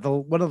concerned, like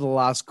one of the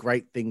last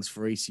great things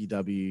for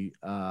ECW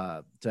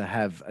to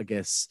have, I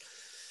guess,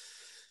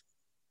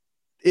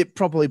 it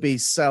probably be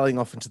sailing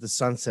off into the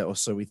sunset, or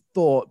so we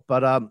thought.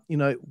 But,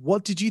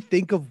 what did you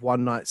think of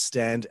One Night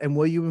Stand, and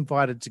were you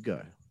invited to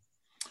go?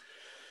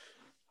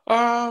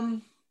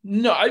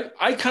 No,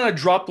 I kind of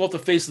dropped off the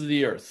face of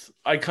the earth.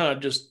 I kind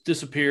of just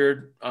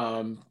disappeared.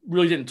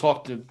 Really didn't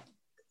talk to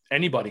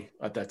anybody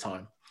at that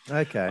time.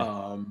 Okay.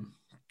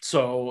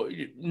 So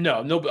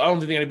no, I don't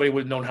think anybody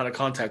would have known how to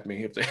contact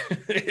me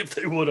if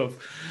they would have.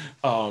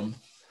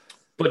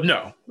 But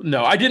no,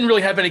 I didn't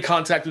really have any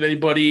contact with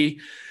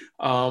anybody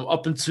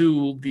up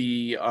until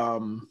the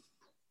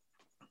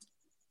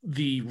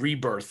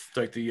rebirth,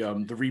 like the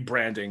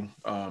rebranding.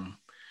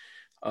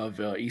 Of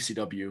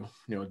ECW,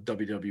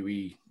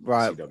 WWE,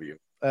 right? ECW.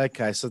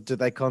 Okay, so did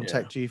they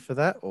contact you for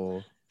that,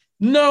 or?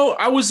 No,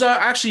 I was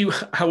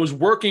I was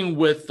working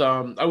with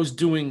I was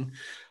doing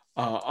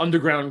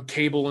underground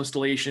cable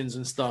installations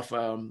and stuff,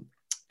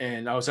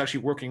 and I was actually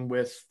working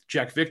with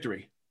Jack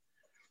Victory,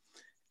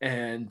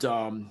 and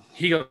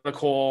he got a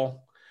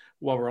call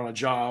while we're on a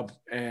job,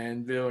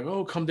 and they're like,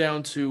 "Oh, come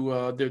down to."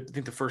 I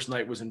think the first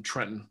night was in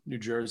Trenton, New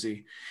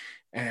Jersey.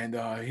 And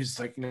he's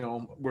like,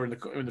 we're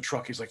in the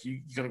truck. He's like, you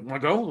gonna want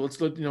to go?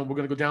 We're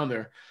gonna go down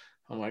there.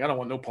 I'm like, I don't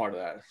want no part of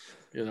that.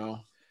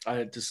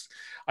 I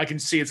can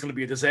see it's gonna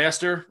be a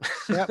disaster,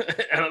 yep.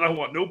 And I don't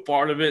want no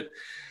part of it.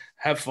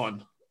 Have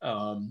fun.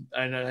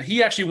 And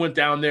he actually went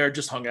down there,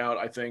 just hung out.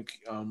 I think.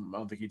 I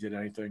don't think he did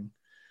anything.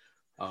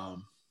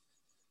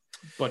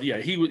 But yeah,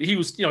 he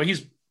was.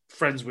 He's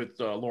friends with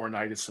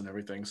Laurinaitis and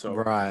everything. So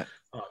right.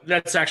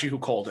 That's actually who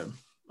called him.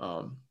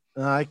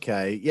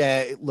 Okay.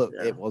 Yeah. Look,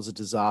 It was a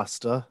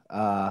disaster.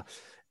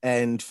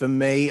 And for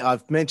me,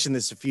 I've mentioned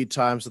this a few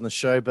times on the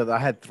show, but I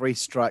had 3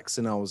 strikes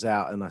and I was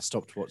out and I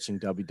stopped watching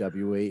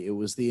WWE. It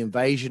was the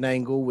invasion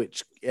angle,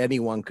 which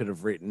anyone could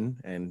have written,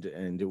 and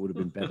it would have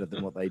been better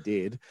than what they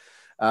did.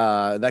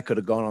 That could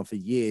have gone on for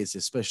years,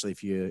 especially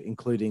if you're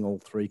including all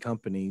 3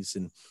 companies.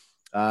 And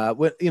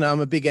I'm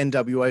a big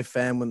NWO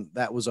fan. When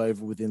that was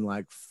over within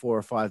like 4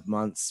 or 5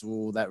 months,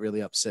 that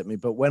really upset me.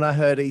 But when I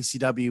heard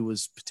ECW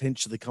was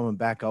potentially coming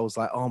back, I was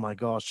like, oh my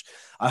gosh,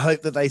 I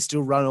hope that they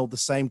still run all the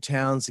same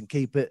towns and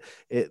keep it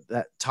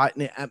that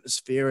tight-knit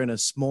atmosphere in a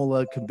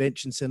smaller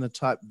convention center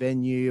type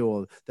venue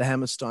or the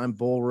Hammerstein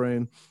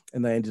Ballroom.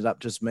 And they ended up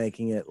just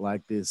making it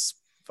like this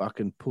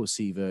fucking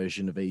pussy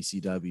version of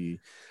ECW.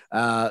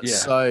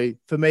 So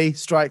for me,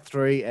 strike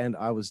 3, and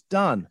I was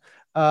done.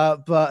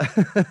 But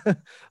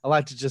I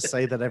like to just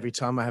say that every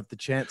time I have the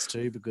chance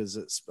to,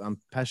 because I'm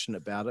passionate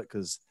about it,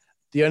 because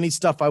the only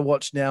stuff I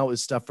watch now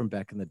is stuff from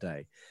back in the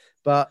day.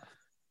 But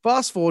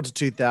fast forward to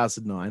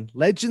 2009,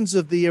 Legends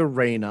of the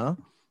Arena.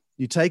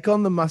 You take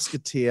on the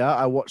Musketeer.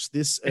 I watched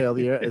this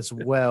earlier as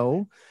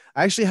well.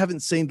 I actually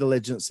haven't seen the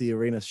Legends of the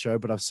Arena show,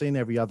 but I've seen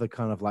every other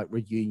kind of like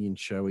reunion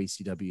show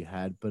ECW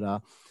had.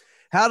 But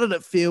how did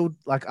it feel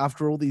like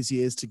after all these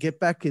years to get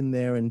back in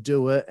there and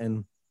do it?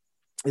 And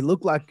it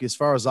looked like, as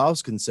far as I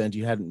was concerned,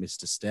 you hadn't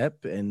missed a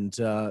step. And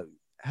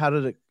how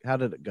did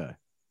it go?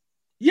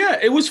 Yeah,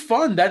 it was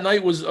fun. That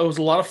night was a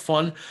lot of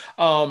fun.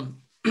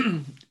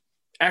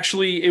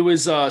 Actually, it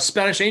was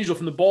Spanish Angel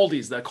from the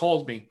Baldies that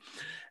called me.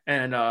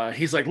 And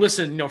he's like,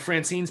 listen,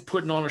 Francine's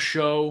putting on a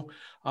show.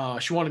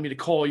 She wanted me to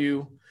call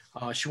you.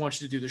 She wants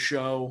you to do the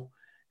show.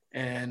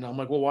 And I'm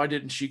like, well, why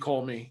didn't she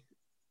call me?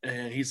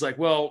 And he's like,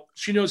 well,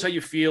 she knows how you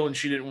feel and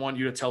she didn't want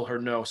you to tell her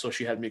no. So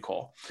she had me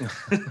call.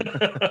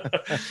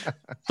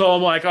 So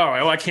I'm like, all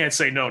right, well, I can't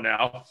say no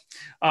now.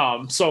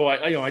 So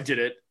I did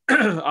it.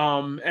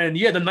 And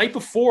yeah, the night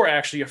before,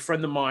 actually, a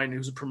friend of mine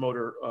who's a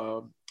promoter,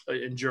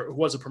 who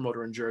was a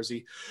promoter in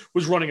Jersey,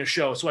 was running a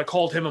show. So I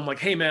called him. I'm like,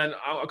 hey man,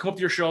 I'll come up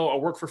to your show.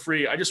 I'll work for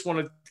free. I just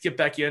want to get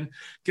back in,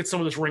 get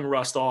some of this ring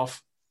rust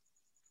off.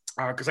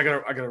 Cause I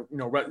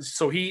gotta,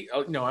 so he, I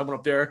went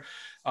up there,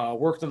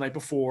 worked the night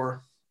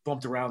before,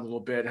 bumped around a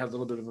little bit, had a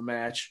little bit of a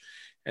match.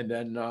 And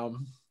then,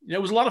 it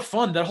was a lot of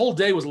fun. That whole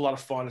day was a lot of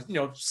fun,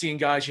 seeing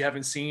guys you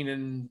haven't seen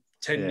in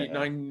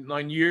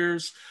 9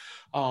 years.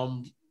 A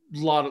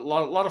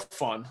lot of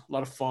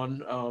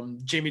fun.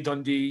 Jamie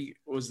Dundee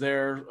was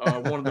there.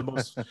 One of the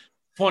most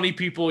funny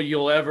people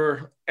you'll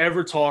ever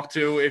talk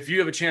to. If you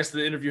have a chance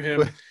to interview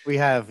him, we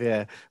have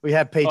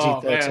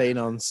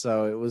PG-13 on,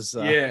 so it was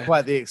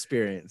quite the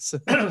experience.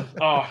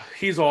 Oh,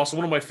 he's awesome.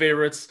 One of my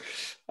favorites.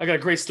 I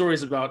got great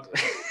stories about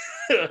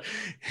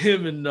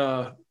him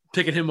and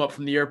picking him up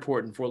from the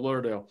airport in Fort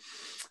Lauderdale.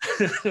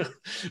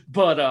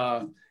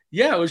 But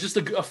it was just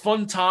a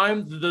fun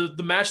time.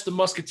 The match, the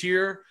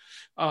Musketeer,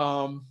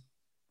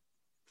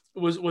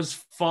 was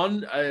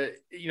fun.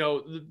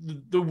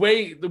 The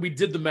way that we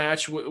did the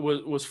match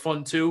was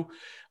fun too,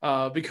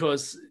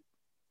 because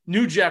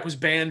New Jack was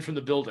banned from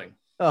the building.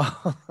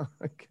 Oh,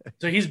 okay.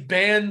 So he's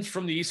banned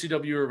from the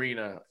ECW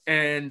arena,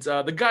 and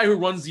the guy who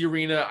runs the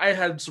arena, I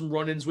had some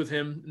run-ins with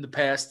him in the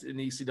past in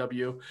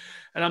ECW,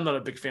 and I'm not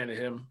a big fan of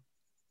him.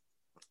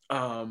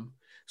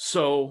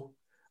 So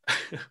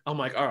I'm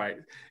like, all right,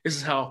 this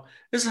is how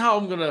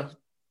I'm gonna,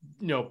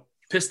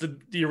 piss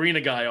the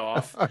arena guy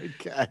off,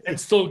 okay, and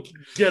still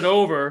get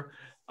over.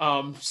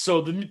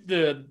 So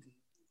the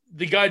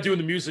guy doing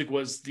the music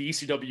was the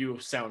ECW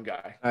sound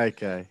guy.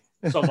 Okay.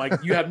 So I'm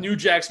like, you have New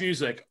Jack's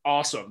music,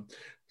 awesome.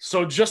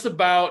 So just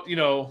about,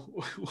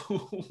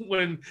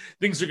 when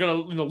things are gonna,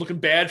 looking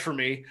bad for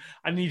me,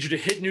 I need you to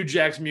hit New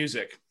Jack's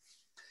music.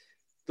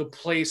 The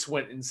place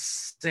went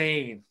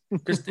insane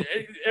because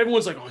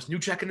everyone's like, oh, is New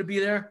Jack gonna be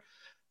there?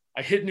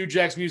 I hit New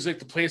Jack's music,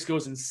 the place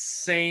goes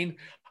insane.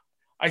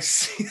 I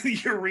see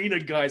the arena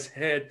guy's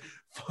head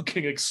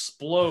fucking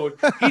explode.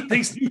 He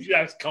thinks New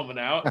Jack's coming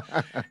out.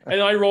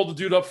 And I roll the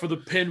dude up for the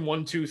pin,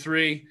 1, 2,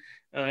 3.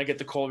 And I get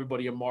to call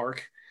everybody a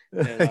mark.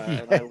 And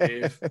I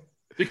wave.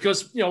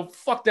 Because,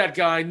 fuck that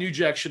guy. New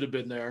Jack should have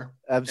been there.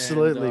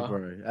 Absolutely,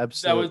 bro.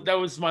 Absolutely. That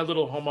was my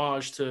little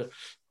homage to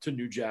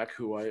New Jack,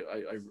 who I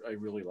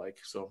really like.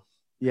 So.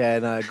 Yeah,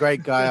 no,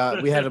 great guy.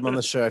 We had him on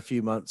the show a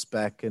few months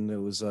back, and it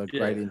was a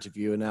great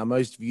interview, and our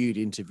most viewed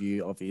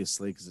interview,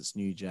 obviously, because it's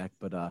New Jack.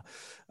 But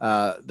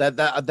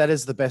that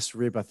is the best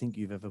rib I think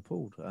you've ever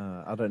pulled.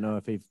 I don't know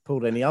if you've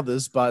pulled any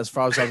others, but as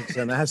far as I'm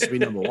concerned, that has to be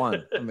number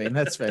one. I mean,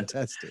 that's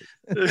fantastic.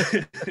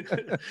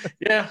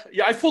 yeah,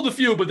 I pulled a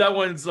few, but that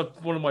one's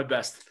one of my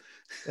best.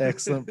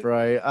 Excellent,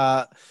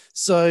 bro.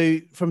 So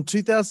from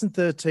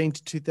 2013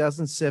 to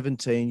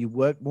 2017, you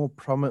worked more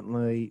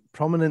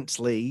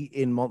prominently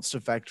in Monster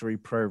Factory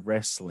Pro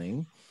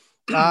Wrestling.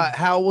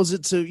 How was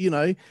it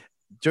to,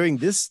 during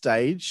this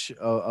stage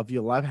of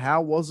your life,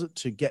 how was it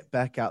to get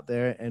back out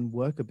there and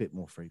work a bit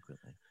more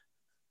frequently?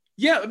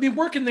 Yeah, I mean,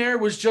 working there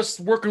was just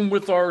working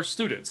with our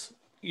students.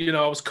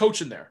 I was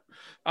coaching there.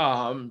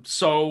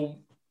 So,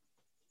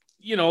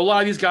 a lot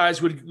of these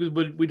guys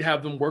we'd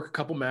have them work a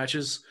couple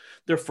matches,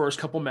 their first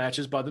couple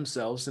matches by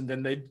themselves, and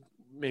then they'd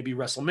maybe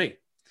wrestle me.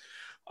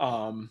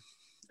 And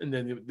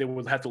then they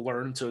would have to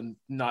learn to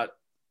not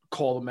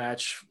call the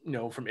match,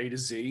 from A to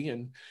Z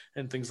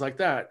and things like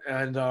that.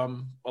 And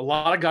a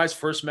lot of guys'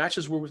 first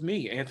matches were with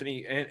me.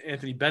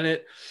 Anthony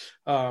Bennett,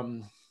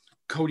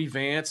 Cody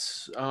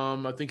Vance.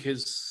 I think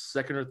his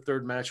second or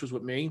third match was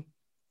with me.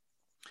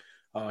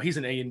 He's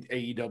an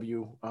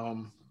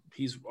AEW.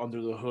 He's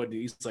under the hood.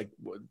 He's like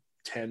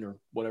 10 or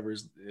whatever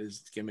his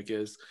gimmick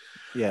is.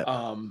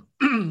 Yeah.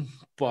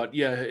 But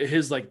yeah,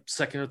 his like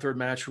second or third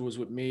match was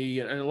with me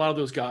and a lot of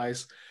those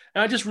guys.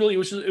 And I just really,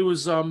 it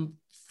was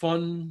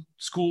fun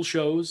school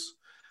shows.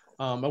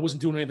 I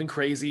wasn't doing anything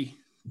crazy,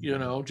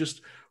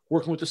 just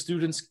working with the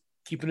students,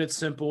 keeping it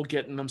simple,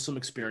 getting them some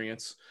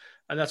experience.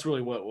 And that's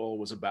really what all it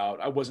was about.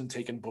 I wasn't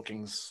taking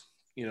bookings,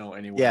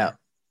 anywhere. Yeah.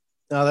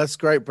 No, that's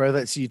great, bro.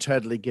 That's you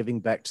totally giving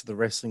back to the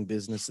wrestling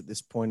business at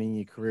this point in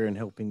your career and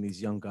helping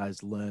these young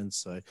guys learn.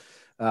 So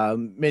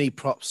many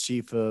props to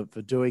you for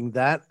doing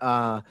that.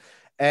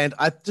 And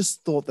I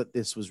just thought that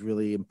this was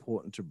really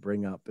important to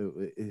bring up.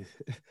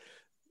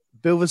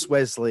 Bilvis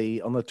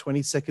Wesley on the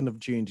 22nd of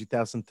June,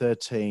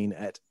 2013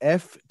 at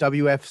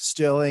FWF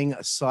Sterling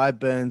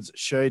Sideburns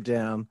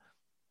Showdown.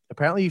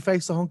 Apparently you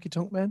faced the Honky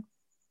Tonk Man.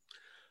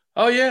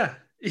 Oh, yeah.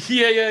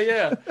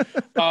 Yeah.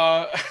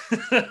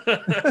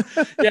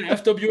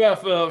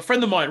 FWF, a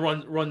friend of mine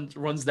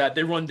runs that.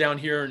 They run down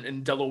here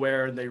in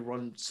Delaware, and they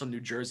run some New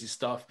Jersey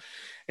stuff.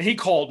 And he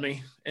called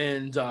me,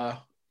 and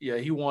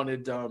he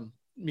wanted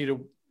me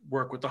to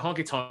work with the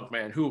Honky Tonk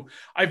Man, who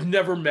I've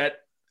never met.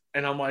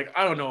 And I'm like,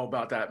 I don't know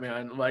about that,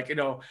 man. Like,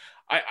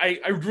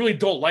 I really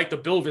don't like the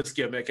Bilvis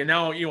gimmick. And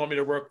now you want me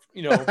to work,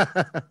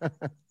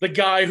 the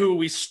guy who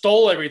we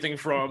stole everything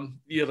from,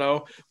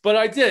 but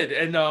I did.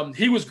 And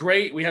he was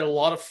great. We had a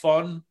lot of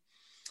fun.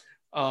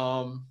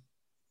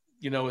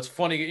 It's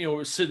funny,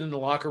 we're sitting in the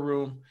locker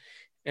room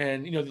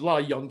and, a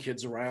lot of young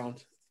kids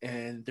around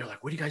and they're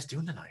like, what are you guys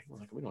doing tonight? We're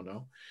like, we don't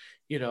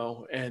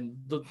know, and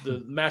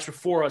the match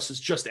before us is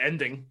just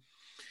ending.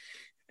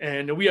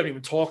 And we haven't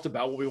even talked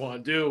about what we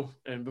want to do.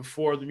 And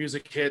before the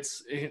music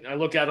hits, I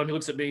look at him, he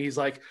looks at me, he's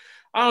like,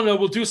 I don't know,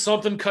 we'll do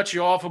something, cut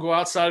you off, we'll go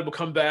outside, we'll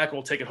come back, and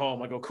we'll take it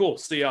home. I go, cool,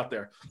 see you out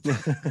there. And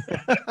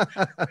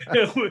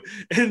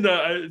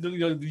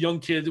the young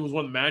kid, who was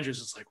one of the managers,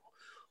 is like,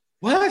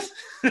 what?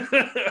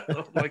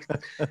 Like,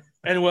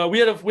 and we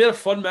had a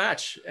fun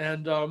match,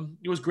 and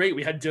it was great.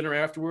 We had dinner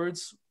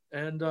afterwards,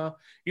 and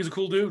he's a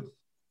cool dude.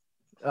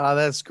 Oh,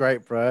 that's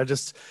great, bro.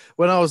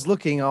 When I was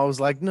looking, I was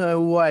like, no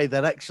way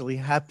that actually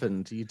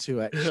happened. You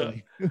two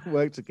actually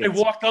worked together.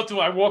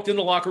 I walked in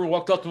the locker room,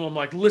 walked up to him. I'm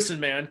like, listen,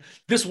 man,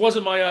 this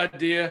wasn't my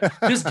idea.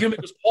 This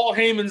gimmick was Paul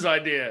Heyman's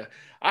idea.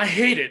 I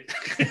hate it.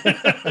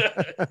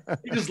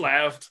 He just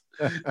laughed.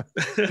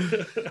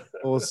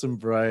 Awesome,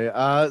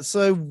 bro.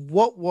 So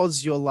what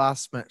was your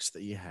last match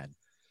that you had?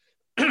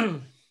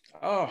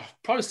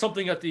 Probably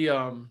something at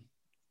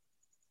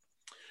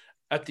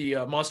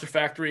the Monster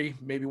Factory,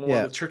 maybe one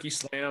of the Turkey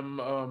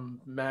Slam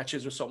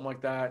matches or something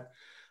like that.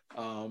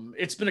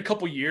 It's been a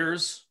couple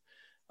years.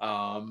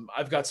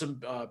 I've got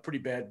some pretty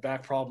bad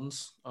back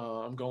problems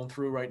I'm going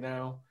through right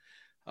now,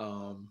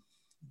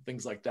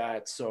 things like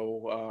that.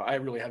 So I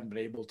really haven't been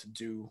able to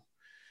do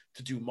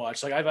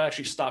much. Like I've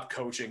actually stopped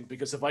coaching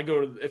because if I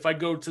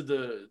go to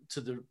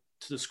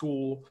the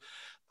school,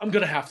 I'm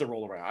gonna have to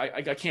roll around.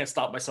 I can't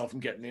stop myself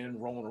from getting in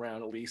and rolling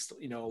around at least a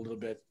little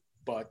bit.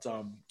 But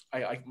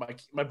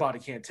my body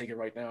can't take it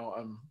right now.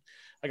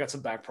 I got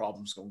some back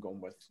problems going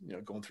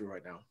through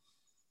right now.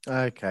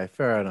 Okay,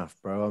 fair enough,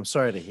 bro. I'm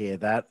sorry to hear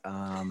that.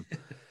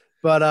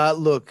 But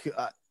look,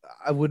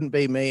 I wouldn't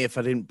be me if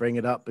I didn't bring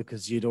it up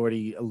because you'd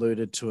already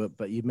alluded to it.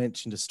 But you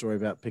mentioned a story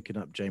about picking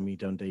up Jamie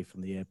Dundee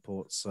from the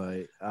airport.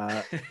 So,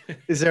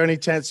 is there any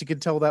chance you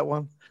could tell that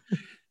one?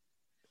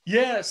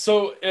 Yeah.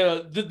 So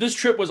this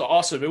trip was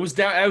awesome. It was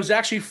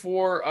actually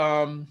for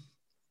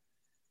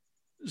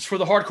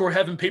the Hardcore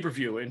Heaven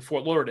pay-per-view in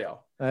Fort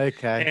Lauderdale.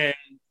 Okay.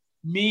 And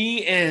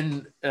me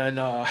and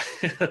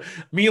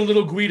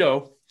little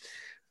Guido,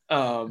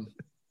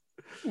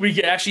 we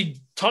get actually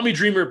Tommy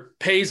Dreamer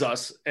pays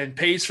us and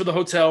pays for the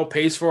hotel,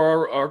 pays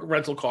for our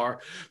rental car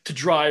to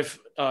drive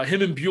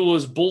him and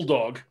Beulah's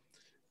bulldog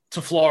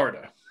to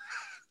Florida.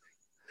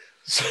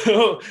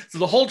 So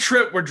the whole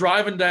trip we're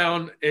driving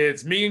down,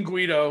 it's me and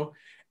Guido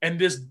and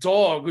this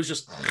dog was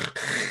just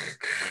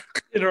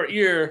in our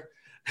ear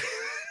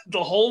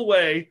the whole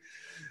way.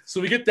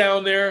 So we get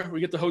down there, we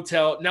get the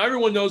hotel. Now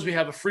everyone knows we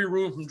have a free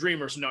room from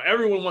Dreamer. So now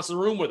everyone wants a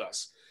room with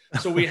us.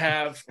 So we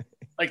have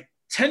like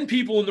 10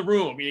 people in the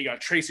room. You got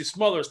Tracy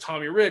Smothers,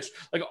 Tommy Rich,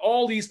 like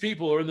all these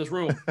people are in this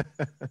room.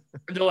 And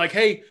they're like,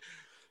 hey,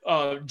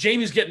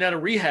 Jamie's getting out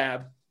of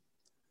rehab.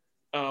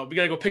 We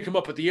got to go pick him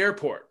up at the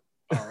airport.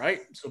 All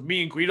right. So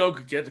me and Guido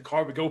could get in the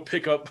car. We go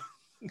pick up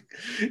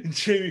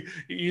Jamie.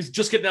 He's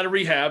just getting out of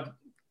rehab.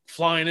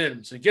 Flying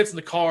in. So he gets in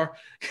the car,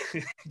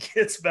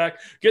 gets back,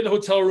 get in the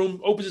hotel room,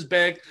 opens his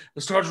bag,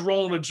 and starts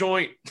rolling a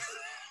joint.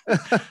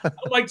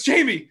 I'm like,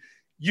 Jamie,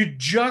 you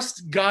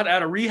just got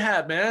out of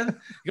rehab, man.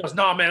 He goes,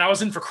 nah, man, I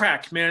was in for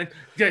crack, man.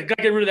 You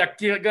gotta get rid of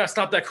that. You gotta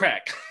stop that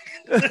crack.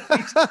 I'm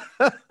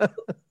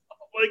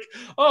like,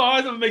 oh,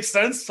 that makes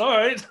sense. All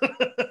right.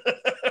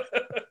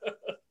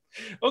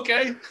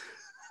 Okay.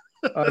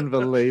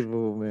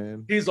 Unbelievable,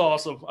 man. He's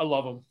awesome. I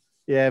love him.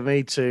 Yeah,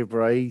 me too,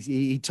 bro.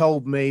 He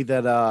told me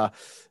that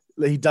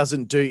he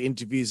doesn't do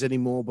interviews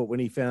anymore. But when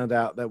he found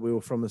out that we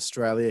were from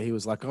Australia, he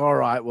was like, "All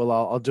right, well,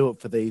 I'll do it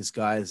for these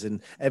guys."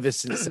 And ever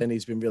since then,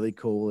 he's been really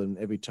cool. And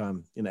every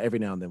time, every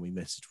now and then, we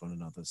message one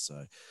another.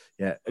 So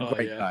yeah, a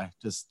great guy.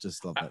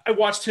 Just love it. I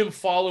watched him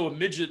follow a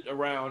midget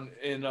around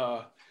in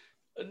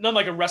not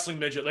like a wrestling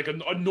midget, like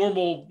a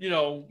normal,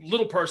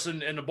 little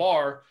person in a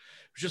bar,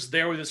 just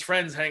there with his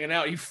friends hanging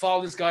out. He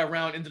followed this guy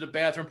around into the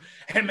bathroom.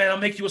 Hey man, I'll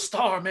make you a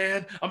star,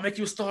 man. I'll make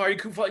you a star.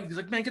 He's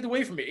like, man, get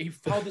away from me. He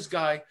followed this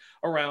guy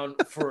around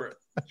for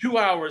 2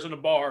 hours in a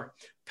bar,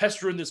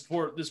 pestering this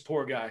poor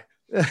guy.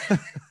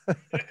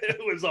 It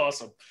was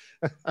awesome.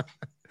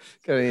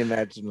 Can you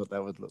imagine what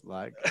that would look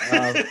like?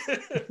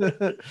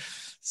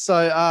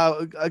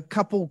 So a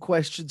couple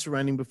questions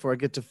remaining before I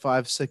get to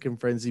 5 Second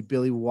Frenzy.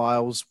 Billy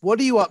Wiles, what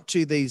are you up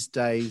to these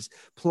days?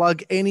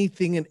 Plug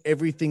anything and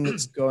everything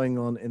that's going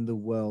on in the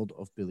world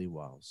of Billy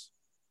Wiles.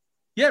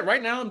 Yeah,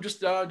 right now I'm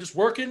just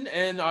working,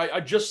 and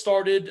I just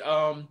started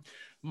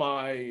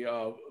my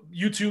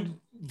YouTube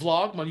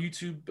vlog, my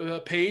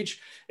YouTube page.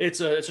 It's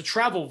a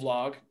travel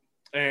vlog,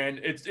 and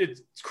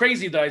it's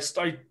crazy that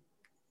I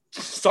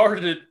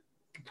started it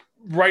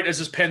right as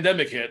this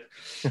pandemic hit.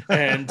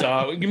 And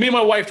me and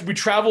my wife, we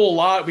travel a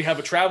lot. We have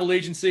a travel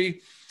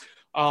agency.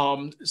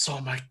 So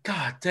I'm like,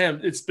 God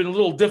damn, it's been a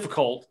little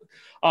difficult.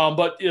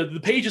 But the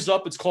page is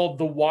up. It's called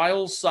The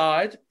Wiles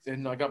Side.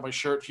 And I got my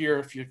shirt here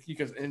if you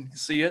can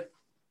see it.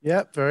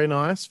 Yeah, very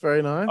nice.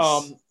 Very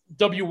nice.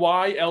 WYLESSYDE.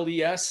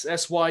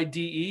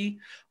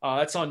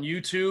 That's on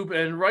YouTube.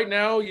 And right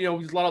now, a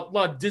lot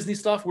of Disney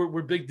stuff.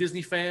 We're big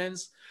Disney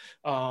fans.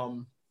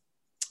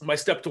 My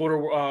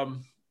stepdaughter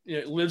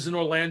lives in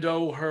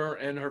Orlando. Her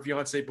and her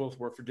fiance both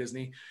work for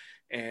Disney,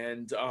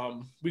 and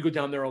we go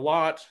down there a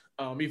lot,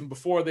 even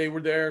before they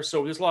were there.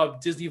 So there's a lot of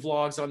Disney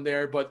vlogs on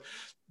there. But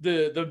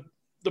the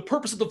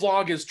purpose of the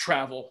vlog is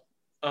travel,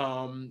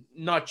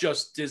 not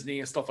just Disney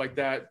and stuff like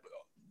that.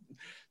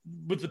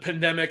 With the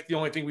pandemic, the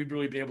only thing we've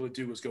really been able to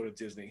do is go to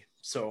Disney.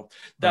 So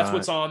that's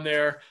what's on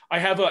there. I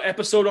have an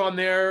episode on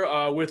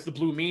there with the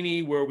Blue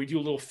Meanie where we do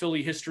a little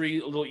Philly history,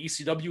 a little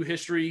ECW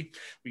history.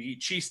 We eat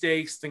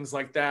cheesesteaks, things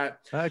like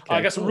that. Okay,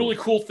 I got some really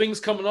cool things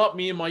coming up.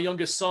 Me and my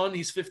youngest son,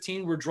 he's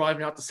 15. We're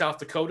driving out to South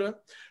Dakota,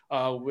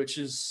 which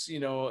is,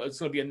 it's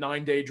going to be a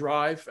 9-day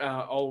drive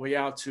all the way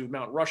out to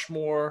Mount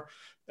Rushmore,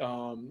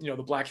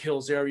 the Black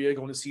Hills area,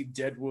 going to see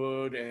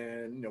Deadwood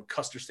and,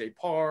 Custer State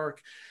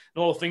Park.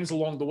 And all the things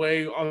along the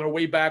way. On our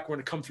way back, we're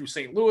going to come through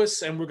St.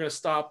 Louis, and we're going to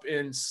stop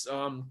in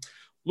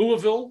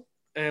Louisville,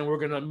 and we're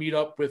going to meet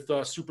up with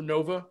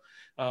Supernova.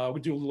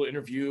 We do a little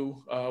interview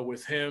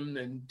with him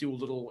and do a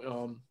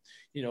little,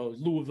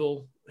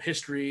 Louisville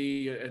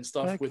history and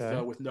stuff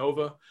with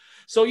Nova.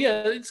 So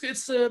yeah,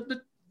 it's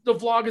the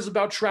vlog is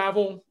about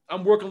travel.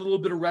 I'm working a little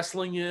bit of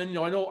wrestling in.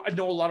 I know a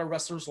lot of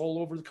wrestlers all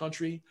over the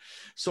country.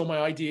 So my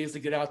idea is to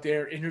get out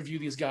there, interview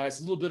these guys,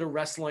 a little bit of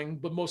wrestling,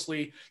 but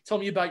mostly tell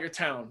me about your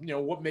town.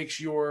 What makes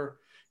your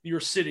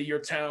city, your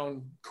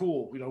town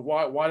cool?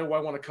 Why do I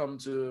want to come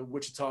to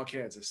Wichita,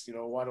 Kansas?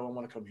 Why do I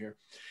want to come here?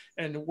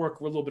 And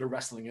work with a little bit of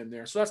wrestling in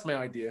there. So that's my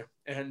idea.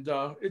 And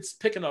it's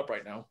picking up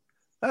right now.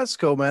 That's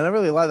cool, man. I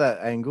really like that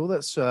angle.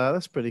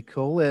 That's pretty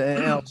cool.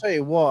 And I'll tell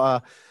you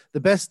what, the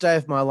best day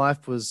of my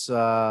life was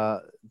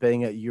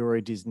being at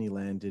Euro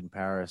Disneyland in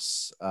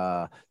Paris,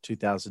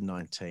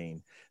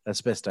 2019.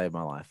 That's the best day of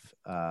my life.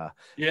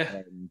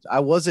 And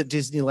I was at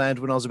Disneyland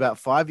when I was about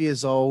 5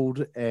 years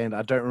old, and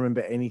I don't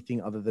remember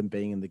anything other than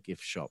being in the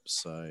gift shop.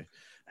 So,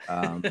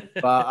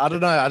 but I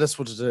don't know. I just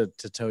wanted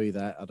to tell you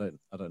that.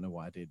 I don't know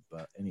why I did,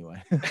 but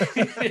anyway.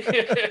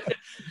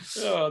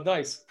 Oh,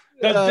 nice.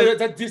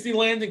 That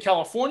Disneyland in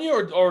California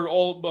or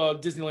all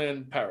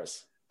Disneyland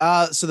Paris?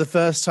 So the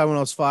first time when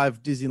I was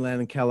 5, Disneyland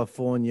in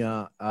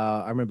California,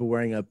 I remember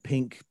wearing a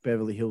pink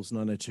Beverly Hills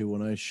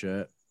 90210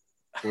 shirt.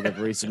 For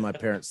whatever reason, my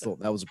parents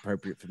thought that was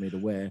appropriate for me to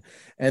wear.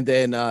 And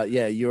then,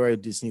 Euro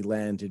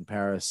Disneyland in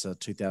Paris,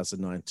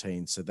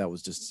 2019. So that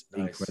was just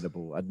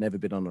incredible. I'd never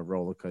been on a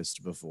roller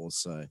coaster before.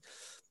 So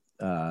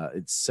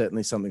it's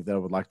certainly something that I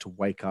would like to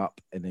wake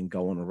up and then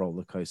go on a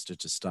roller coaster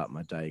to start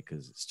my day,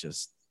 because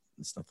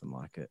it's nothing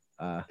like it.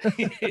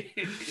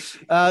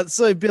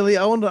 So Billy,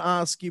 I want to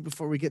ask you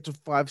before we get to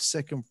 5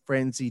 Second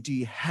Frenzy, do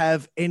you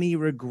have any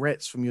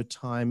regrets from your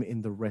time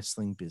in the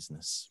wrestling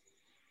business?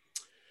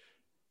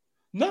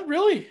 Not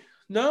really.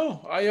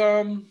 No,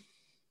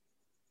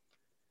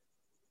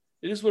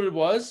 it is what it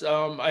was.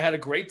 I had a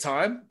great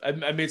time.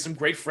 I made some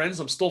great friends.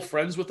 I'm still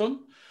friends with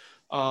them.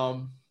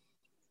 No,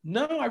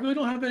 I really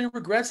don't have any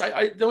regrets.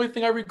 The only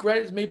thing I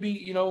regret is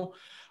maybe,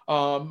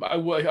 I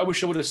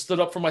wish I would have stood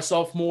up for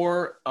myself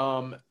more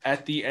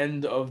at the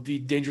end of the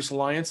Dangerous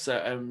Alliance,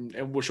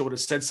 and wish I would have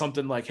said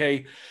something like,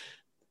 "Hey,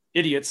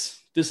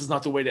 idiots, this is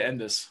not the way to end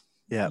this."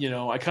 Yeah.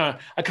 I kind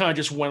of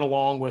just went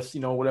along with,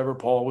 whatever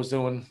Paul was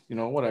doing,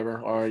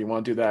 whatever. All right, you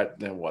want to do that,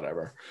 then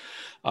whatever.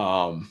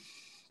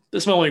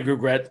 This my only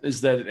regret is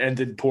that it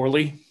ended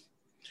poorly.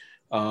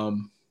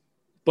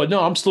 But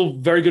no, I'm still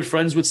very good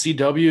friends with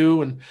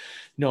CW, and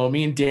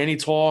me and Danny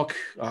talk.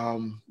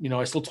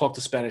 I still talk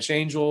to Spanish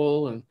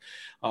Angel, and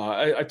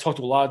I talk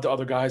to a lot of the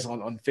other guys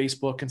on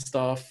Facebook and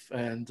stuff,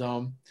 and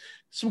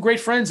some great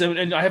friends.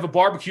 And I have a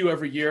barbecue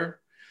every year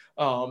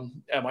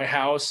at my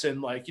house,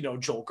 and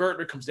Joel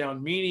Gertner comes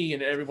down, Meanie,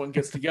 and everyone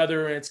gets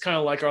together, and it's kind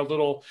of like our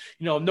little,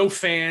 no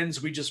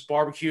fans. We just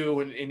barbecue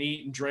and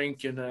eat and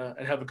drink and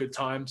have a good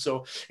time.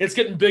 So it's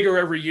getting bigger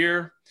every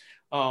year.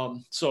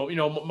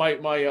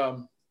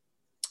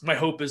 My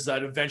hope is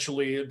that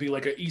eventually it'd be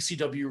like an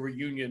ECW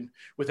reunion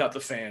without the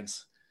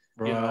fans,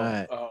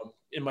 Right.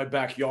 In my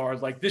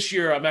backyard. Like this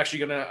year, I'm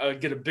actually going to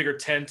get a bigger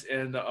tent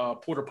and a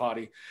porta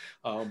potty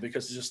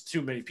because there's just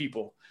too many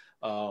people.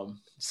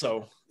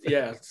 So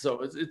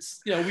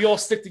it's we all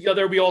stick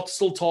together. We all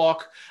still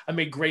talk. I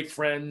make great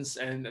friends,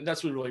 and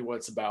that's really what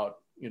it's about.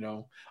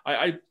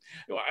 I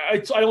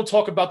don't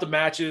talk about the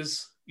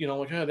matches,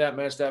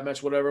 that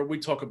match, whatever. We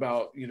talk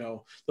about,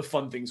 the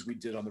fun things we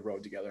did on the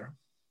road together.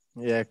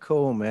 Yeah,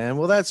 cool, man.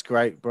 Well, that's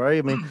great, bro.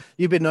 I mean,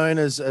 you've been known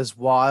as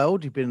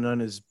Wild, you've been known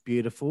as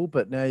Beautiful,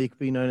 but now you could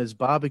be known as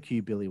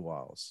Barbecue Billy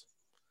Wiles.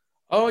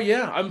 Oh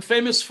yeah, I'm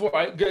famous for.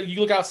 You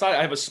look outside.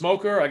 I have a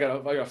smoker. I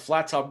got a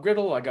flat top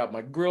griddle. I got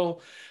my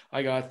grill.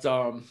 I got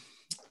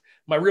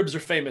my ribs are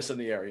famous in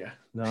the area.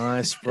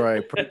 Nice,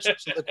 bro. Preach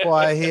to the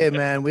choir here,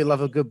 man. We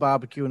love a good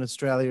barbecue in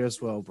Australia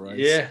as well, bro.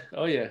 Yeah.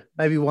 Oh yeah.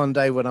 Maybe one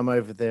day when I'm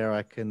over there,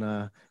 I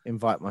can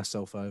invite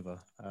myself over.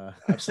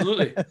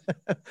 Absolutely.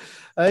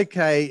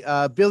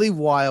 Okay, Billy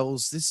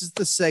Wiles. This is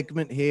the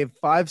segment here.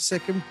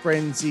 5-second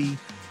frenzy,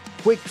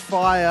 quick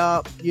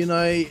fire.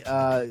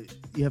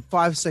 You have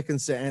 5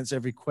 seconds to answer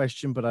every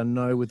question, but I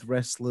know with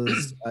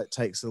wrestlers, it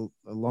takes a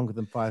longer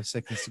than 5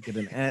 seconds to get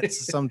an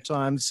answer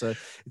sometimes. So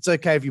it's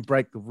okay if you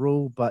break the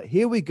rule, but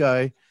here we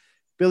go.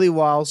 Billy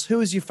Wiles, who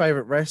is your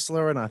favorite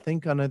wrestler? And I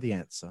think I know the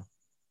answer.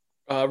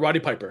 Roddy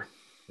Piper.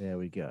 There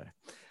we go.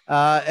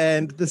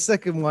 And the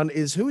second one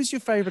is, who is your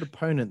favorite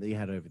opponent that you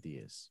had over the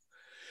years?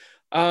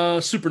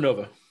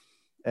 Supernova.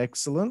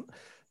 Excellent.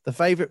 The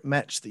favorite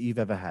match that you've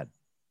ever had?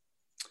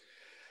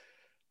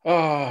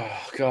 Oh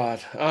God.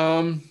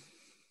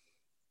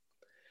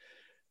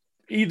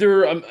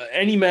 Either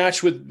any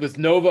match with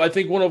Nova. I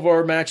think one of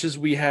our matches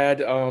we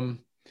had, it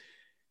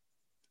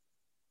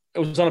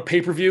was on a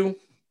pay-per-view.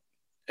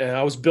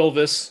 I was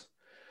Bilvis.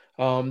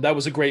 That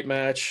was a great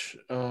match.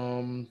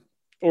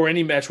 Or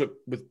any match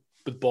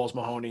with Balls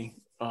Mahoney.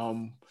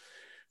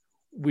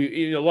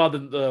 We, a lot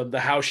of the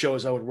house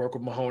shows I would work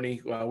with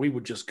Mahoney. We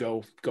would just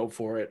go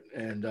for it,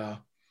 and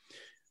a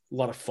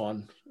lot of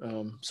fun.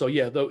 So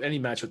yeah, any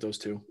match with those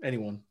two,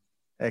 anyone.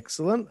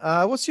 Excellent.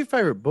 What's your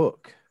favorite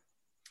book?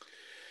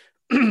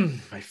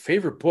 My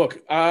favorite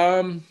book.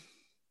 Anything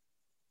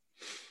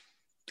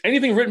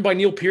written by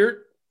Neil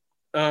Peart.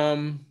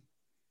 Any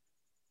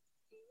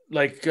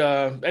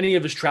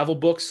of his travel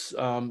books.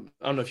 I don't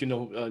know if you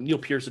know Neil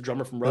Peart's the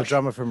drummer from Rush. The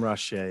drummer from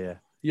Rush, yeah.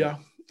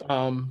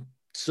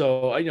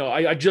 So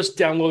I just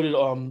downloaded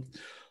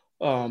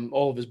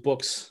all of his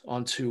books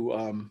onto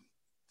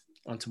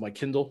my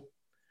Kindle,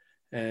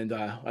 and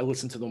I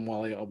listen to them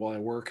while I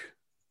work,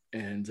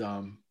 and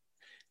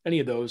any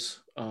of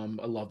those,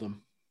 I love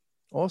them.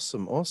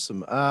 Awesome.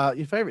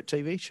 Your favorite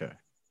TV show?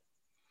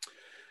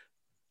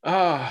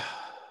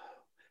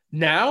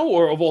 Now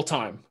or of all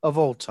time? Of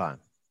all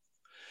time.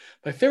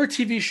 My favorite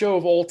TV show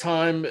of all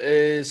time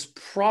is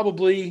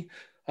probably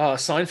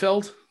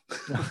Seinfeld.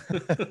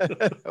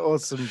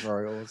 Awesome,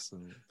 bro.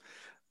 Awesome.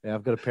 Yeah,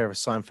 I've got a pair of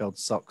Seinfeld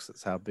socks.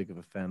 That's how big of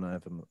a fan I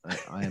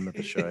am of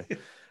the show.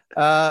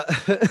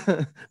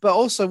 But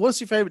also,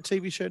 what's your favorite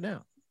TV show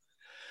now?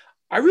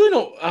 I really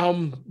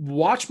don't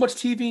watch much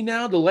TV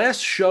now. The last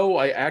show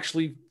I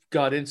actually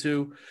got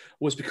into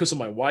was because of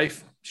my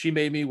wife. She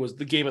made me, was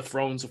the Game of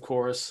Thrones, of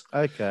course.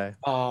 Okay.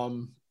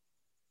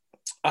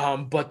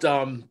 But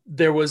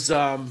there was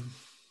what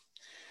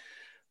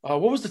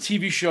was the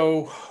TV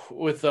show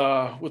with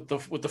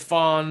the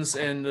Fonz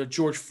and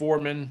George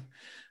Foreman?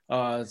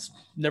 It's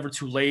Never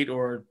Too Late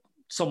or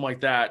something like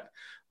that.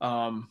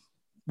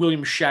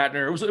 William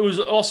Shatner. It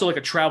was also like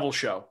a travel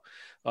show.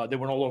 They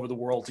went all over the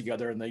world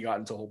together, and they got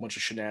into a whole bunch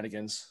of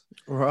shenanigans.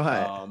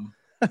 Right.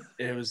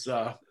 It was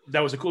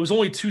it was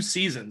only 2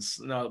 seasons,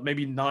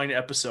 maybe 9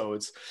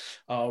 episodes,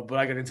 but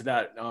I got into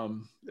that.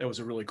 It was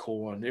a really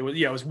cool one. It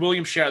was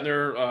William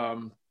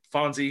Shatner,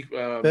 Fonzie.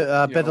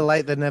 Better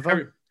late than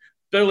never.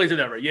 Better late than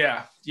never.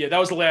 Yeah. That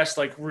was the last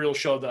real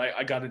show that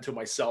I got into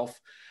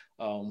myself,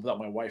 without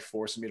my wife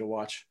forcing me to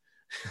watch.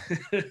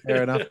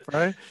 Fair enough,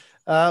 bro.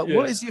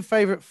 What is your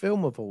favorite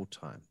film of all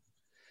time?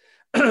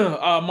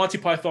 Monty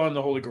Python and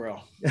the Holy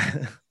Grail.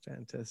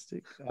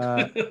 Fantastic.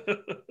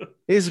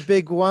 Here's a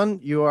big one.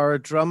 You are a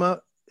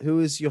drummer. Who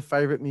is your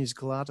favorite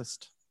musical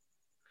artist?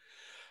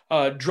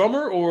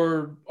 Drummer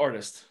or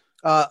artist?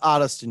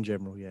 Artist in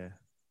general, yeah.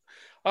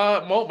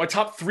 Well, my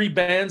top 3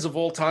 bands of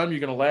all time, you're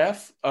gonna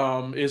laugh,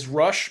 is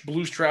Rush,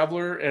 Blues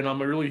Traveler, and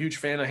I'm a really huge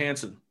fan of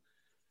Hanson.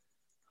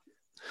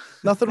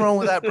 Nothing wrong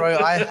with that, bro.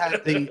 I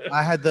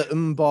had the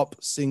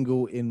Mbop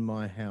single in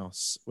my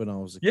house when I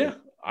was a kid. Yeah,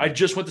 I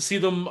just went to see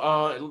them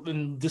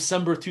in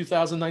December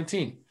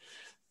 2019.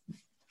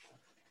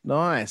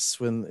 Nice.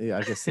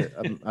 I guess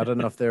I don't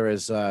know if they're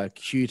as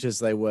cute as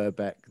they were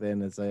back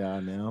then as they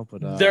are now,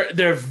 but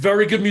they're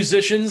very good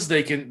musicians.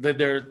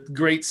 They're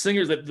great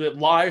singers. That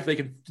live they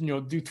can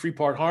do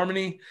 3-part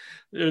harmony.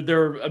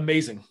 They're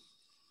amazing.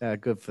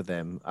 Good for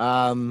them.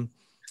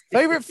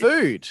 Favorite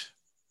food?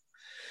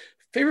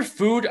 Favorite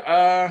food?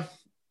 I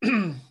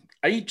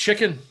eat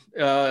chicken.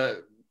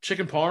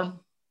 Chicken parm.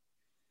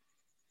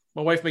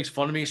 My wife makes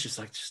fun of me. She's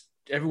like, just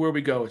everywhere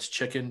we go, it's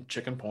chicken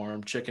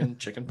parm,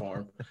 chicken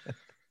parm.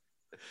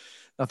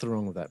 Nothing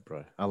wrong with that,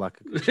 bro. I like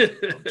a good chicken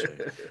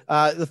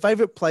parm too. The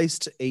favorite place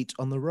to eat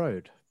on the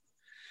road?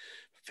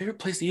 Favorite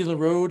place to eat on the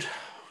road?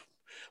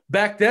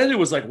 Back then, it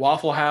was like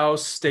Waffle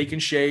House, Steak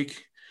and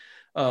Shake,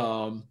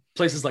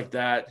 places like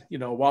that.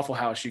 Waffle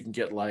House, you can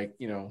get like,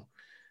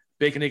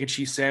 bacon, egg, and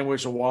cheese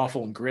sandwich, a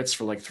waffle, and grits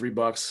for like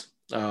 $3.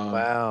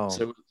 Wow.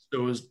 So it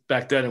was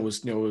back then. It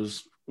was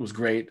it was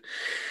great.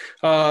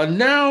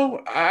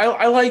 Now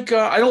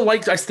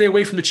I stay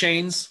away from the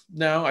chains.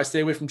 Now I stay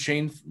away from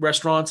chain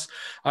restaurants.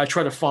 I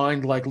try to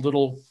find like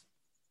little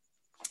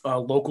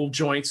local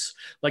joints.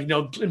 Like,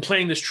 in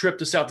planning this trip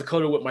to South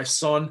Dakota with my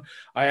son,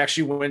 I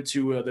actually went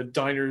to the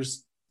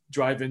Diners,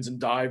 Drive-Ins, and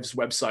Dives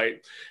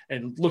website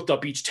and looked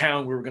up each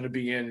town we were going to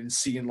be in and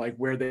seeing like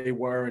where they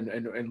were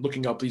and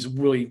looking up these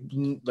really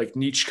like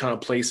niche kind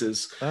of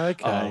places.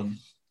 Okay.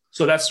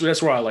 So that's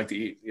where I like to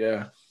eat.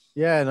 Yeah.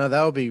 Yeah, no,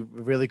 that would be a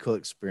really cool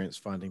experience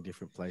finding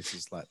different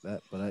places like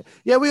that. But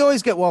yeah, we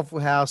always get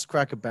Waffle House,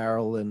 Cracker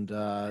Barrel, and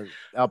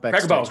Outback.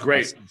 Cracker Barrel's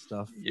great and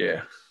stuff.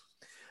 Yeah.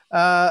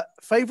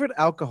 Favorite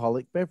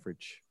alcoholic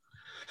beverage?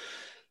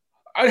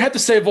 I'd have to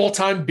say of all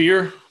time,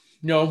 beer.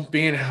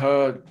 Being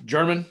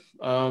German,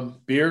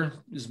 beer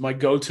is my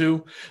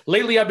go-to.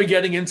 Lately, I've been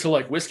getting into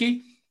like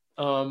whiskey.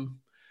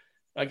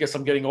 I guess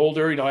I'm getting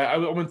older. I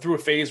went through a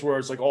phase where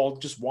it's like all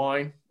just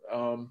wine.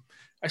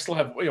 I still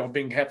have,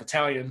 being half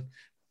Italian.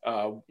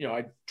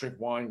 I drink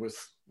wine with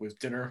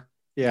dinner.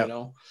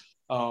 Yeah.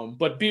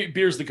 But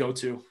beer's the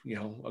go-to.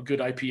 A good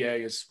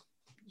IPA is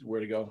where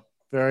to go.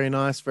 Very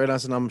nice, very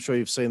nice. And I'm sure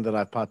you've seen that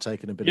I've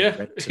partaken a bit of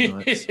Red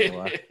tonight.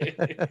 So,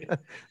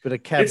 bit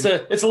of cab-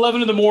 it's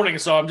 11 in the morning,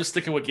 so I'm just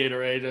sticking with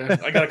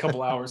Gatorade. I got a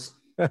couple hours.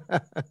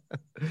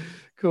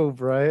 Cool,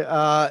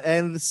 bro.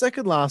 And the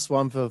second last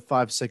one for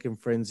 5 Second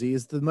Frenzy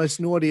is the most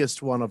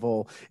naughtiest one of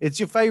all. It's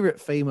your favorite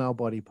female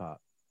body part.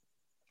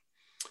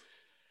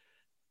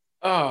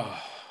 Oh.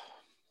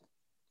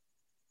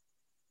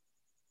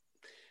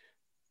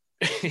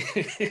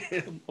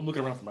 I'm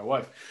looking around for my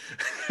wife.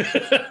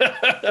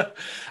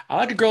 I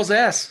like a girl's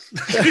ass.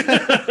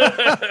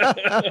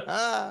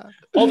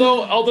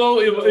 although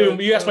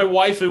if you ask my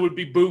wife, it would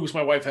be boobs.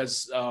 My wife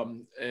has a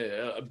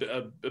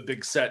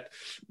big set,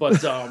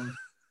 but and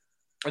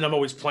I'm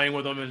always playing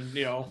with them, and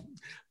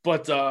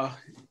But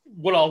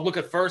what I'll look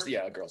at first,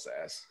 a girl's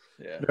ass.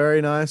 Yeah.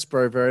 Very nice,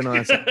 bro. Very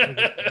nice.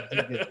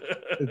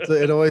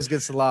 It always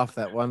gets a laugh,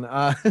 that one.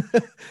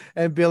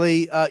 And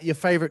Billy, your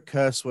favorite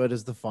curse word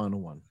is the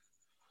final one.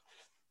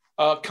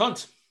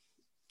 Cunt.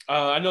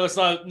 I know it's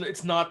not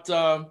it's not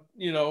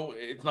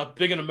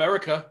big in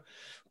America,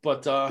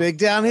 but big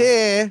down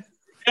here.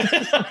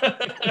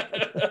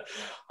 I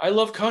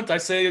love cunt. I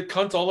say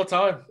cunt all the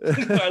time.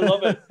 I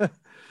love it.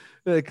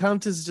 The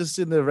cunt is just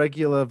in the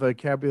regular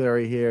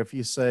vocabulary here. If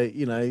you say,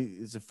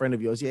 it's a friend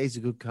of yours, he's a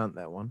good cunt,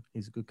 that one.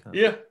 He's a good cunt.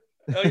 Yeah.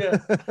 Oh, yeah.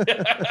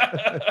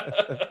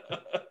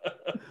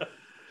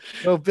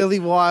 Well, Billy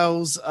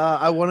Wiles,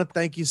 I want to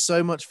thank you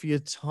so much for your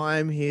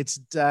time here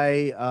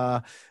today.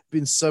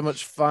 Been so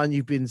much fun.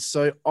 You've been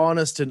so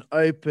honest and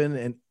open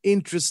and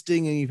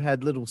interesting, and you've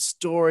had little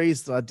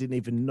stories that I didn't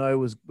even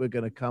know were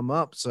going to come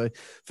up. So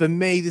for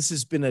me, this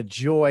has been a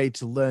joy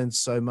to learn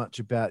so much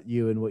about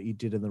you and what you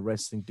did in the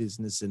wrestling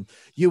business and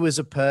you as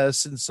a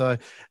person. So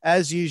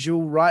as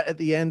usual, right at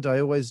the end,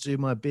 I always do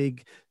my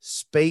big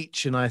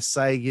speech and I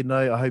say,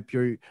 I hope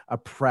you are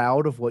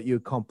proud of what you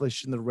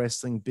accomplished in the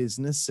wrestling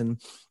business.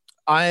 And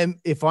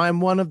if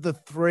I'm one of the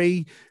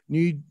 3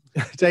 new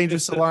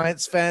Dangerous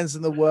Alliance fans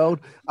in the world,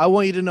 I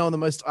want you to know, in the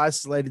most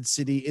isolated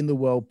city in the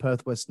world,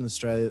 Perth, Western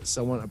Australia, that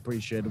someone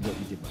appreciated what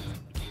you did, my friend.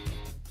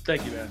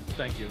 Thank you, man.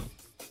 Thank you.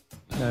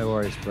 No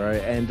worries, bro.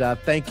 And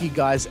thank you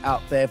guys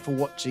out there for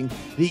watching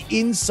the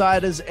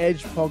Insider's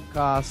Edge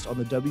podcast on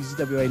the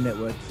WCWA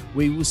network.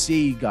 We will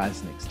see you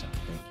guys next time.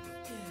 Thank you.